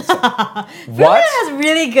hours answering. Frulia has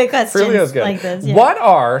really good questions Frulia's good. like this. Yeah. What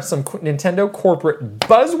are some Nintendo corporate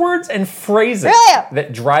buzzwords and phrases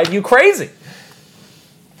that drive you crazy?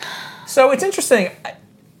 So it's interesting.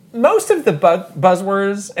 Most of the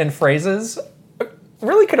buzzwords and phrases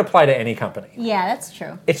really could apply to any company. Yeah, that's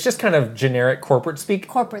true. It's just kind of generic corporate speak.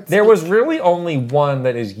 There was really only one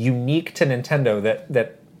that is unique to Nintendo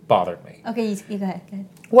that bothered me. Okay, you go ahead.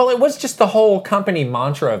 Well, it was just the whole company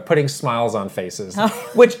mantra of putting smiles on faces,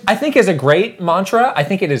 which I think is a great mantra. I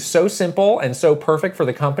think it is so simple and so perfect for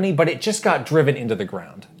the company, but it just got driven into the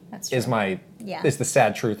ground. That's true. Is the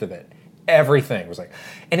sad truth of it. Everything was like,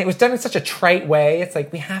 and it was done in such a trite way. It's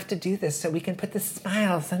like, we have to do this so we can put the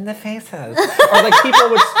smiles on the faces. Or like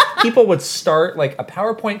people would start like a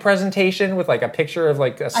PowerPoint presentation with like a picture of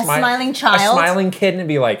like a smiling child, a smiling kid, and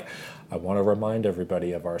be like, I want to remind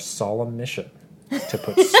everybody of our solemn mission to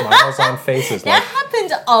put smiles on faces. That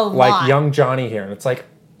happened a lot. Like young Johnny here, and it's like,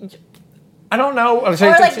 I don't know. Or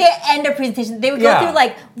like they end a presentation, they would go through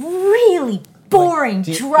like really boring,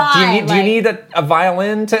 dry. Do you need a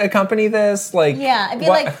violin to accompany this? Like, yeah, it'd be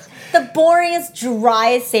like the boringest,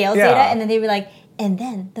 driest sales data, and then they'd be like, and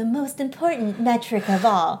then the most important metric of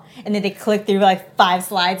all, and then they click through like 5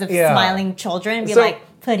 slides of smiling children and be like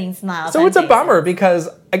putting smiles. So on it's a faces. bummer because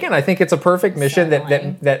again, I think it's a perfect mission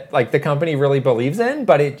that like the company really believes in,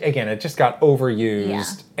 but it just got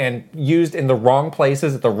overused and used in the wrong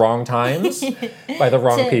places at the wrong times by the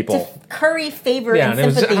wrong people. To curry favor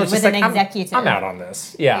and sympathy with an executive. I'm out on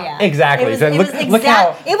this. Yeah. Exactly. Look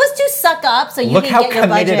how it was to suck up so you look can how get your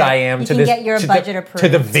budget. committed I am to this. Get your budget approved. To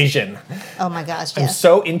the vision. Oh my gosh! I'm Yes.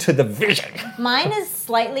 so into the vision. Mine is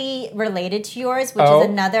slightly related to yours, which is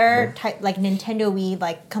another type, like Nintendo-y,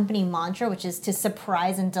 like company mantra, which is to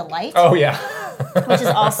surprise and delight. Oh yeah. Which is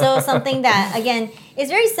also something that, again, is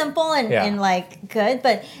very simple and like good,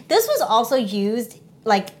 but this was also used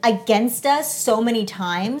like against us so many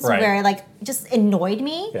times where it like just annoyed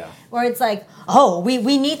me. Yeah. Where it's like, oh,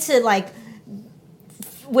 we need to like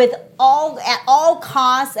at all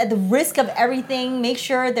costs, at the risk of everything, make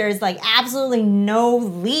sure there's like absolutely no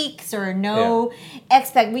leaks or no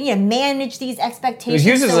we need to manage these expectations.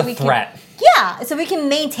 It was used as a threat. So we can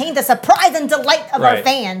maintain the surprise and delight of our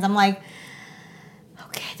fans. I'm like,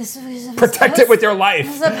 okay, this was protect it with your life.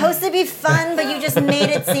 It's supposed to be fun, but you just made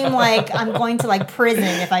it seem like I'm going to like prison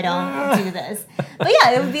if I don't do this. But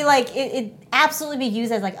yeah, it would be like it absolutely be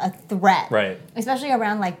used as like a threat, right? Especially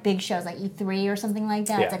around like big shows like E3 or something like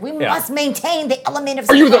that. Yeah. It's like we must maintain the element of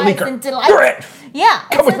surprise. Are you the leaker? And delight. You're it. Yeah,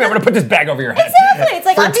 come with me. I'm going to put this bag over your head. Exactly. It's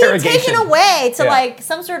like I'm being taken away to like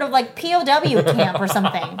some sort of like POW camp or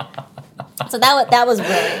something. So that was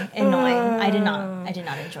really annoying. I did not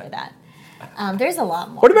enjoy that. There's a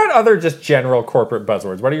lot more. What about other just general corporate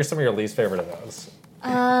buzzwords? What are some of your least favorite of those?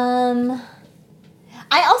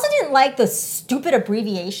 I also didn't like the stupid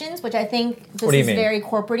abbreviations, which I think this is very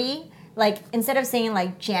corporate-y. Like, instead of saying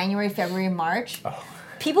like January, February, March,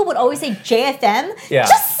 people would always say JFM. Yeah.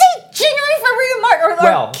 Just say January, February, March, or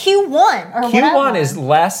Q1 or whatever. Q1 is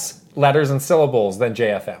less letters and syllables than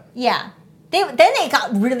JFM. Yeah. Then they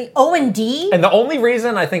got really O&D. And the only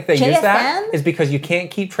reason I think they JFM? use that is because you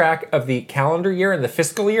can't keep track of the calendar year and the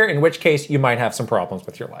fiscal year, in which case you might have some problems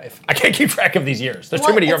with your life. I can't keep track of these years. There's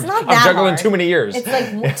too many years. I'm juggling too many years. It's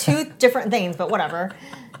like 2 different things, but whatever.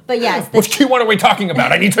 But yeah, which Q1 are we talking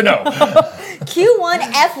about? I need to know. Q1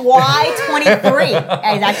 FY23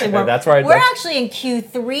 is actually that's right. We're actually in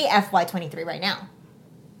Q3 FY23 right now.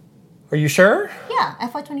 Are you sure? Yeah,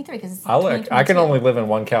 FY23 because it's I can only live in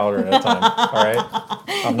one calendar at a time. All right,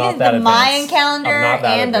 I'm not that the advanced. Mayan calendar and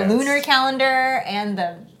advanced. The lunar calendar and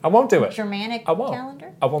the I won't do it. Germanic I won't.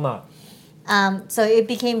 calendar. I will not. So it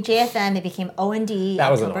became JFM. It became O&D.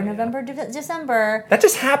 That was October, annoying, November, December. That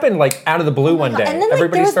just happened like out of the blue one day. And then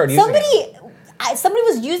everybody started using it. Somebody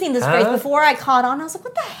was using this phrase before I caught on. I was like,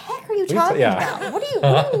 what the heck are you talking about? What do you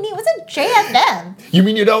mean? What's a JFM? You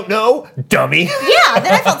mean you don't know? Dummy. Yeah,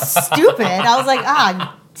 then I felt stupid. I was like,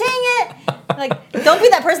 dang it. Like, don't be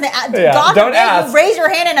that person that, God don't forbid, ask. you raise your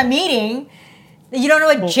hand in a meeting. You don't know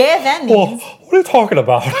what JFM means. What are you talking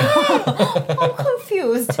about? I'm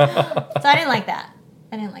confused. So I didn't like that.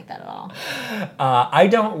 I didn't like that at all. I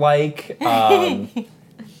don't like...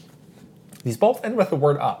 these both end with the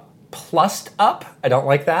word up. plussed up. I don't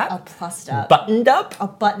like that. A plussed up. Buttoned up. A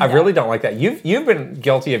buttoned I really up. don't like that. You've been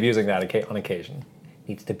guilty of using that on occasion.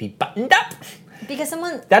 Needs to be buttoned up. Because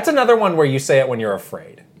someone... That's another one where you say it when you're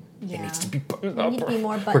afraid. Yeah. It needs to be buttoned We up. need to be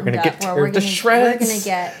more buttoned We're gonna up. get or teared to shreds.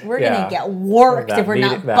 We're gonna get worked if we're not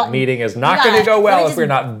buttoned. That meeting is not We going to gotta- go well let if me we're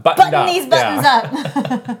just not buttoned button up. these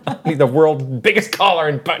buttons up. Need the world's biggest collar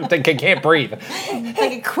and button can't breathe.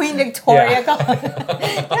 Like a Queen Victoria collar.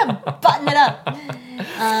 Yeah, button it up.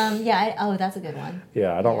 That's a good one.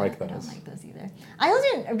 Yeah, I don't like those. I don't like those either. I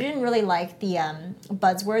also didn't really like the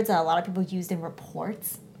buzzwords that a lot of people used in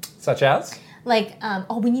reports. Such as? Like,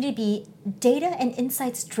 we need to be data and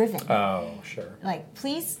insights driven. Oh, sure. Like,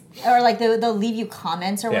 please, or like they'll leave you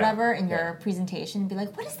comments or Yeah. whatever in your presentation and be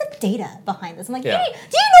like, what is the data behind this? I'm like, Yeah. do you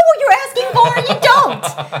know what you're asking for? You don't.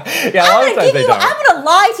 Yeah, a lot of times they don't. I'm gonna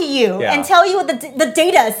lie to you Yeah. and tell you what the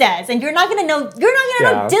data says, and you're not gonna know. You're not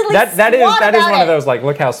gonna know diddly that is squat about one of it. those like,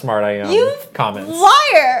 look how smart I am You comments.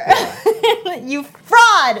 liar. You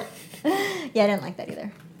fraud. Yeah, I didn't like that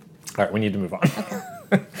either. All right, we need to move on. Okay.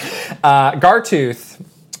 Gartooth.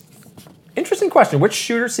 Interesting question. Which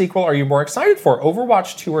shooter sequel are you more excited for?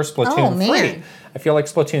 Overwatch 2 or Splatoon 3? Man. I feel like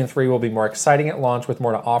Splatoon 3 will be more exciting at launch with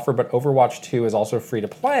more to offer, but Overwatch 2 is also free to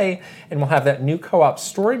play and will have that new co-op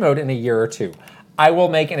story mode in a year or two. I will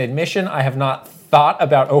make an admission, I have not thought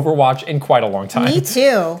about Overwatch in quite a long time. Me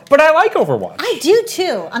too. But I like Overwatch. I do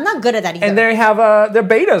too. I'm not good at that either. And they have the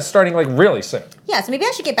beta starting like really soon. Yeah, so maybe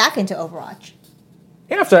I should get back into Overwatch.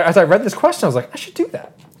 Yeah, as I read this question, I was like, I should do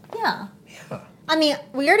that. Yeah. Yeah. I mean,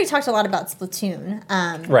 we already talked a lot about Splatoon.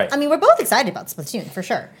 Right. I mean, we're both excited about Splatoon for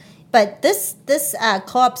sure. But this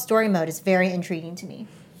co-op story mode is very intriguing to me.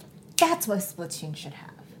 That's what Splatoon should have.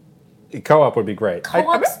 Co-op would be great.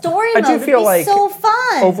 Co-op story I mode do would feel be like so fun.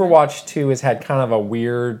 Overwatch 2 has had kind of a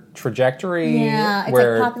weird trajectory. Yeah, it's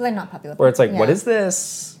where, like popular, not popular. Where it's like, yeah. what is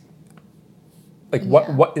this? Like,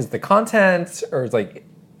 Yeah. what is the content? Or it's like,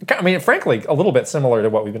 I mean, frankly, a little bit similar to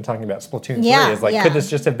what we've been talking about Splatoon 3. Yeah, Is like, yeah. could this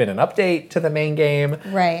just have been an update to the main game?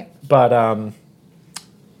 Right. But,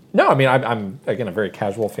 no, I mean, I'm again, a very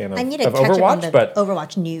casual fan of, I need to of catch Overwatch, up on the but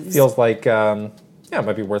Overwatch news. feels like, it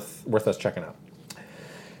might be worth us checking out.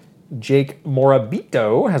 Jake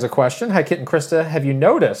Morabito has a question. Hi, Kit and Krista. Have you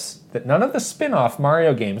noticed that none of the spin-off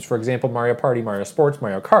Mario games, for example, Mario Party, Mario Sports,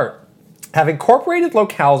 Mario Kart, have incorporated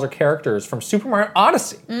locales or characters from Super Mario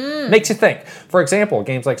Odyssey? Makes you think. For example,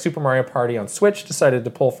 games like Super Mario Party on Switch decided to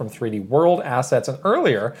pull from 3D World assets and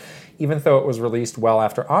earlier, even though it was released well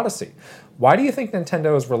after Odyssey. Why do you think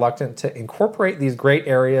Nintendo is reluctant to incorporate these great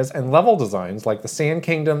areas and level designs like the Sand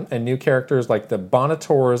Kingdom and new characters like the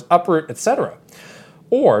Bonitors, Uproot, etc.?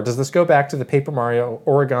 Or does this go back to the Paper Mario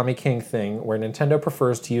Origami King thing where Nintendo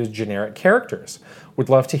prefers to use generic characters? Would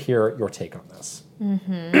love to hear your take on this.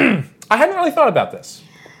 I hadn't really thought about this.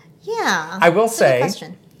 Yeah. I will That's a good say,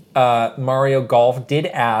 question. Mario Golf did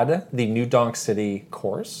add the New Donk City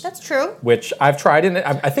course, That's true. which I've tried, and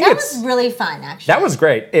I think That it's was really fun, actually. that was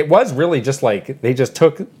great. It was really just like they just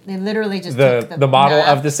took They literally just the took the model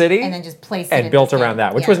map of the city and then just placed it and in built the around game.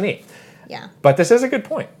 that, which Yeah. was neat. Yeah. But this is a good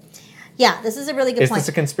point. Yeah, this is a really good Is point. this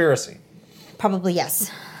a conspiracy? Probably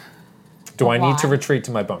yes. Do I need to Why? retreat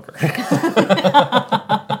to my bunker?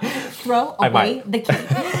 Throw I away might. the key.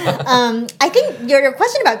 I think your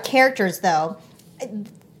question about characters, though,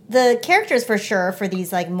 the characters for sure for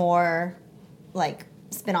these like more like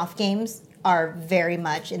spin-off games are very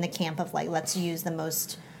much in the camp of like let's use the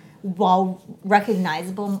most well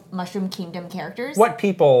recognizable Mushroom Kingdom characters. What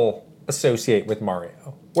people associate with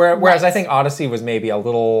Mario. Whereas Right. I think Odyssey was maybe a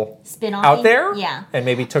little Spin-off out game? there, Yeah. and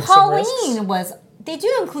maybe took some risks. Pauline was. They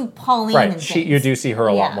do include Pauline. Right, in you things. do see her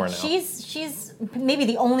a lot Yeah, more now. She's maybe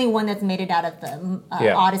the only one that's made it out of the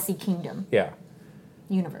Yeah. Odyssey Kingdom Yeah,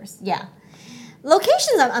 universe. Yeah.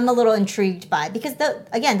 Locations I'm a little intrigued by because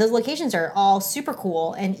again those locations are all super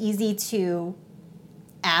cool and easy to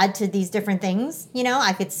add to these different things. You know,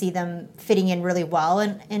 I could see them fitting in really well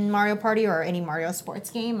in Mario Party or any Mario sports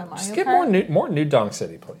game or Mario just get Kart. more New Donk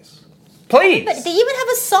City, please. Please. But they even have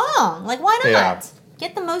a song. Like, why not? Yeah.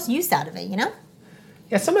 Get the most use out of it, you know?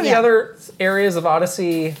 Yeah, some of the Yeah. other areas of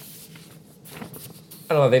Odyssey,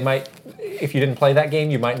 I don't know, they might, if you didn't play that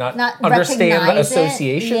game, you might not understand the recognize it.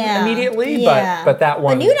 association Yeah. immediately, Yeah. but that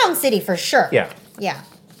one, The New Donk City for sure. yeah, Yeah.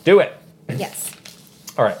 do it. Yes.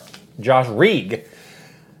 All right, Josh Rieg.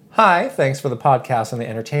 Hi, thanks for the podcast and the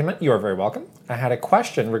entertainment. You are very welcome. I had a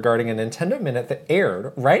question regarding a Nintendo Minute that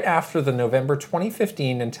aired right after the November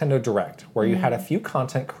 2015 Nintendo Direct, where you had a few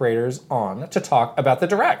content creators on to talk about the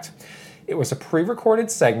Direct. It was a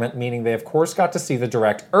pre-recorded segment, meaning they of course got to see the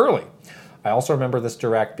Direct early. I also remember this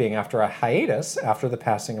Direct being after a hiatus after the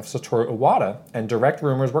passing of Satoru Iwata, and Direct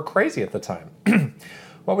rumors were crazy at the time.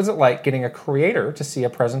 What was it like getting a creator to see a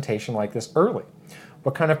presentation like this early?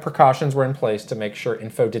 What kind of precautions were in place to make sure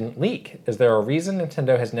info didn't leak? Is there a reason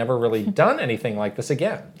Nintendo has never really done anything like this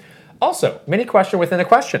again? Also, mini question within a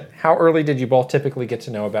question. How early did you both typically get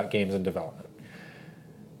to know about games in development?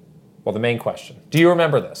 Well, the main question. Do you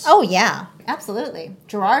remember this? Oh, yeah. Absolutely.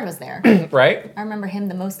 Gerard was there. Right? I remember him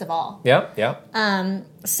the most of all. Yeah.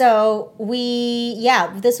 So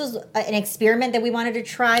this was an experiment that we wanted to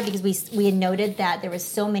try because we had noted that there was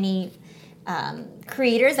so many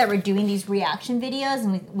creators that were doing these reaction videos,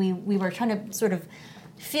 and we were trying to sort of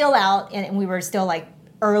feel out, and we were still like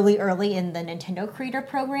early in the Nintendo Creator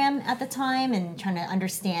Program at the time, and trying to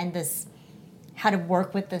understand this, how to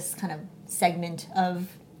work with this kind of segment of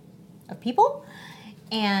people,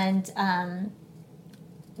 and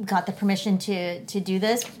got the permission to do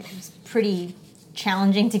this. It was pretty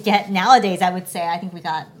challenging to get nowadays, I would say. I think we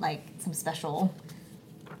got like some special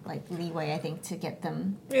like leeway, I think, to get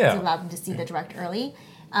them, to allow them to see the Direct early.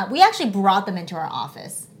 We actually brought them into our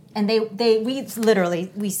office, and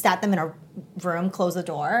we sat them in a room, closed the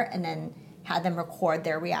door, and then had them record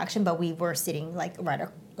their reaction. But we were sitting like right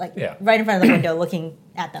in front of the window, looking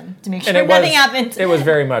at them to make sure nothing happened. It was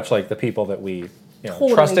very much like the people that we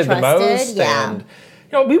totally trusted the most, yeah.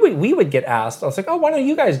 And we would get asked. I was like, oh, why don't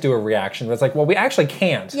you guys do a reaction? But it's like, well, we actually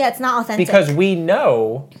can't. Yeah, it's not authentic because we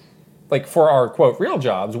know. Like, for our, quote, real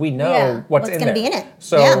jobs, we know what's in there. What's going to be in it.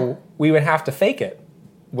 So we would have to fake it,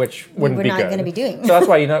 which wouldn't be good. We're not going to be doing. So that's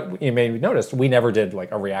why, you may have noticed, we never did,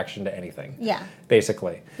 like, a reaction to anything. Yeah.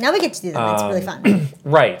 Basically. Now we get to do them. It's really fun.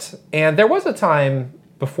 Right. And there was a time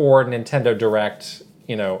before Nintendo Direct,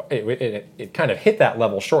 it kind of hit that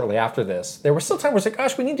level shortly after this. There was still time where it's like,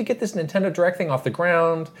 gosh, we need to get this Nintendo Direct thing off the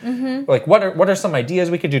ground. Mm-hmm. Like, what are some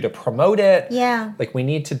ideas we could do to promote it? Yeah. Like, we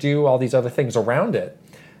need to do all these other things around it.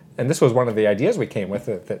 And this was one of the ideas we came with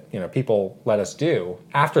that people let us do.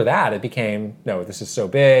 After that, it became, no, this is so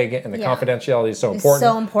big, and the confidentiality is so important.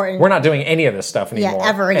 It's so important. We're not doing any of this stuff anymore. Yeah,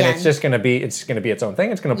 ever again. And it's just going to be its own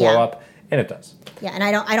thing. It's going to blow up, and it does. Yeah, and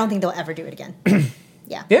I don't think they'll ever do it again.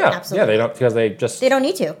 Yeah, absolutely. Yeah, they don't, because they don't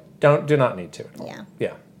need to. Do not need to.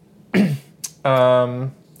 Yeah.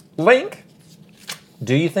 Link,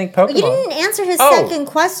 do you think Pokemon? You didn't answer his second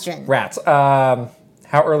question. Rats.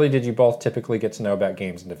 How early did you both typically get to know about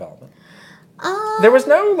games in development? There was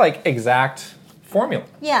no exact formula.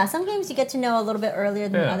 Yeah, some games you get to know a little bit earlier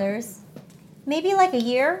than others. Maybe like a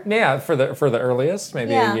year. Yeah, for the earliest,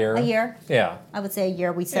 maybe a year. A year. Yeah, I would say a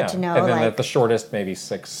year. We said to know, and then at the shortest, maybe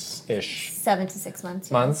 6-ish. 7 to 6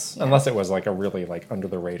 months. Yeah. Unless it was like a really under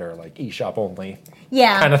the radar, like eShop only.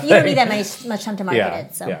 Yeah, kind of you don't need that much time to market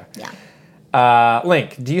it. So yeah.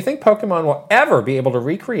 Link, do you think Pokemon will ever be able to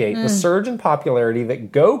recreate the surge in popularity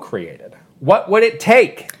that Go created? What would it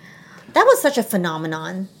take? That was such a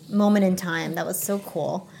phenomenon, moment in time. That was so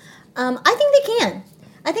cool. I think they can.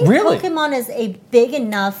 I think Pokemon is a big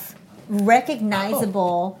enough,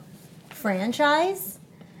 recognizable franchise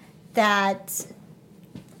that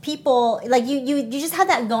people, you just have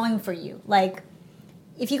that going for you. Like,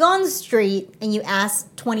 if you go on the street and you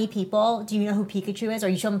ask 20 people, do you know who Pikachu is? Or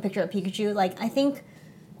you show them a picture of Pikachu, I think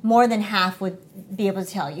more than half would be able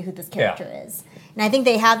to tell you who this character is. And I think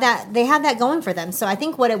they have that going for them. So I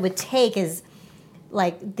think what it would take is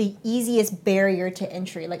the easiest barrier to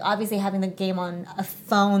entry. Like, obviously having the game on a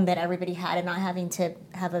phone that everybody had and not having to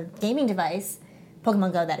have a gaming device,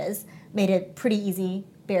 Pokemon Go that is, made a pretty easy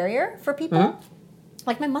barrier for people. Mm-hmm.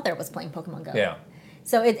 Like, my mother was playing Pokemon Go. Yeah.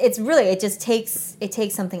 So it just takes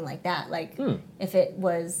something like that. If it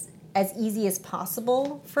was as easy as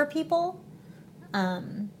possible for people,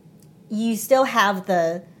 you still have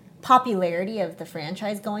the popularity of the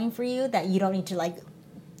franchise going for you, that you don't need to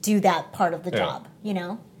do that part of the job,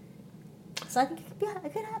 So I think it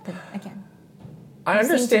could happen again. I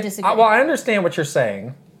understand. I understand what you're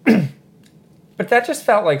saying, but that just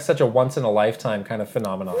felt like such a once in a lifetime kind of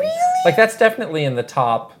phenomenon. Really? That's definitely in the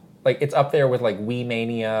top. It's up there with Wii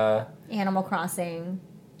Mania, Animal Crossing.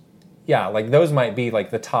 Yeah, those might be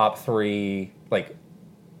the top 3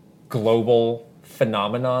 global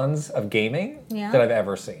phenomenons of gaming that I've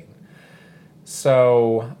ever seen.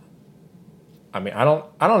 So, I mean, I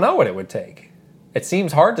don't know what it would take. It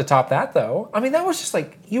seems hard to top that, though. I mean, that was just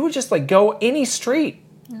you would just go any street,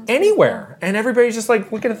 anywhere, and everybody's just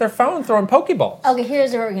looking at their phone, throwing Pokeballs. Okay,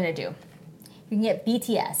 here's what we're gonna do. You can get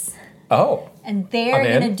BTS. Oh. And they're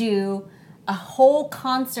going to do a whole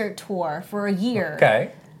concert tour for a year.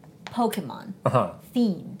 Okay. Pokemon.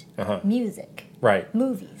 Themed. Music. Right.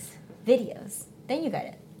 Movies. Videos. Then you get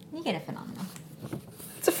it. You get a phenomenon.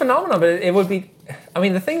 It's a phenomenon, but it would be. I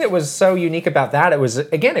mean, the thing that was so unique about that, it was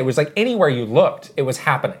like anywhere you looked, it was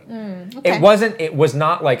happening. Okay. It was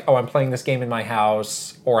not like, oh, I'm playing this game in my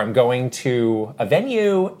house or I'm going to a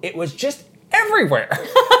venue. It was just everywhere.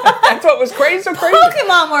 That's what was crazy. So crazy.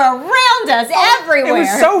 Pokemon were around us everywhere. It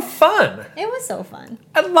was so fun. It was so fun.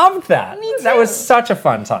 I loved that. Me too. That was such a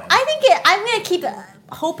fun time. I think I'm going to keep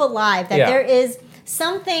hope alive that there is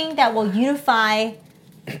something that will unify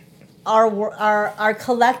our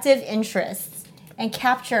collective interests and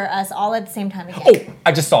capture us all at the same time again. Oh,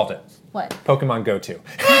 I just solved it. What? Pokemon Go 2.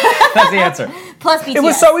 That's the answer. Plus BTS. It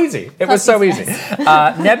was so easy. It was so easy.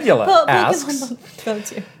 Nebula asks, Go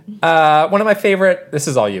to. one of my favorite, this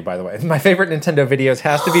is all you, by the way, my favorite Nintendo videos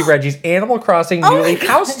has to be Reggie's Animal Crossing Oh Newly my God.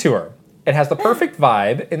 house tour. It has the perfect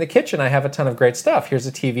vibe. In the kitchen, I have a ton of great stuff. Here's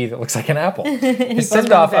a TV that looks like an apple. His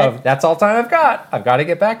send-off of, that's all time I've got. I've got to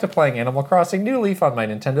get back to playing Animal Crossing New Leaf on my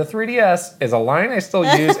Nintendo 3DS is a line I still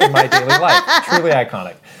use in my daily life. Truly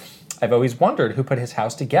iconic. I've always wondered who put his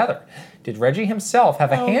house together. Did Reggie himself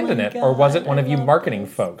have a hand in it, or was it one of you marketing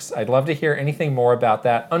folks? I'd love to hear anything more about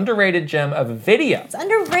that underrated gem of video. It's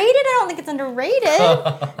underrated? I don't think it's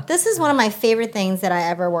underrated. This is one of my favorite things that I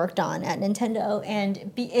ever worked on at Nintendo,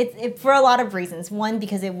 and it for a lot of reasons. One,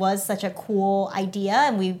 because it was such a cool idea,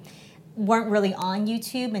 and we weren't really on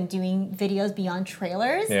YouTube and doing videos beyond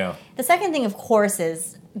trailers. Yeah. The second thing, of course,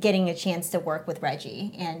 is getting a chance to work with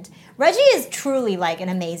Reggie. And Reggie is truly like an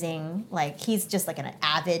amazing, like he's just like an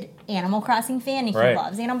avid Animal Crossing fan, and he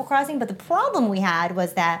loves Animal Crossing. But the problem we had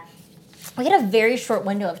was that we had a very short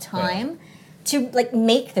window of time to like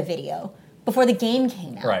make the video before the game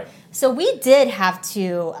came out. Right. So we did have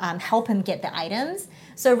to help him get the items.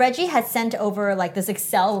 So Reggie had sent over like this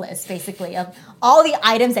Excel list basically of all the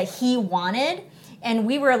items that he wanted, and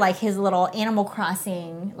we were like his little Animal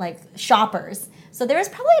Crossing like shoppers. So there was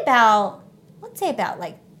probably about, let's say about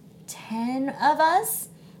like 10 of us,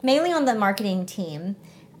 mainly on the marketing team,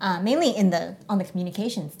 mainly on the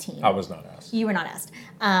communications team. I was not asked. You were not asked.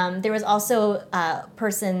 There was also a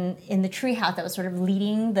person in the treehouse that was sort of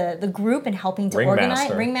leading the group and helping to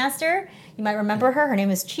organize. Ringmaster. You might remember her. Her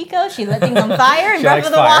name is Chico. She lit things on fire in Breath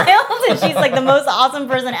of the Wild. And she's like the most awesome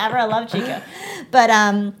person ever. I love Chico.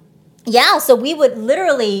 But yeah, so we would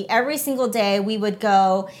literally every single day we would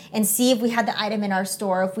go and see if we had the item in our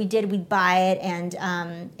store. If we did, we'd buy it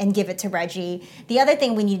and give it to Reggie. The other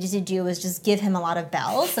thing we needed to do was just give him a lot of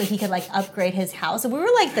bells so he could like upgrade his house. So we were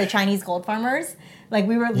like the Chinese gold farmers. Like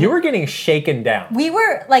we were. You were getting shaken down. We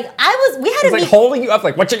were like we had to like holding you up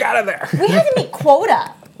like, what you got in there? We had to meet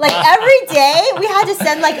quota. Like every day, we had to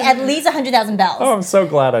send like at least 100,000 bells. Oh, I'm so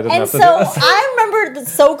glad I didn't have to do this. And so I remember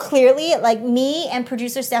so clearly, like me and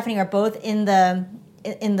producer Stephanie are both in the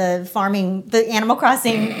farming, the Animal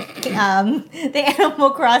Crossing,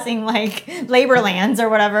 like labor lands or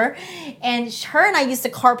whatever. And her and I used to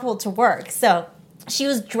carpool to work. So she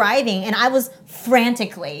was driving, and I was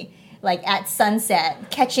frantically like at sunset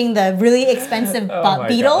catching the really expensive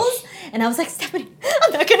beetles. Gosh. And I was like, Stephanie,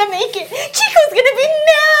 I'm not gonna make it. Chico's gonna be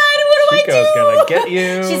mad. What do I do? Chico's gonna get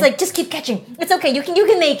you. She's like, just keep catching. It's okay. You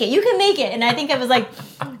can make it. You can make it. And I think it was like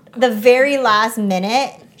the very last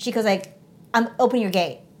minute. Chico's like, open your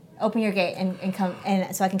gate. Open your gate and come,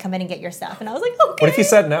 and so I can come in and get your stuff. And I was like, okay. What if you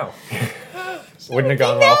said no? Wouldn't have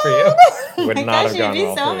gone well for you. Would not have gone well for you. She'd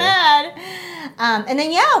be so mad. And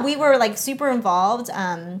then we were like super involved.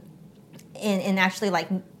 In actually like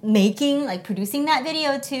making, like producing that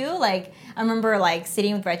video too. Like I remember like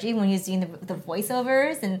sitting with Reggie when he was doing the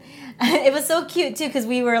voiceovers, and it was so cute too because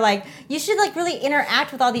we were like, you should like really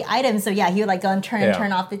interact with all the items. So yeah, he would like go and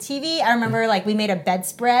turn off the TV. I remember like we made a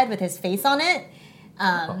bedspread with his face on it.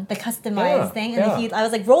 The customized thing, and I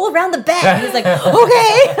was like, roll around the bed. He was like,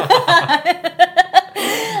 okay.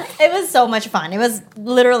 It was so much fun. It was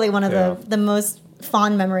literally one of the most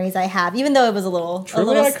fond memories I have, even though it was a little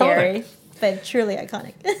scary. But truly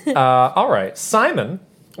iconic. All right. Simon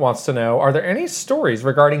wants to know, are there any stories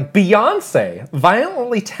regarding Beyonce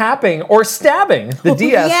violently tapping or stabbing the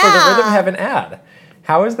DS for the Rhythm Heaven ad?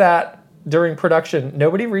 How is that during production?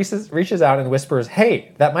 Nobody reaches out and whispers,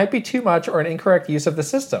 hey, that might be too much or an incorrect use of the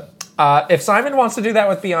system. If Simon wants to do that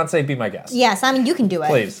with Beyonce, be my guest. Yeah, Simon, you can do it.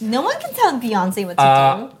 Please. No one can tell Beyonce what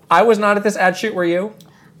to do. I was not at this ad shoot, were you?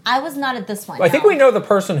 I was not at this one. I think we know the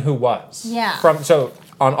person who was. Yeah. So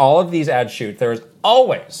on all of these ad shoots, there's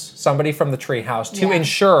always somebody from the treehouse to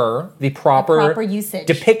ensure the proper usage,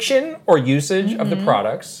 depiction or usage of the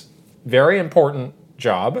products. Very important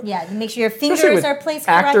job. Yeah, to make sure your fingers are placed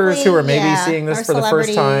correctly. Actors who are maybe seeing this for the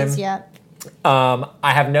first time. Yeah. I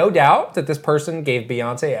have no doubt that this person gave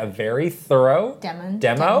Beyonce a very thorough demo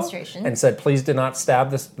demonstration and said, please do not stab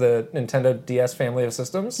the Nintendo DS family of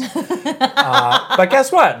systems. But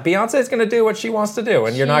guess what? Beyonce is going to do what she wants to do,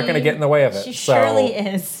 and you're not going to get in the way of it. She surely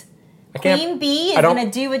is. Queen Bee is going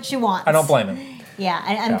to do what she wants. I don't blame him. Yeah,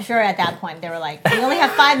 and I'm sure at that point they were like, we only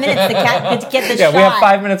have 5 minutes to get this shot. Yeah, we have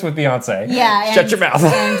 5 minutes with Beyonce. Yeah. Shut your mouth.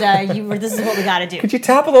 And this is what we got to do. Could you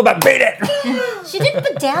tap a little bit? Beat it! She did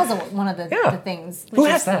bedazzle one of the things. Who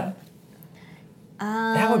has that?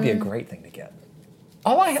 That would be a great thing to get.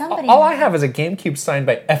 All I have is a GameCube signed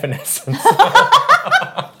by Evanescence.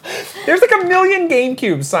 There's like a million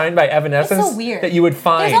GameCubes signed by Evanescence. It's so weird. That you would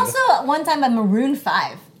find. There's also one time a Maroon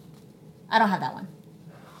 5. I don't have that one.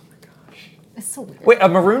 It's so weird. Wait, a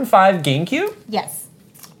Maroon 5 GameCube? Yes.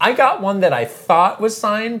 I got one that I thought was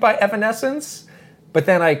signed by Evanescence, but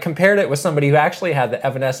then I compared it with somebody who actually had the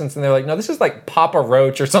Evanescence, and they're like, no, this is like Papa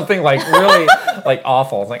Roach or something like really like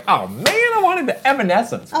awful. I was like, oh man, I wanted the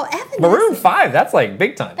Evanescence. Oh, Evanescence. Maroon 5, that's like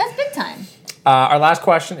big time. That's big time. Our last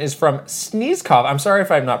question is from Sneezekov. I'm sorry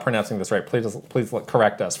if I'm not pronouncing this right. Please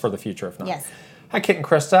correct us for the future if not. Yes. Hi, Kit and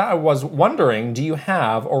Krista. I was wondering, do you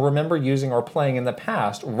have or remember using or playing in the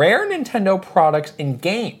past rare Nintendo products and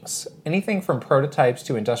games? Anything from prototypes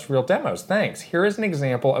to industrial demos? Thanks. Here is an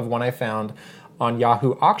example of one I found on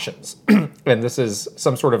Yahoo Auctions. And this is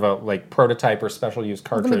some sort of a like prototype or special use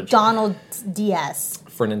cartridge. The McDonald's DS.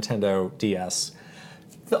 For Nintendo DS.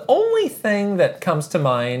 The only thing that comes to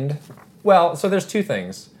mind, well, so there's two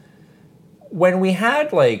things. When we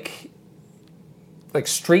had like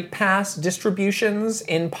Street Pass distributions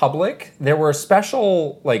in public, there were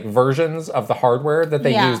special like versions of the hardware that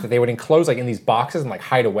they used that they would enclose like in these boxes and like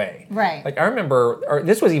hide away. Right. Like I remember,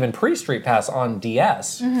 this was even pre-Street Pass on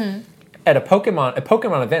DS. Mm-hmm. At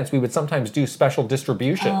Pokemon events, we would sometimes do special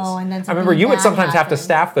distributions. Oh, and then I remember you would sometimes have to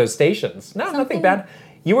staff those stations. No, nothing bad.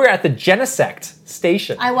 You were at the Genesect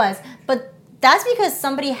station. I was, but that's because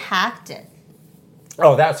somebody hacked it.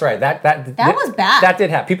 Oh, that's right. That was bad. That did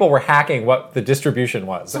happen. People were hacking what the distribution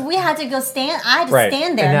was. So we had to go stand. I had to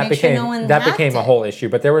stand there and make sure no one that became a whole issue.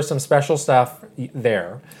 But there was some special stuff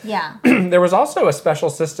there. Yeah. There was also a special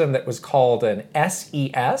system that was called an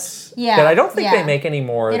SES. Yeah. That I don't think they make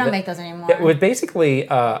anymore. They don't make those anymore. It was basically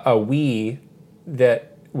a Wii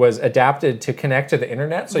that was adapted to connect to the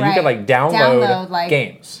internet, so you could like download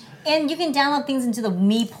games. And you can download things into the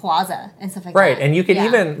Mi Plaza and stuff like that. Right, and you could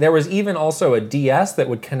there was even also a DS that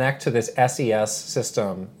would connect to this SES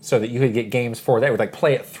system so that you could get games for that. It would like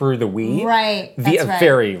play it through the Wii. Right, via that's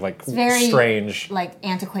very strange. Like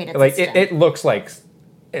antiquated like system. It looks like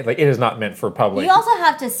it is not meant for public. You also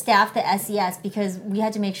have to staff the SES because we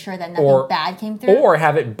had to make sure that nothing bad came through. Or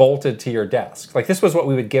have it bolted to your desk. Like this was what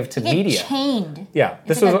we would give to media. Chained. Yeah,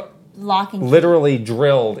 this was locking literally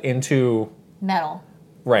drilled into metal.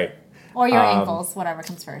 Right. Or your ankles, whatever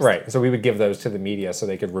comes first. Right. So we would give those to the media so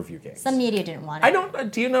they could review games. Some media didn't want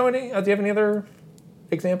it. Do you know any? Do you have any other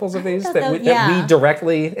examples of these that we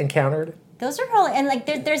directly encountered? Those are probably, and like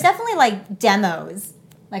there's definitely like demos,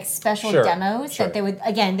 like special demos that they would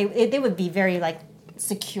they would be very like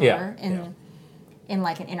secure in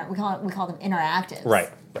like we call them interactives.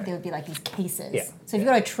 Right. They would be like these cases. Yeah. So if you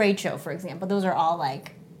go to a trade show, for example, those are all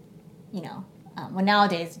like, well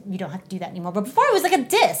nowadays you don't have to do that anymore. But before it was like a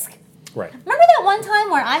disc. Right. Remember that one time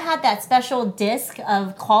where I had that special disc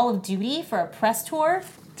of Call of Duty for a press tour?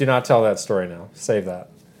 Do not tell that story now. Save that.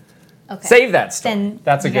 Okay. Save that story. Then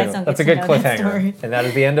that's a good one. That's a good cliffhanger. And that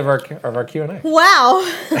is the end of our Q&A. Wow.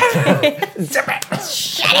 Zip it.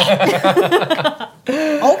 Shut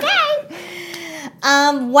it. Okay.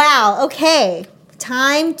 Wow. Okay.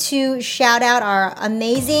 Time to shout out our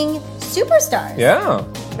amazing superstars. Yeah.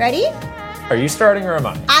 Ready? Are you starting or am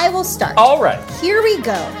I? I will start. All right. Here we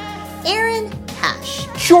go. Aaron Hash.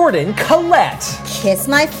 Jordan Collette. Kiss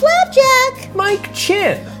My Flapjack. Mike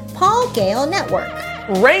Chin. Paul Gale Network.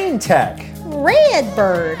 Rain Tech.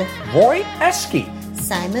 Redbird. Roy Eschke.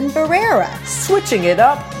 Simon Barrera. Switching It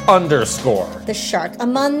Up _ The Shark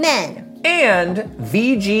Among Men. And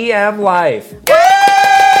VGM Life.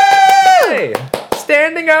 Yay!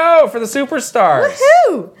 Standing O for the superstars.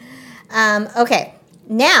 Woohoo! Okay,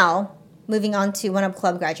 now moving on to One Up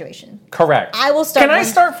Club graduation. Correct. I will start. Can I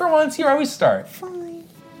start for once? You always start. Fine.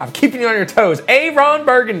 I'm keeping you on your toes. A. Ron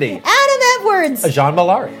Burgundy. Adam Edwards. Jean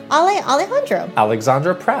Malari. Ale Alejandro.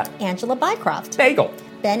 Alexandra Pratt. Angela Bycroft. Bagel.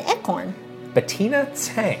 Ben Ekhorn. Bettina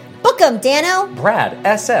Tang. Book 'em, Dano. Brad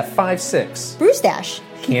SF56. Bruce Dash.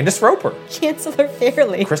 Candace Roper. Chancellor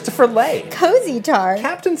Fairley. Christopher Lay. Cozy Tar.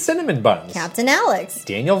 Captain Cinnamon Buns. Captain Alex.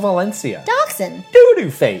 Daniel Valencia. Dachshund.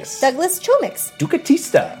 Doodoo Face. Douglas Chomix.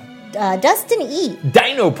 Ducatista. Dustin E.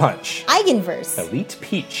 Dino Punch. Eigenverse. Elite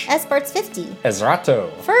Peach. Esparts 50.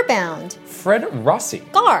 Ezrato. Furbound. Fred Rossi.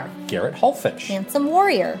 Gar. Garrett Hullfish. Handsome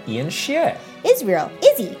Warrior. Ian Shea. Israel.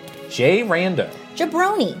 Izzy. Jay Rando.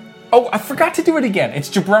 Jabroni. Oh, I forgot to do it again. It's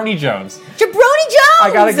Jabroni Jones. Jabroni Jones!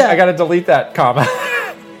 I gotta delete that comma.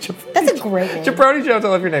 That's a great name. Jabroni Jones, I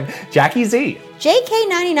love your name. Jackie Z.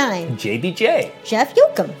 JK99. JBJ. Jeff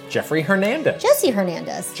Yoakum. Jeffrey Hernandez. Jesse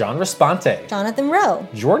Hernandez. John Responte. Jonathan Rowe.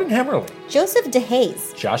 Jordan Hemmerly. Joseph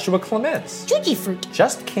DeHaze. Joshua Clements. Juji Fruit.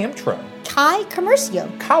 Just Camtro. Kai Commercio.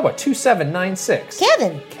 Kawa 2796.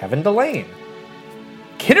 Kevin. Kevin Delane.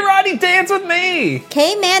 Kitterati Dance With Me.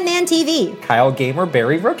 K-Man TV. Kyle Gamer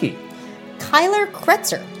Barry Rookie. Kyler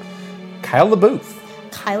Kretzer. Kyle LaBooth.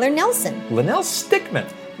 Kyler Nelson. Linnell Stickman.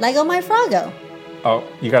 Lego My Froggo. Oh,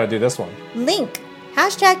 you gotta do this one. Link.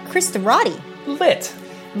 Hashtag Christorati. Lit.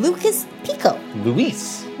 Lucas Pico.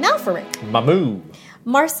 Luis. Malfaric. Mamu.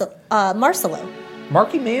 Marcelo.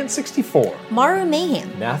 Marky Man 64. Maru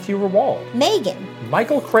Mayhem. Matthew Rewald. Megan.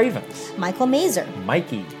 Michael Cravens. Michael Mazer.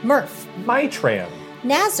 Mikey. Murph. Mytran.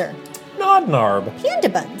 Nazar. Nodnarb. Panda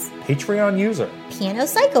Buns. Patreon user. Piano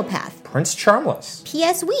Psychopath. Prince Charmless.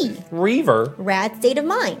 PS Wii. Reaver. Rad State of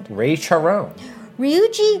Mind. Ray Charon.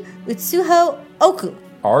 Ryuji Utsuho Oku.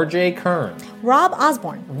 RJ Kern. Rob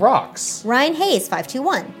Osborne. Rox. Ryan Hayes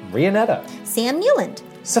 521. Rianetta. Sam Newland.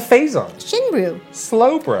 Safazon. Shinbrew.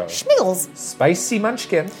 Slowbro. Schmiggles. Spicy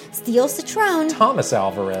Munchkin. Steel Citrone. Thomas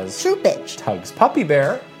Alvarez. Troopage. Tugs Puppy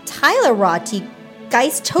Bear. Tyler Rodty.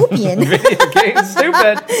 Geistopian. Video Game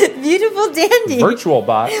Stupid. Beautiful Dandy. Virtual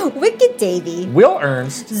Bot. Wicked Davy. Will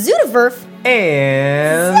Ernst. Zoodiverf.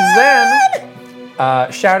 And Zen.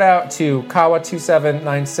 Shout out to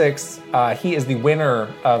Kawa2796. He is the winner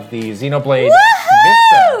of the Xenoblade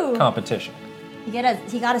Vista competition. He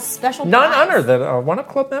got a special None prize. other than a One Up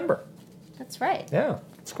Club member. That's right. Yeah,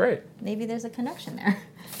 it's great. Maybe there's a connection there.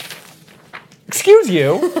 Excuse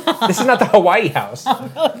you. This is not the Hawaii house.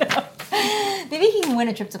 Maybe he can win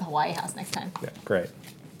a trip to the Hawaii house next time. Yeah, great.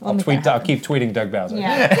 We'll make that I'll keep tweeting Doug Bowser.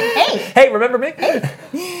 Yeah. Hey. Hey, remember me?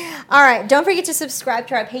 All right. Don't forget to subscribe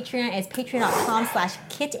to our Patreon. It's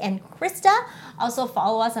patreon.com/KitandKrista. Also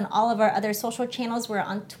follow us on all of our other social channels. We're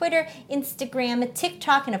on Twitter, Instagram,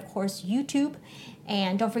 TikTok, and of course YouTube.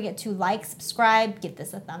 And don't forget to like, subscribe, give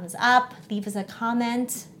this a thumbs up, leave us a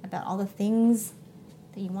comment about all the things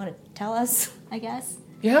that you want to tell us, I guess.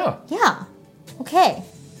 Yeah. Yeah. Okay.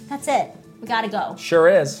 That's it. We gotta go. Sure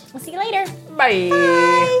is. We'll see you later. Bye.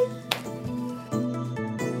 Bye.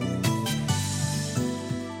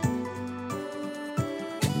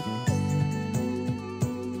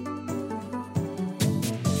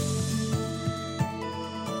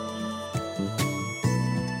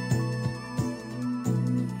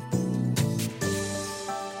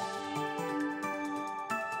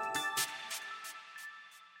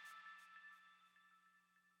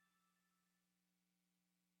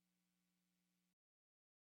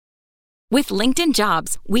 With LinkedIn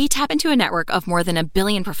Jobs, we tap into a network of more than 1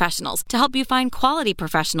 billion professionals to help you find quality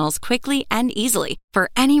professionals quickly and easily for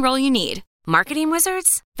any role you need. Marketing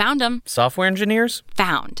wizards? Found them. Software engineers?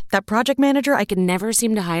 Found. That project manager I could never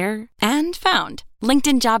seem to hire? And found.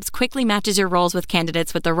 LinkedIn Jobs quickly matches your roles with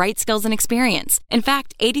candidates with the right skills and experience. In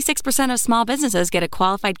fact, 86% of small businesses get a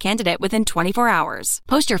qualified candidate within 24 hours.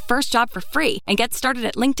 Post your first job for free and get started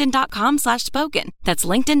at linkedin.com/spoken. That's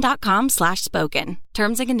linkedin.com/spoken.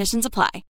 Terms and conditions apply.